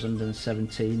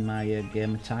 2017, my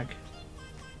gamer tag.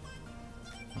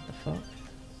 What the fuck?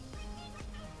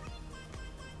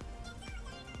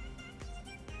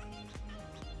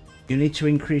 You need to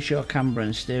increase your camera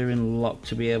and steering lock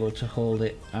to be able to hold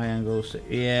it high angles.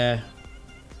 Yeah.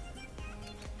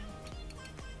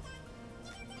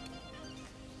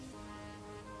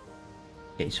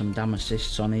 Get some damn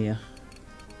assists on here.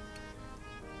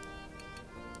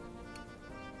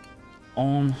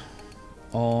 On.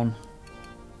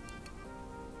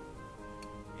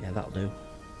 Yeah, that'll do.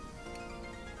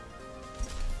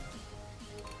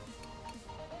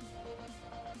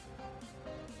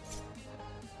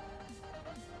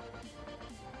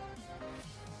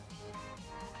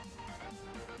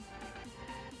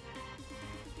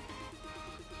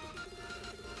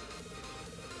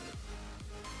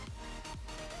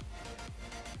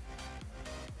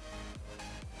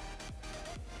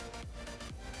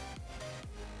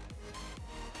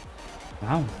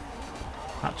 Wow,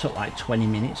 that took like 20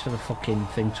 minutes for the fucking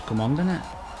thing to come on, didn't it?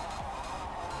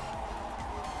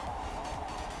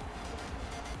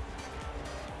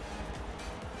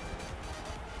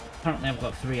 Apparently I've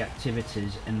got 3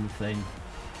 activities in the thing.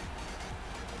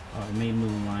 Oh, me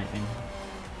moonlighting.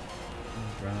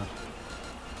 Oh, God.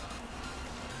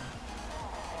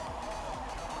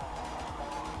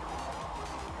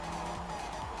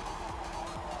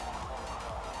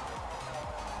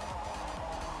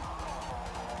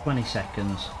 $20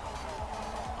 seconds.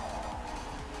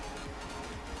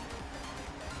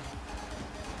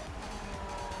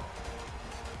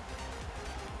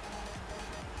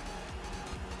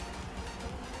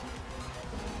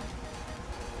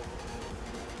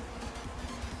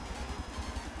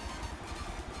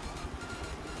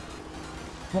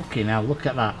 Fucking hell, look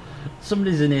at that.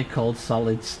 Somebody's in here called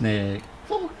Solid Snake.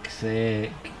 Fuck's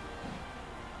sake.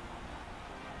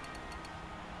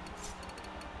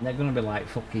 They're gonna be like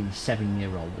fucking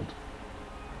 7-year-old.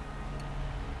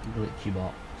 Glitchy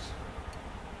box.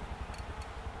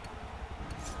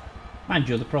 Mind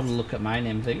you, they'll probably look at my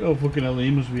name and think, oh fucking hell,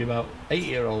 he must be about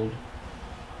 8-year-old.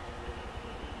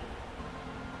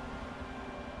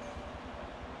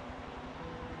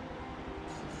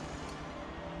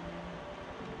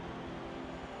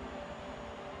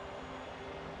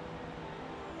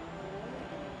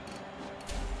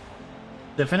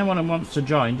 So if anyone wants to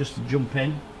join, just jump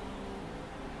in.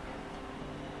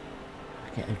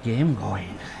 Get a game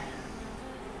going.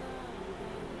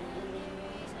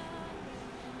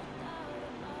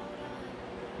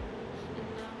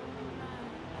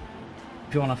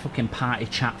 If you want a fucking party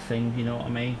chat thing, you know what I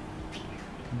mean?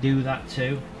 Do that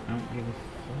too. I don't give a fuck.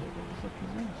 What the fuck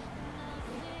is this?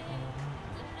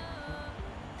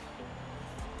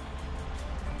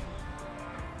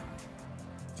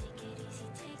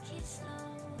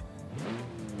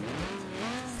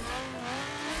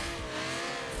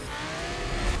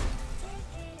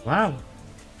 Wow.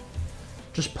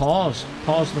 Just pause.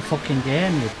 Pause the fucking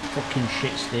game, you fucking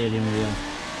shit steering wheel.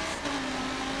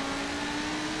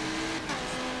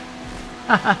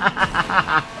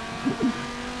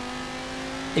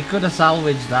 He could have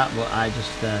salvaged that, but I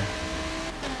just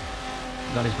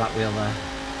got his back wheel there.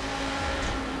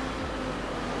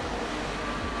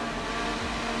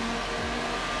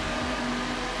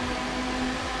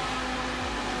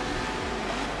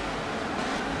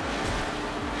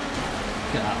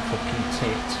 Look at that fucking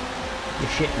tit. You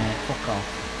shit, mate. Fuck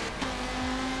off.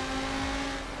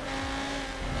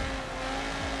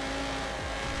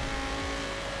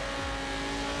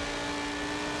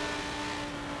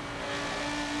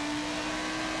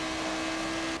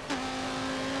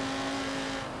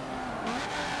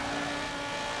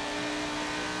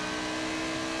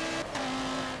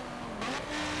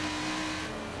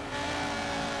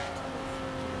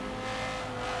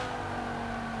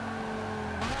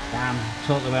 Damn,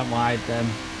 totally went wide then.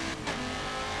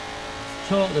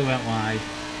 Totally went wide.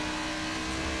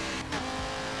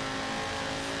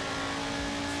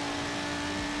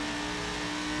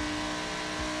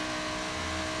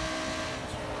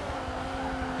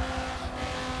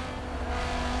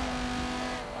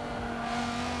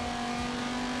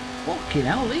 Fucking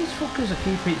hell, these fuckers are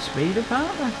keeping speed up,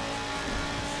 aren't they?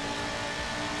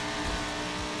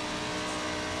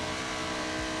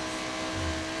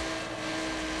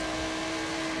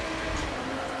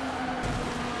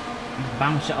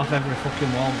 Bounce it off every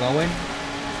fucking wall going.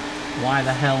 Why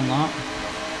the hell not?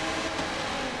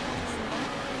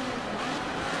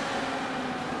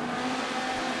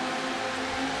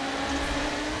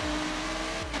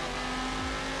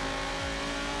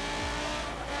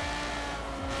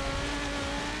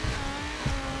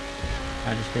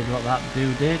 I just did what that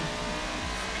dude did.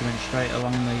 Went straight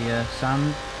along the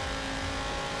sand.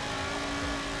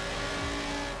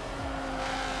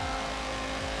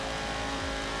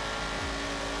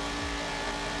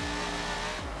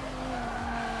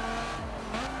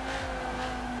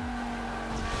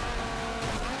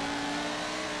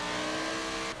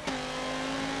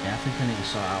 Yeah, I think I need to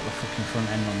sort out the fucking front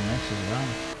end on this as well.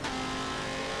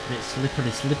 A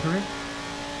bit slippery.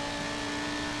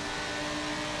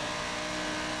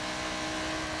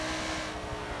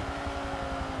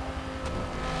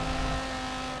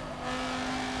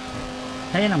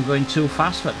 Hey, and I'm going too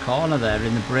fast for that corner there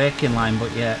in the braking line,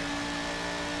 but yet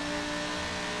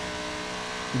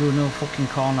do no fucking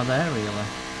corner there really.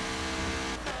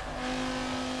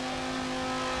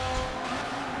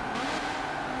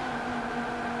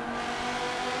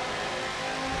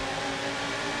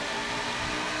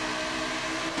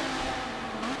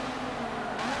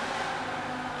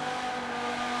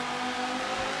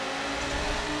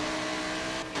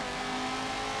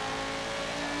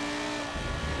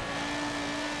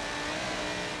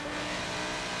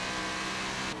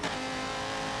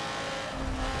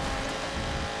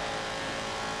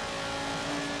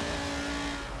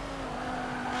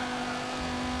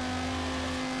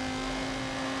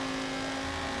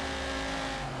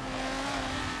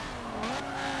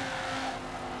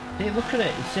 See, look at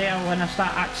it. You see how when I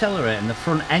start accelerating, the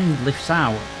front end lifts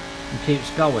out and keeps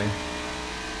going.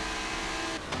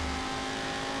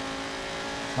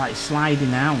 It's like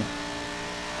sliding out.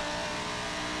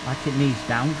 Like it needs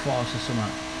downforce or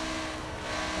something.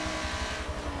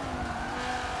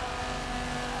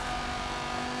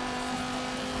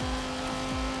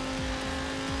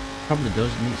 Probably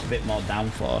does. Needs a bit more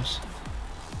downforce.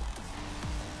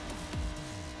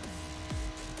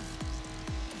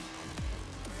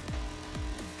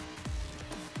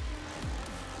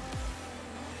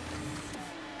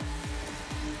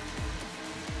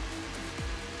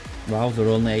 Wow, there are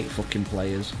only 8 fucking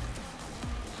players.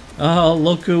 Oh,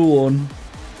 look who won.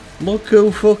 Look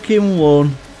who fucking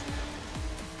won.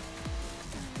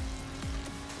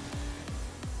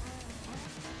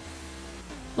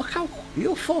 Look how...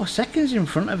 You're 4 seconds in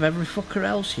front of every fucker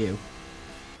else, you.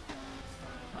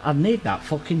 I need that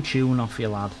fucking tune off you,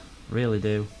 lad. Really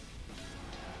do.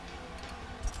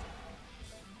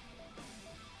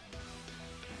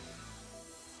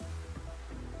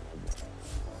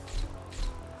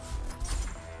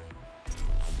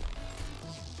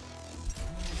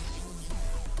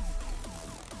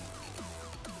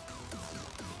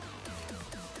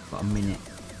 Got a minute.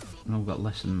 No, I've got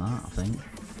less than that, I think.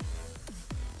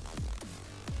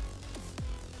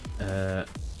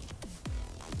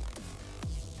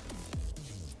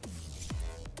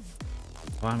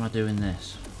 Why am I doing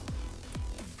this?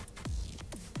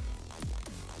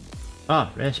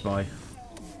 Ah, race boy.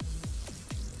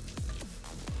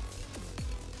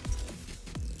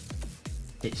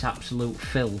 It's absolute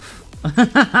filth.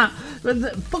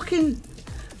 Fucking...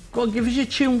 Go on, give us your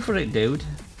tune for it, dude.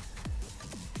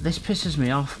 This pisses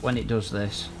me off when it does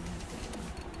this.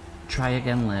 Try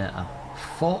again later.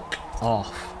 Fuck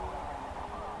off.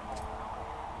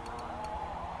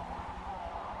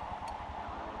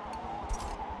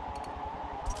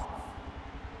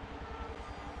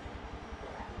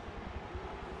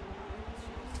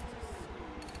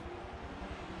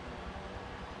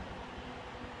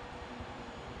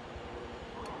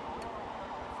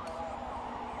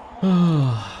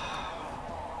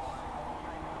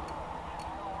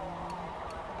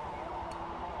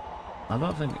 I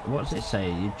don't think... What does it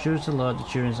say? You choose to load the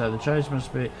tunes out. The choice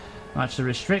must be match the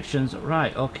restrictions.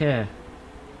 Right, okay.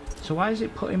 So why is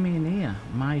it putting me in here?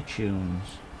 My tunes.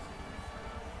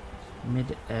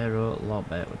 Mid-aero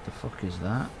lobby. What the fuck is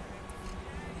that?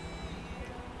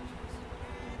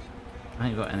 I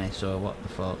ain't got any, so what the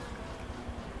fuck?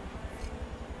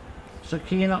 So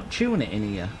can you not tune it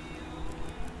in here?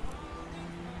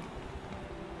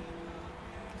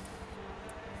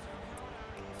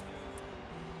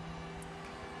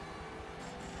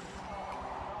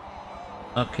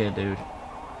 Okay, dude.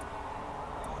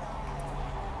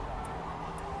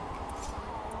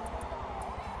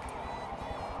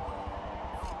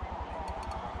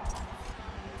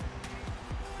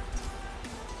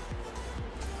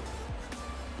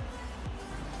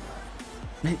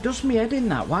 It does me head in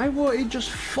that. Why won't he just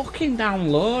fucking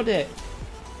download it?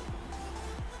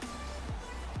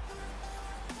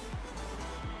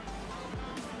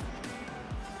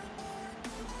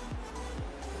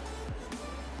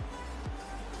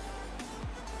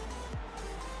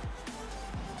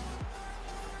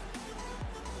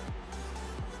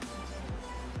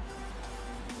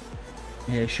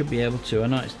 Yeah, should be able to. I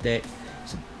know it's dick.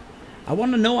 I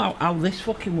want to know how this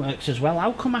fucking works as well.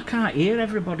 How come I can't hear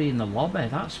everybody in the lobby?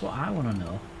 That's what I want to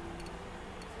know.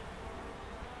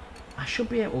 I should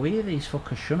be able to hear these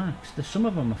fuckers, shouldn't I? 'Cause some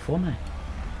of them are funny.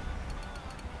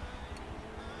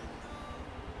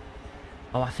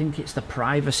 Oh, I think it's the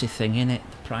privacy thing, innit?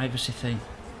 The privacy thing.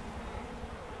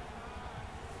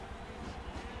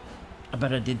 I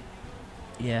bet I did.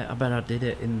 Yeah, I bet I did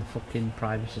it in the fucking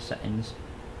privacy settings.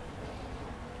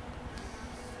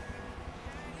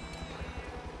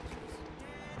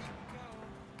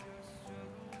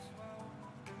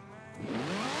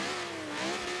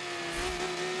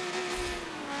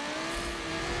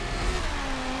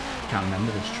 Can't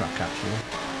remember this track actually.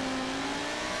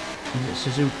 Is it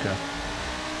Suzuka?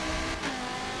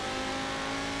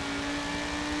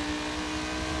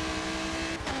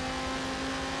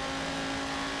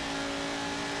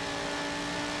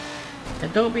 Yeah,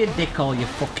 don't be a dick all your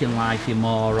fucking life, you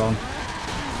moron.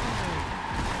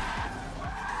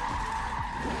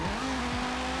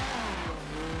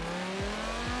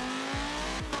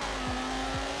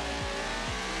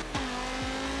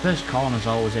 First corner's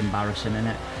always embarrassing,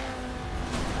 innit?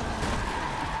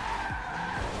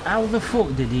 How the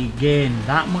fuck did he gain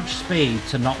that much speed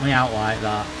to knock me out like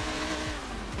that?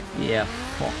 Yeah,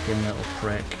 fucking little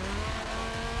prick.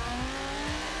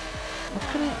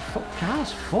 Look at it, fuck,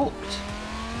 car's fucked.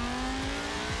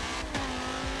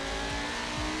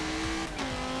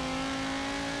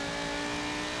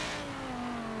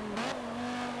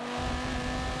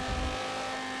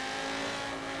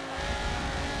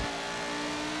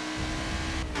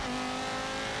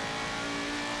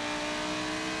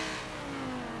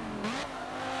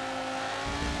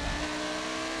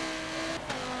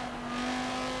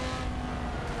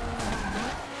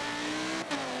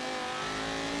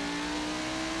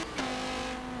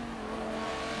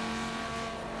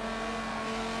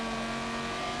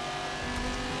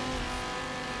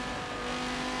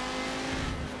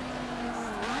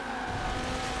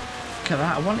 Look at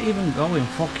that, I wasn't even going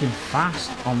fucking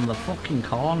fast on the fucking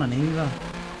corner either.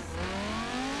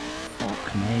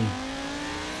 Fuck me.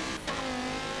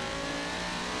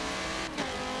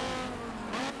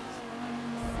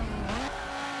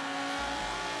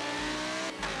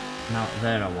 Now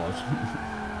there I was.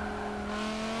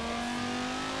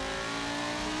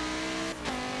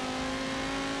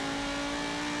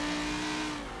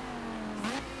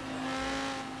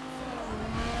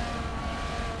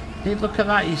 Dude, look at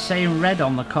that, he's saying red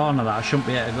on the corner that I shouldn't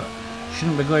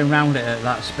be going round it at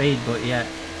that speed, but yet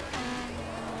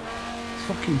it's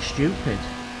fucking stupid.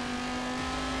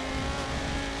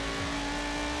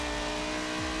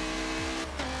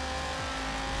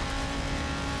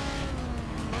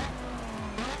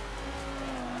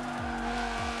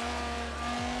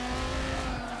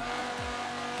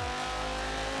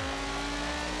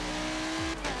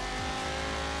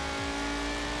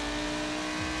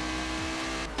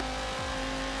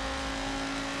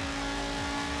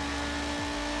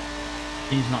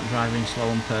 He's not driving slow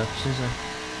on purpose, is he?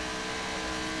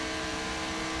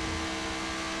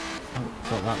 Oh,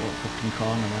 thought that looked fucking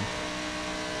corner then.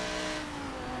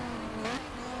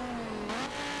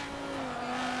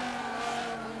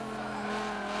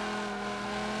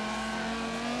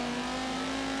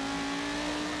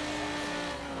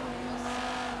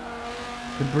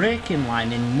 The braking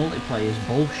line in multiplayer is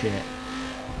bullshit.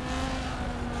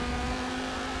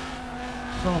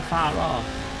 So far off.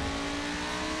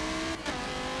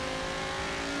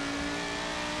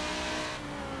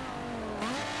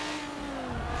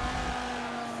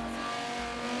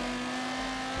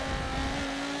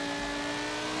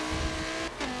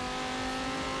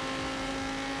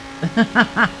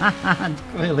 It's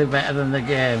clearly better than the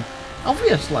game.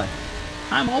 Obviously.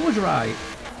 I'm always right.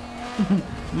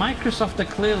 Microsoft are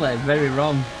clearly very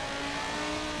wrong.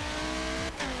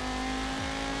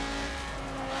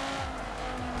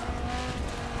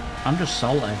 I'm just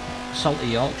salty. Salty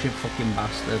Yorkshire fucking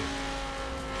bastard.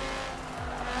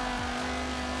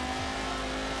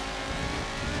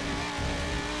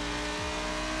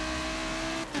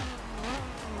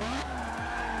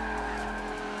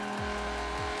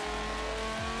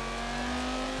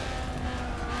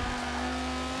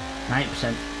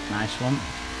 90%. Nice one.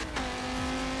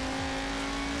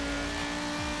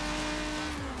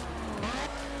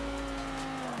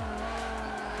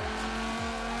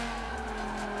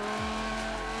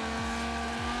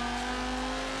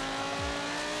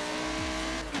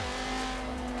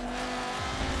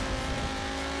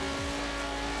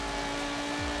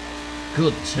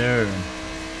 Good turn.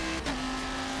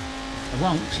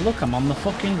 Wonks, look, I'm on the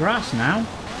fucking grass now.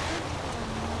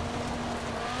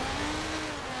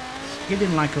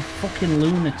 Skidding like a fucking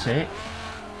lunatic.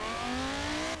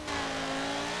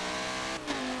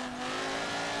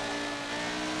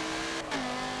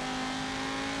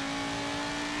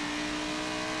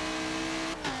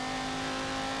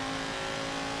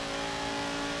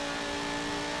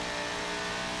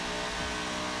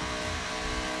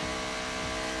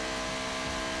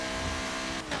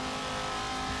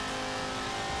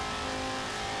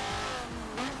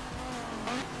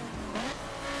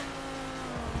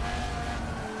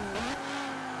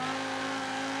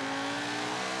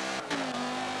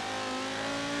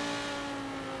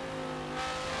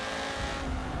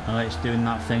 Oh, it's doing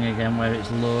that thing again where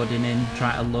it's loading in,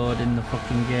 trying to load in the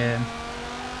fucking game.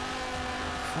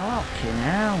 Fucking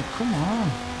hell, come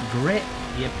on. Grip,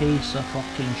 you piece of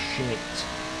fucking shit.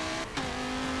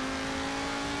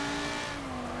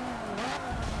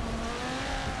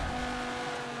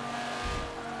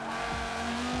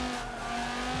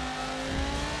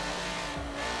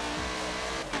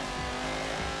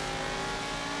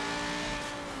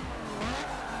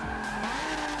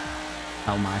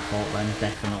 Oh, my fault then,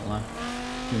 definitely.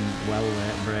 Well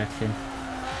late braking.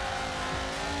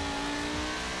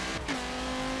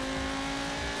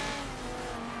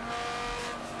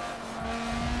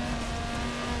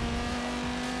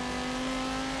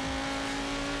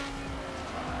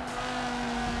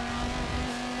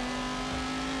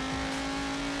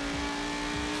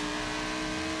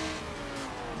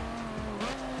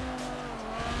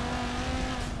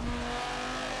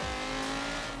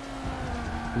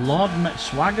 Lord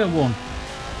McSwagger won.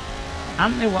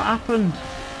 Anthony, what happened?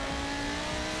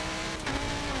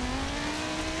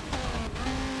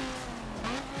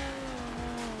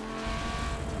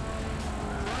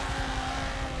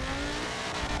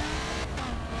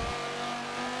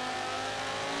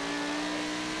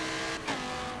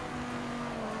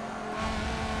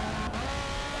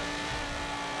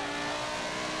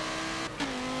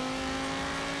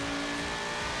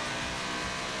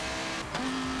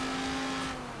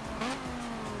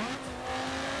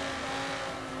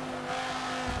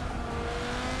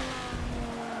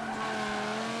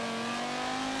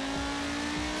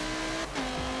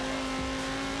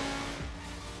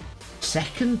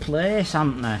 Second place,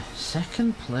 Anthony.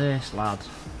 Second place, lad.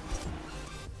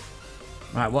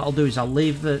 Right, what I'll do is I'll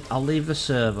leave the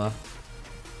server.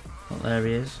 Oh, there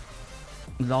he is,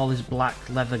 with all his black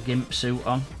leather gimp suit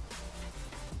on.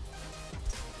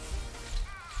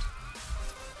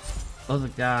 Other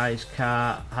guy's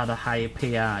car had a higher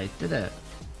PI, did it?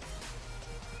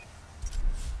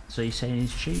 So you're saying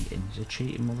he's cheating? He's a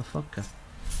cheating motherfucker.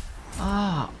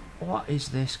 Ah, what is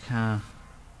this car?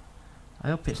 I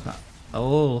hope it's not.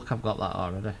 Oh, look, I've got that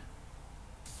already.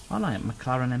 Oh no,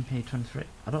 McLaren MP23.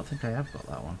 I don't think I have got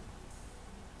that one.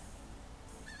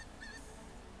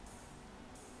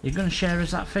 You're gonna share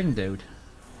us that thing, dude?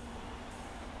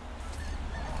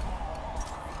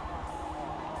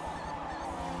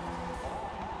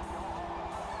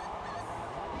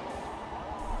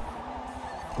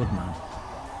 Good man.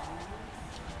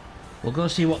 We'll go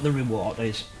see what the reward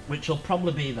is, which will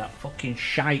probably be that fucking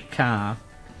shite car.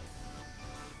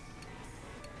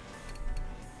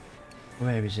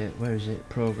 Where is it? Where is it?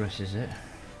 Progress, is it?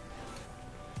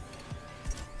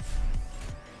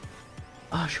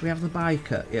 Oh, should we have the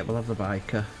biker? Yeah, we'll have the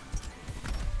biker.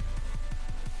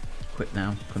 Quick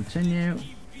now. Continue.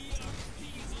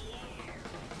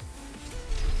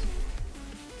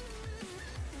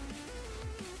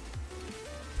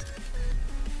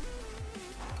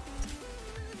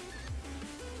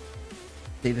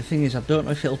 See, the thing is, I don't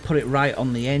know if it'll put it right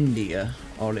on the end here,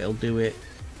 or it'll do it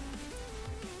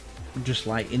just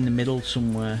like in the middle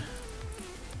somewhere.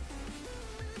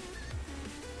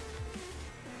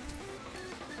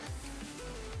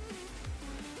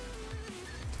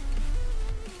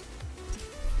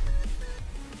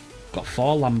 Got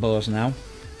 4 Lambos now.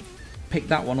 Picked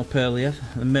that one up earlier,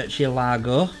 the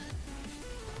Murcielago.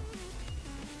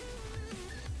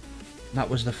 That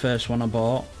was the first one I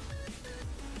bought.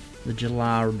 The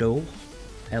Gallardo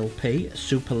LP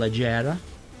Superleggera.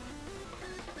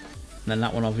 And then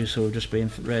that one obviously will just be in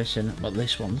racing, but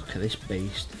this one, look at this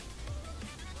beast.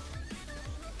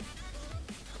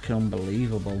 Fucking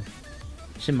unbelievable.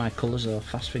 It's in my colours though,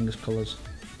 Fast Fingers colours.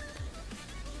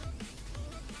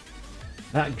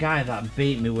 That guy that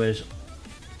beat me was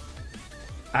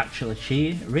actually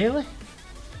cheating. Really?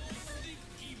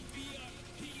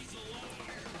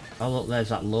 Oh look, there's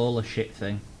that Lola shit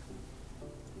thing.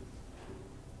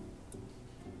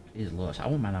 He's loads. I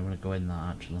wouldn't mind having to go in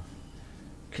that actually.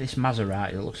 Look at this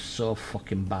Maserati, it looks so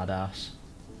fucking badass.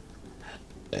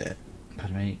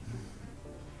 Pardon me.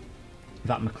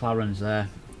 That McLaren's there.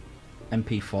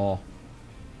 MP4.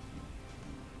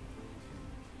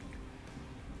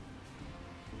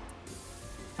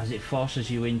 As it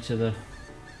forces you into the...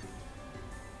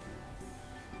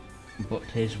 But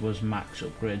his was max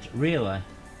upgrades. Really?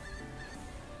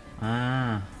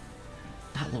 Ah.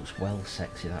 That looks well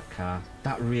sexy, that car.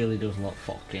 That really does look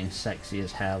fucking sexy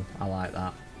as hell. I like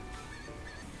that.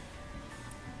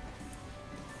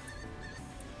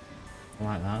 I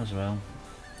like that as well.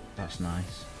 That's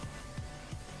nice.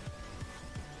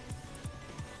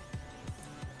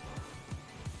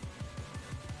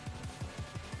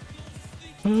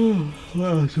 Oh, what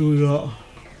else have we got?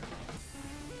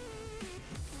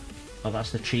 Oh,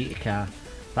 that's the cheater car.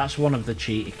 That's one of the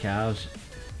cheater cars.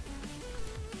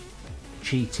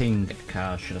 Cheating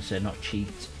cars, should I say, not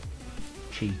cheat.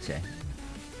 Cheating.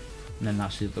 And then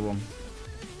that's the other one.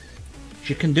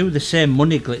 You can do the same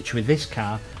money glitch with this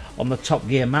car on the Top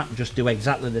Gear map, just do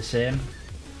exactly the same.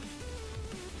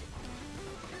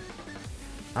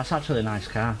 That's actually a nice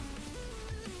car.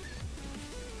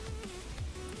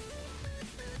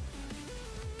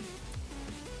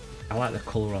 I like the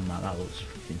colour on that, that looks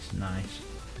fucking nice.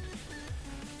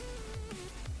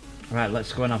 Right,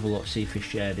 let's go and have a look, see if he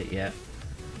shared it yet.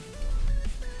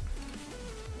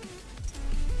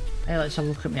 Hey, let's have a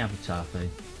look at my avatar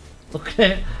thing. Look at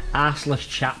it, arseless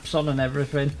chaps on and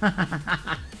everything.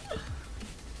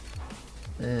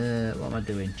 What am I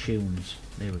doing? Tunes.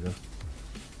 There we go.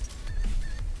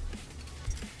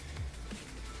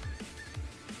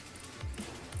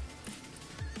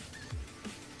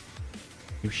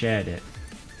 You've shared it.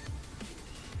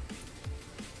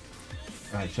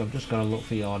 Right, so I'm just going to look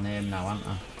for your name now, aren't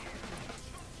I?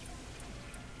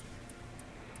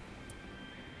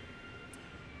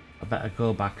 I better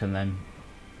go back and then...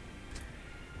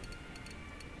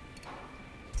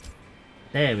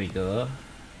 There we go.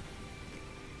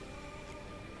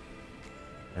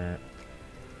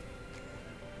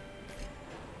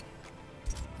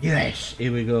 Yes!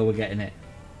 Here we go, we're getting it.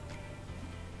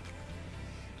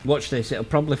 Watch this, it'll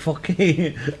probably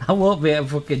fucking... I won't be able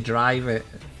to fucking drive it.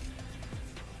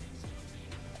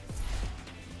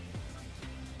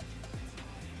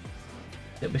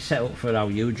 It'll be set up for how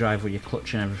you drive with your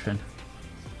clutch and everything.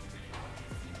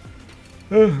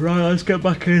 Oh, right, let's get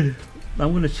back in.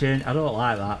 I'm going to change. I don't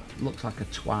like that. Looks like a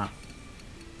twat.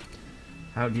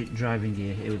 How do you driving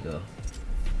gear? Here we go.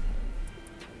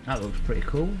 That looks pretty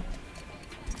cool.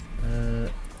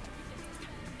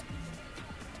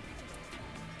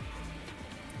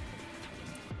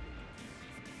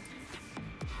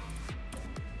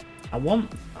 I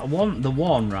want the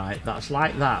one, right, that's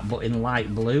like that but in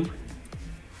light blue.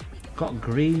 Got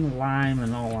green, lime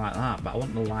and all like that, but I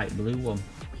want the light blue one.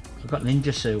 I've got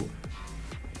ninja suit.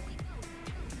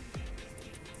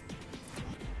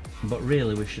 But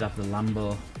really we should have the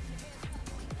Lambo.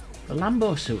 The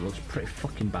Lambo suit looks pretty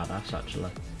fucking badass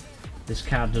actually. This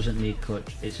car doesn't need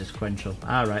clutch, it's a sequential.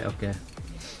 Alright, okay.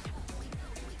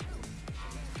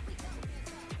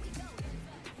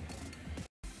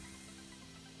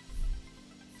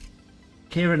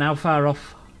 Kieran, how far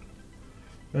off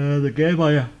the game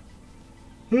are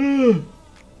you?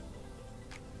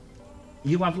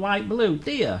 You have light blue,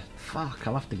 do you? Fuck,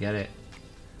 I'll have to get it.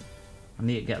 I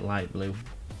need to get light blue.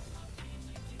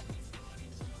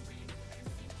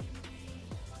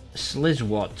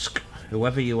 Slizwatsk,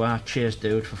 whoever you are, cheers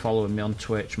dude for following me on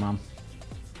Twitch, man.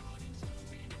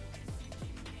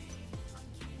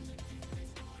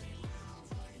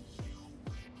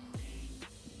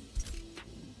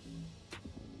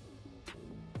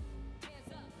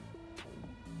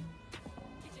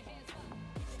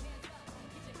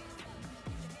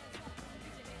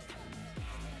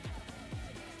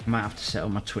 I might have to set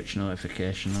up my Twitch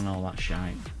notification and all that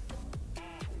shite.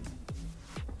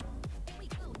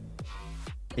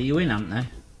 Are you in, Anthony?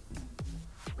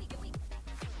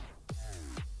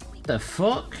 The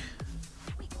fuck?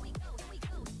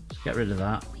 Let's get rid of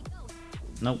that.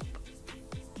 Nope.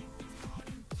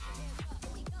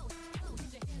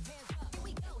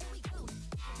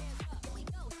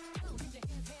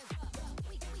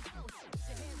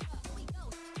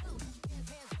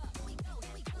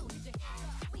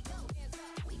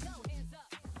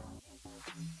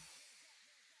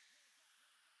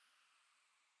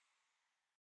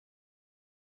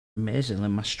 Amazingly,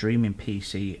 my streaming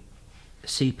PC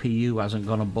CPU hasn't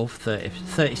gone above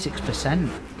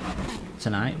 36%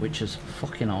 tonight, which is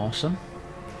fucking awesome.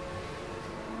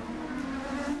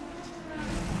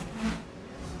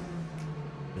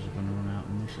 Because I'm gonna run out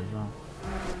on this as well.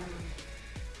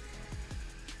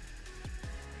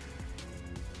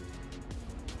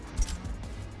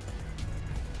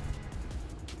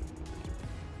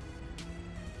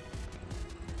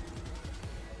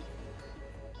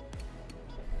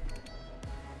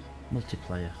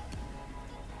 Multiplayer.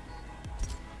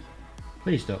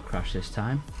 Please don't crash this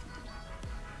time.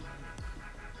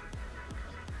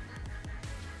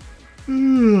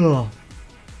 Ugh.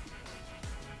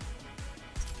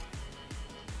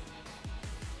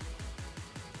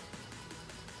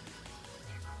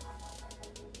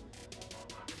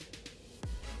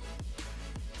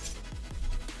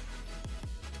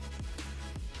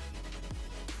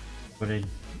 We're in.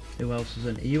 Who else is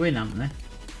in? Are you in, Anthony?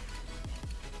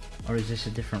 Or is this a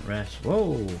different race?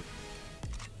 Whoa!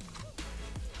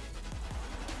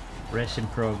 Race in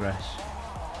progress.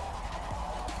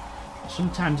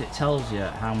 Sometimes it tells you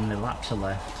how many laps are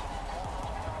left.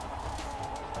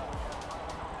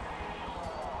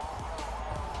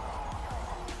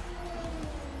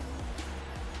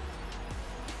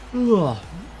 Ugh.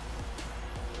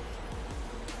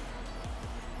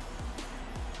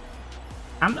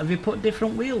 And have you put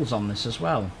different wheels on this as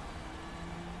well?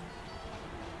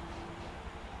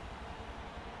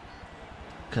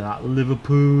 Look at that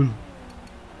Liverpool.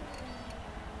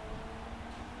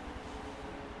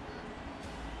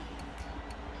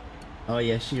 Oh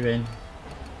yes, you're in.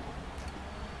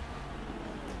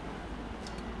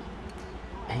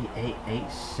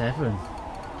 8887.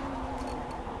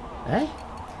 Eh?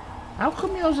 How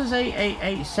come yours is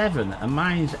 8887 and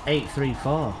mine's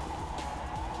 834?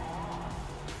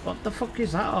 What the fuck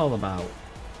is that all about?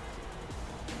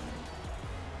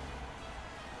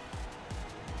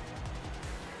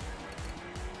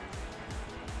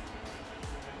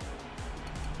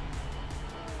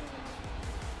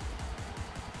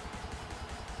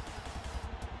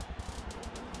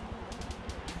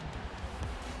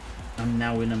 I'm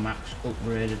now in a max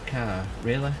upgraded car.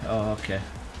 Really? Oh, okay.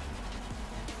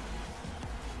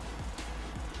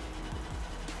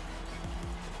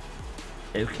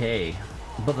 Okay.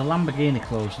 But the Lamborghini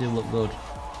clothes do look good.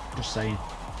 Just saying.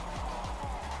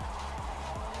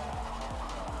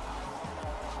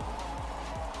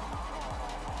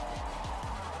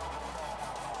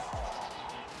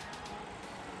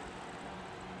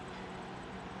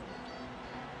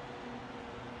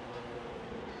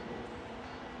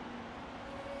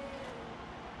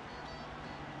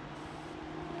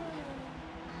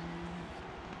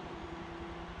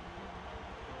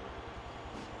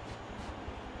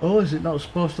 Oh, is it not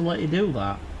supposed to let you do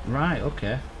that? Right,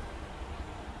 okay.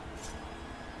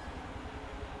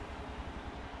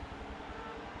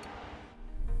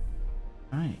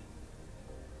 Right.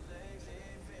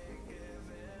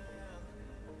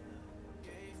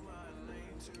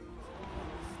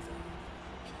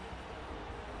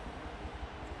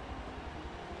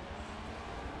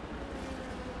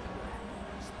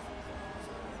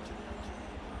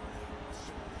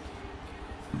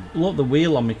 Look, the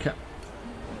wheel on my car.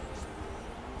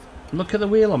 Look at the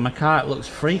wheel on my car, it looks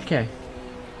freaky.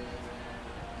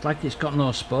 It's like it's got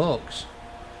no spokes.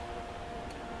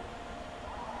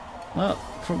 Look,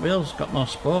 front wheel's got no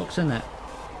spokes in it.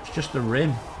 It's just a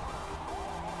rim.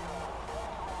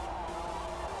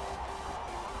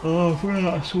 Oh,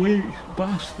 that sweet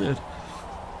bastard.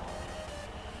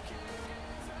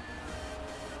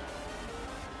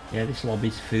 Yeah, this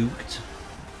lobby's fooked.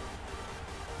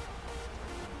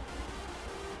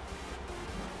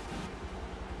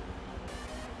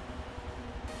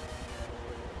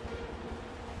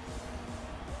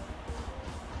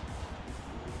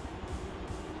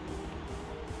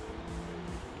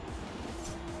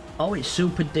 Oh, it's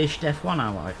super dished F1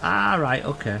 alloy. Ah, right,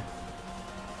 okay.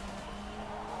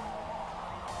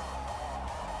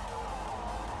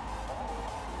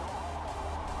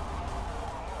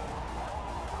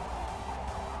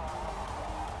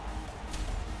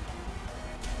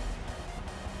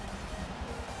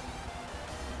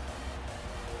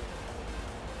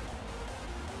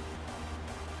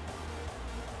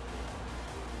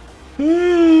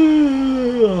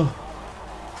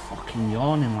 Fucking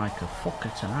yawning like a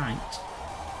fucker tonight.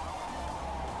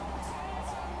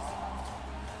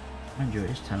 Mind you, it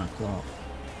is 10 o'clock.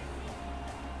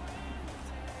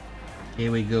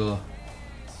 Here we go.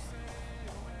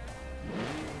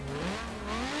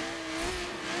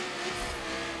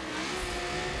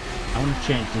 I want to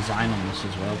change design on this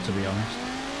as well, to be honest.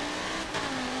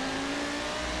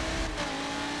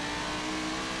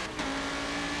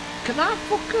 at that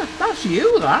fucker. That's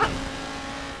you, that.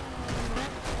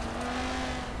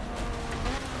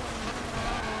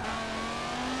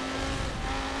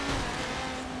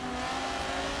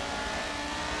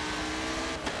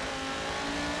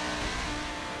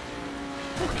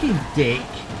 Fucking dick.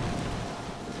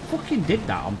 Fucking did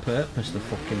that on purpose, the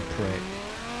fucking prick.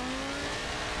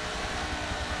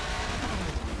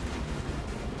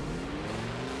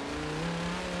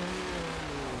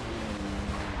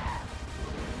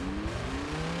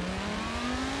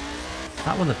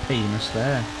 That was a penis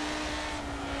there.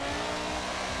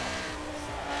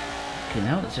 Fucking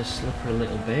hell, it's a slippery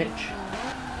little bitch.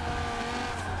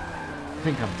 I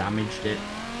think I've damaged it.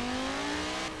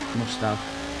 Must have.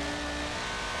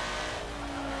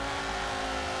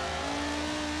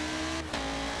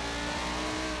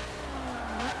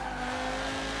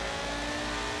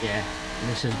 Yeah,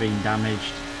 this has been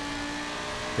damaged.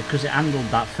 Because it handled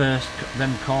that first,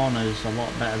 them corners a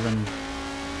lot better than...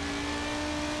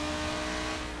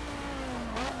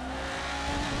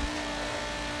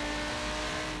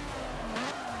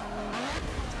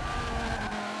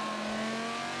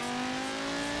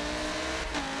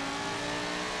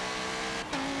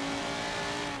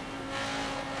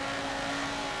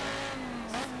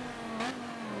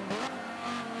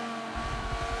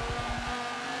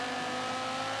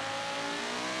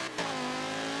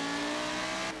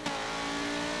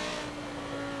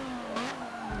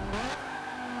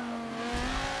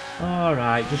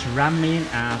 Alright, just ram me in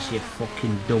ass, you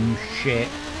fucking dumb shit.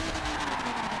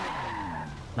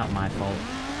 Not my fault.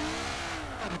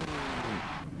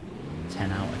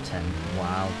 10 out of 10.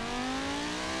 Wow.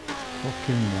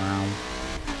 Fucking wow.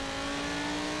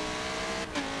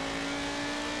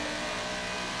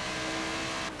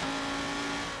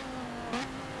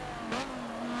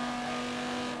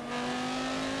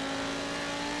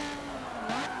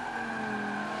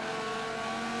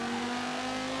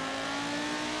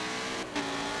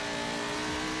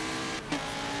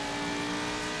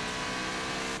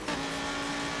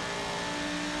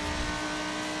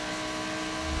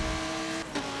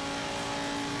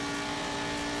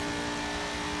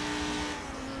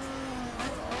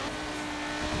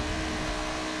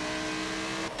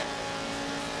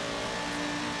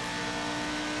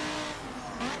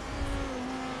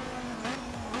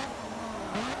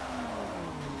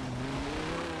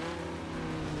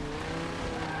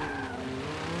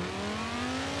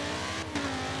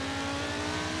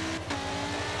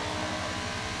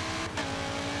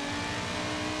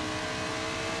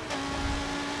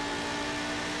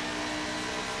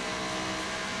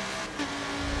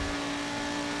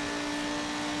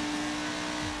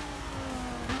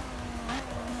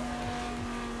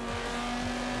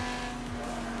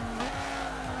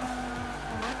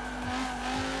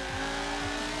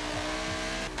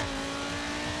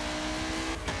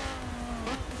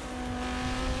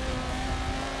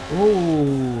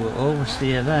 Oh,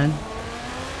 oversteer then.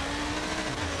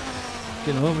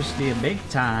 Can oversteer big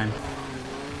time.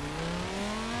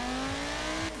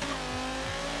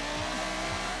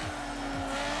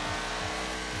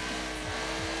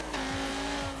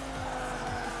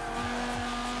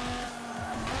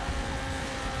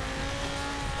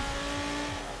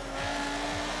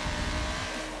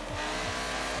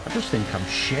 I just think I'm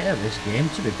shit at this game,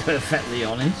 to be perfectly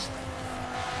honest.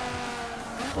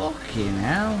 Fucking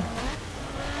hell.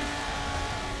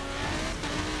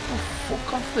 Oh,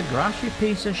 fuck off the grass, you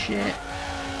piece of shit.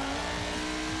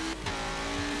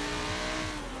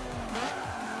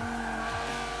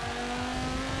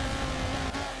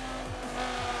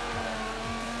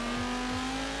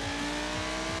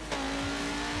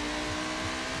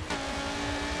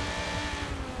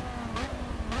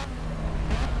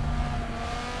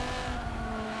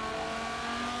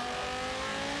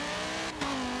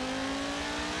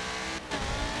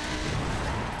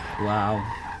 Wow.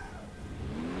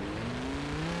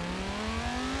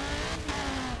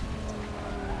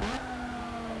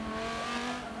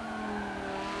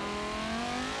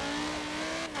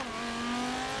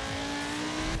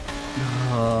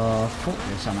 Oh, fuck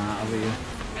this, I'm out of here.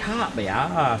 Can't be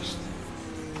arsed.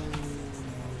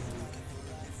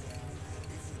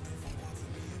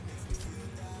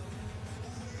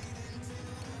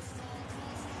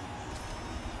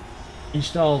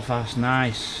 Installed fast,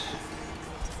 nice.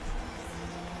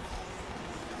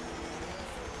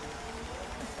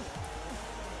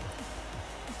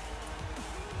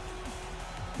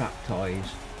 Crap toys.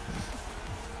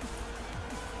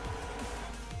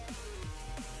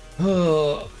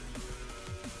 Oh.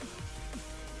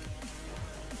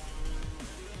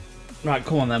 Right,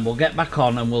 come on then, we'll get back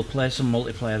on and we'll play some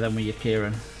multiplayer then with you,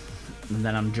 Kieran. And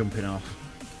then I'm jumping off.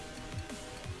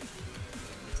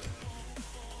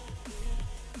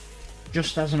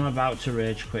 Just as I'm about to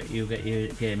rage quit, you get your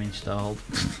game installed.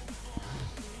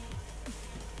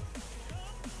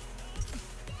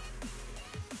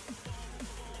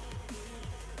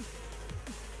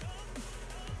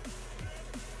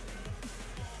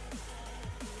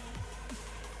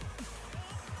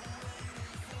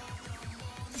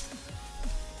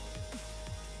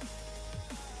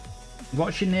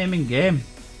 What's your name in game?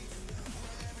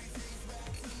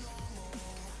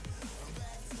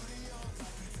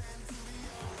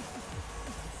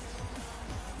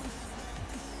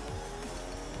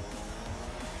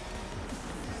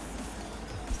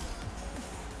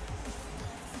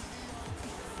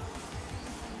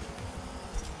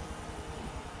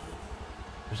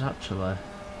 There's actually...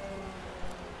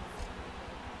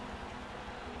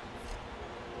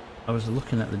 I was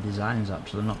looking at the designs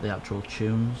actually, not the actual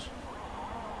tunes.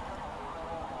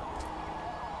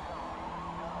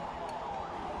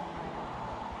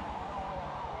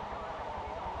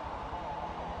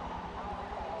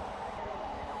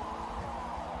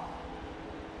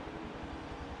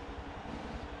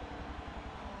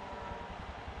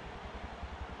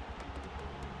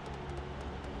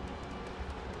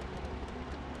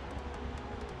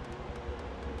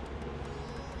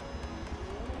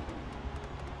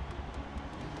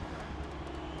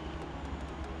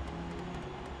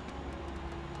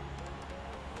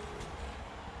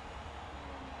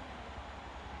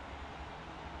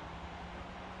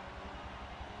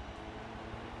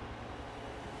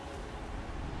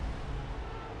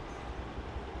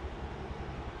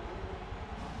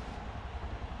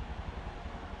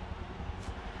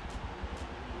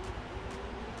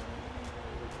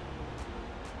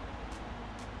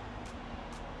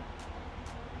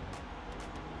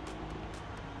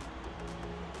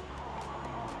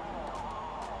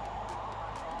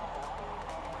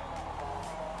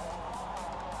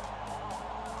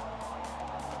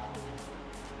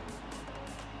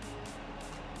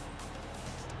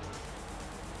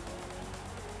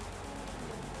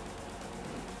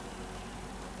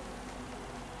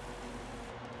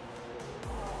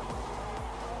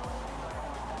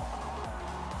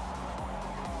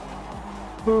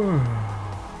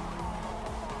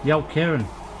 Yo, Kieran,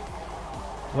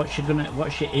 what's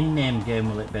your in-name game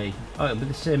will it be? Oh, it'll be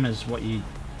the same as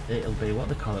it'll be what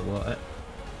they call it, won't it?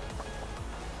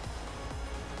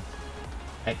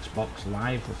 Xbox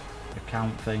Live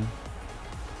account thing.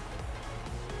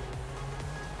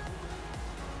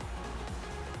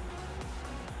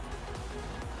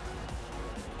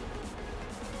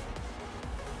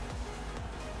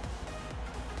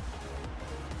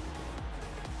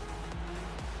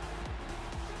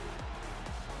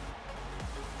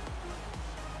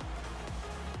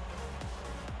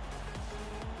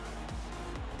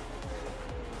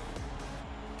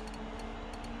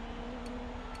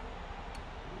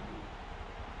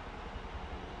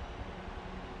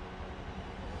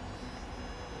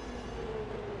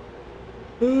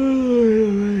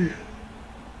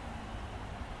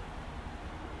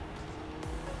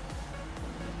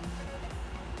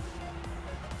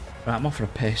 Right, I'm off for a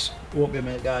piss. Won't be a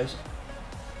minute, guys.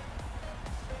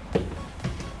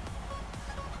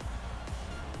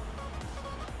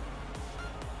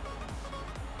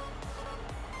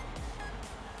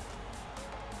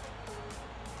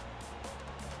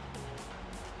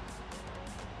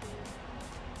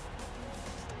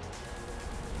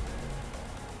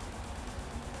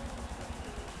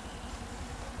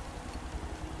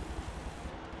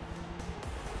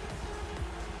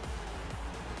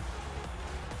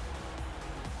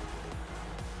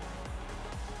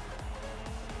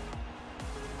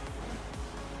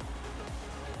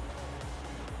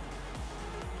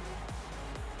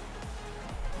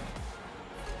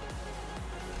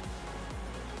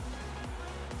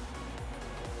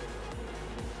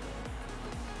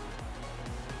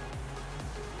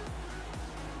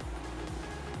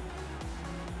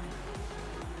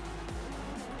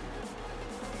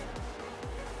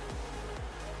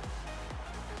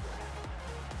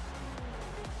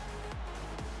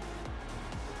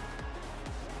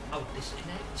 Oh,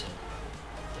 disconnected.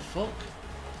 The fuck?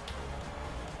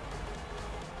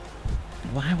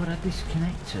 Why would I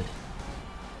disconnected?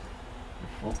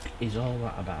 The fuck is all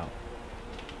that about?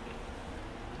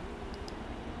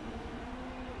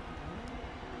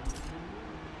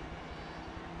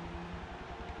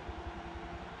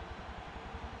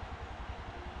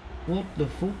 What the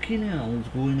fucking hell is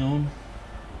going on?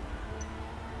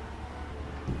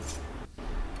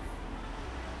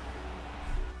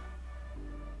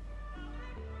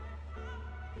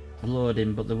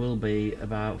 Loading, but there will be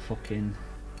about fucking...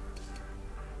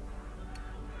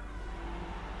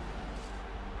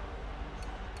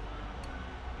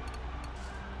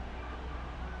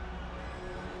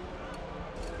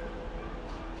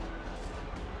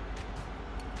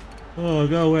 Oh, I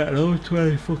gotta wait another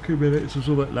 20 fucking minutes or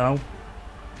something now.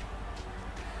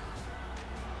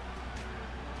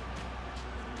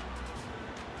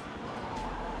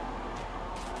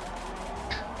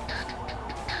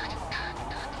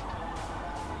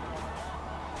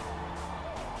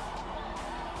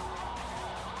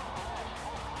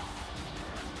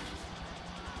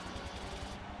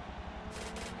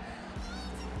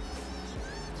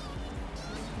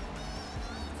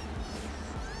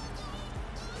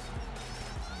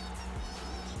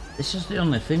 This is the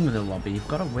only thing with the lobby, you've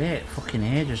got to wait fucking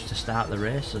ages to start the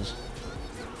races.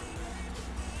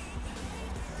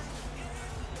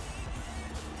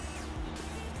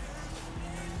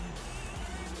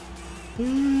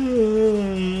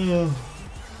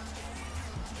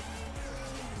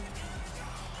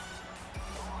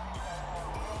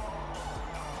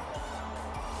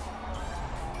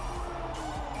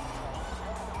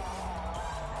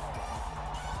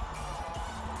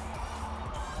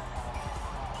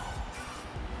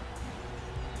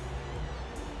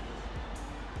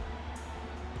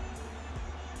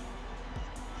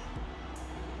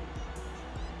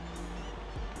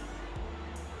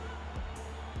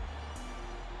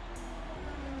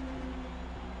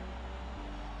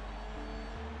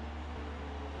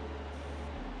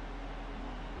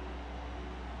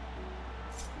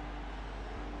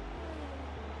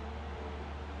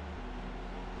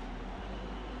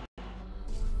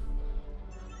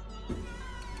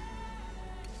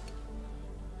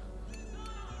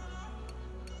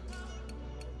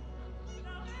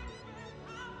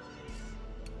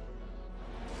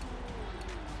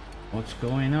 What's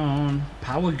going on?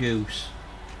 Power Goose.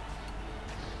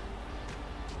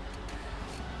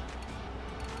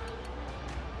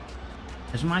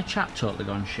 Is my chat totally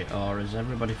gone shit, or is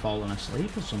everybody falling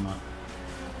asleep or something?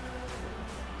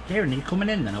 Kieran, are you coming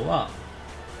in then or what?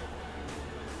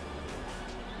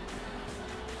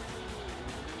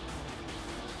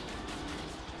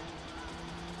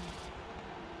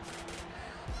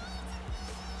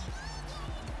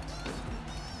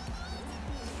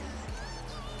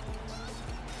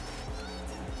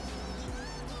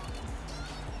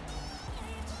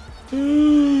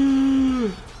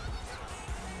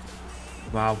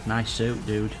 Wow, nice suit,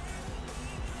 dude.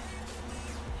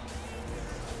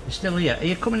 You're still here. Are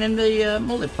you coming in the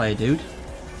multiplayer, dude?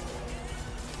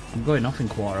 I'm going off in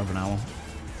quarter of an hour.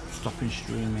 Stopping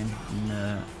streaming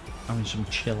and having some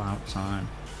chill out time.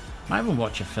 Might even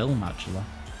watch a film, actually.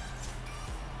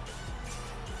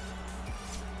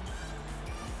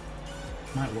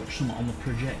 Might watch something on the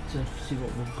projector, see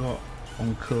what we've got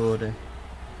on Cody.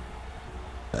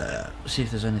 See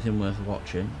if there's anything worth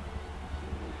watching.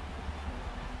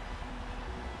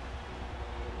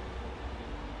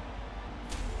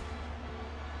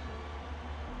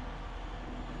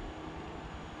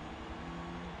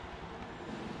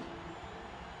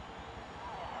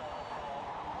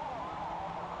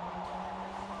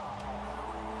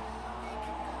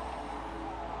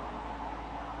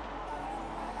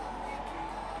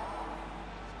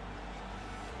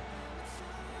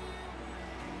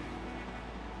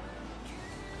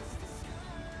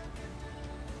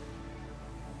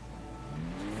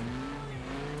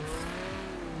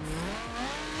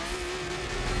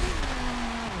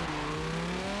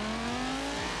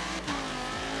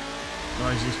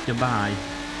 Or is this Dubai?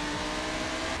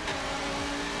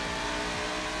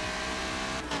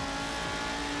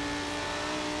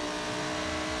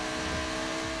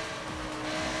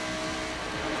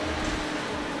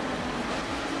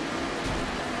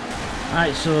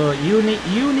 Right, so you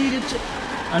needed to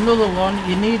another one.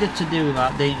 You needed to do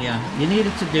that, didn't you? You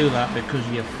needed to do that because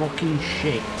you're fucking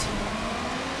shit.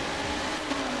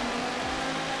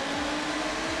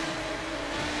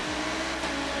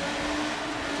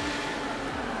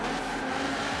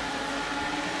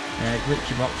 Yeah,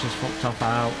 glitchy box has fucked off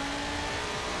out.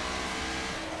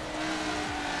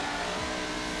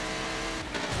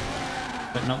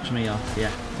 But knocks me off. Yeah,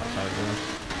 that's how it goes.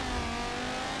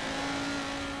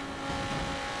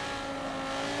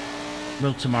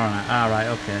 Well, tomorrow night. Alright,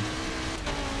 okay.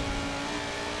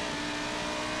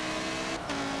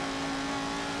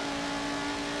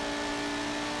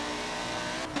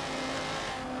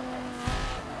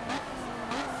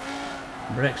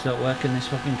 Brakes don't work in this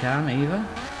fucking car either.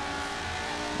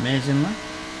 Amazingly.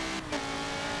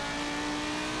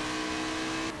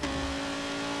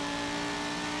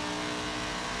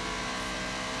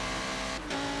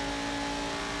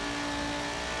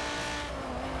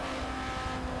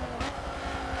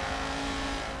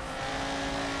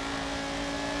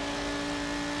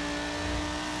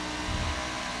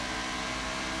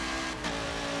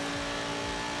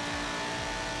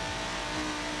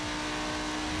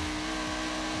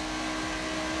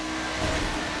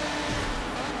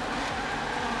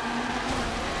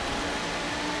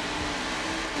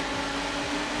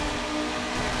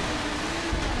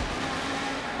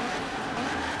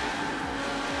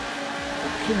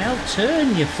 Fucking hell,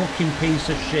 turn, you fucking piece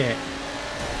of shit.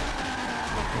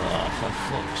 Oh, for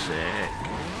fuck's sake.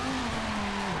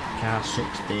 Car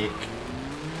sucks dick.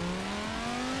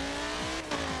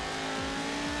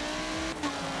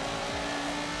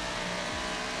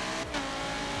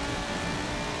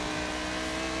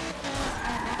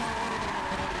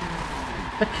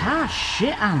 The car's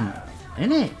shit, Ant,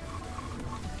 innit?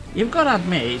 You've got to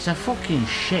admit, it's a fucking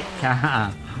shit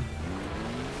car.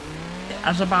 It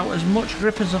has about as much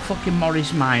grip as a fucking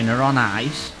Morris Minor on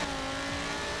ice.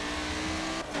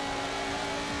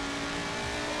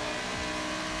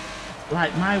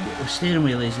 Like, my steering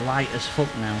wheel is light as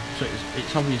fuck now, so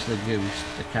it's obviously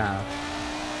goosed, the car.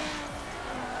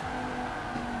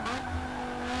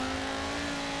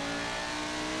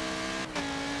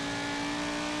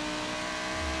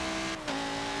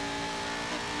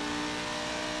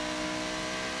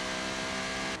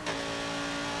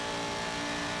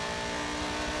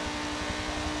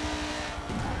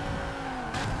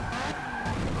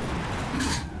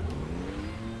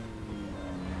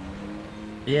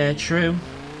 Yeah, true.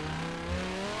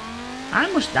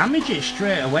 I must damage it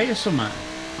straight away or something.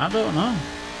 I don't know.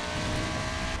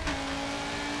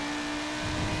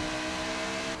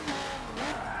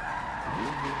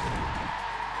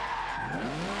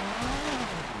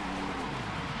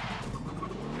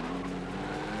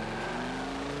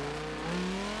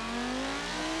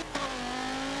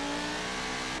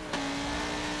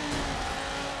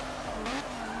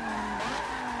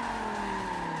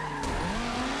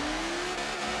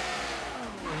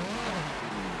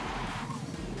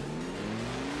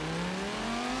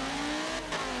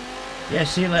 Yeah,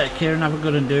 see you later, Kieran. Have a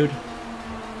good one, dude.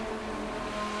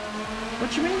 What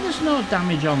do you mean there's no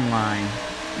damage online?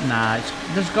 Nah,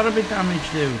 there's got to be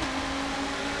damage, dude.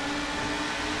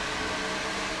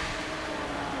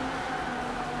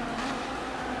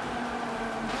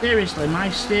 Seriously, my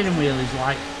steering wheel is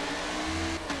like...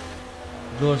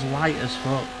 goes light as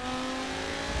fuck.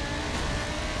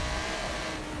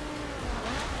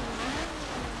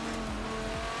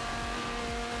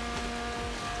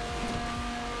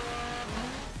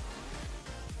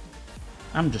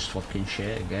 I'm just fucking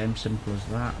shit at game, simple as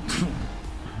that.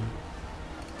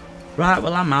 Right,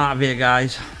 well I'm out of here,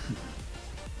 guys.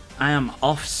 I am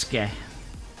off ski.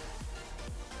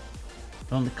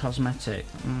 Only cosmetic.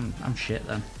 I'm shit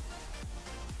then.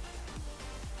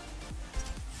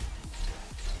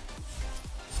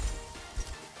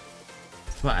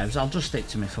 Whatever, I'll just stick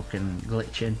to my fucking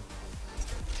glitching.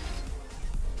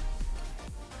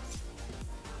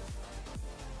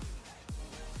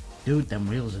 Dude, them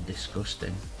wheels are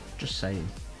disgusting. Just saying.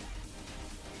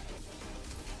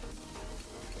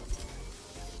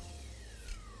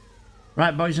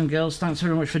 Right, boys and girls, thanks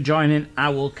very much for joining. I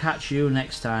will catch you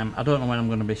next time. I don't know when I'm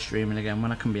going to be streaming again,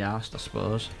 when I can be asked, I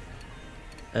suppose.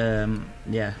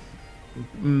 Yeah.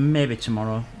 Maybe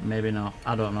tomorrow, maybe not.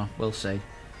 I don't know. We'll see.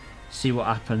 See what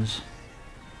happens.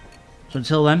 So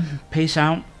until then, peace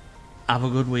out. Have a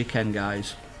good weekend,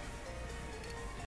 guys.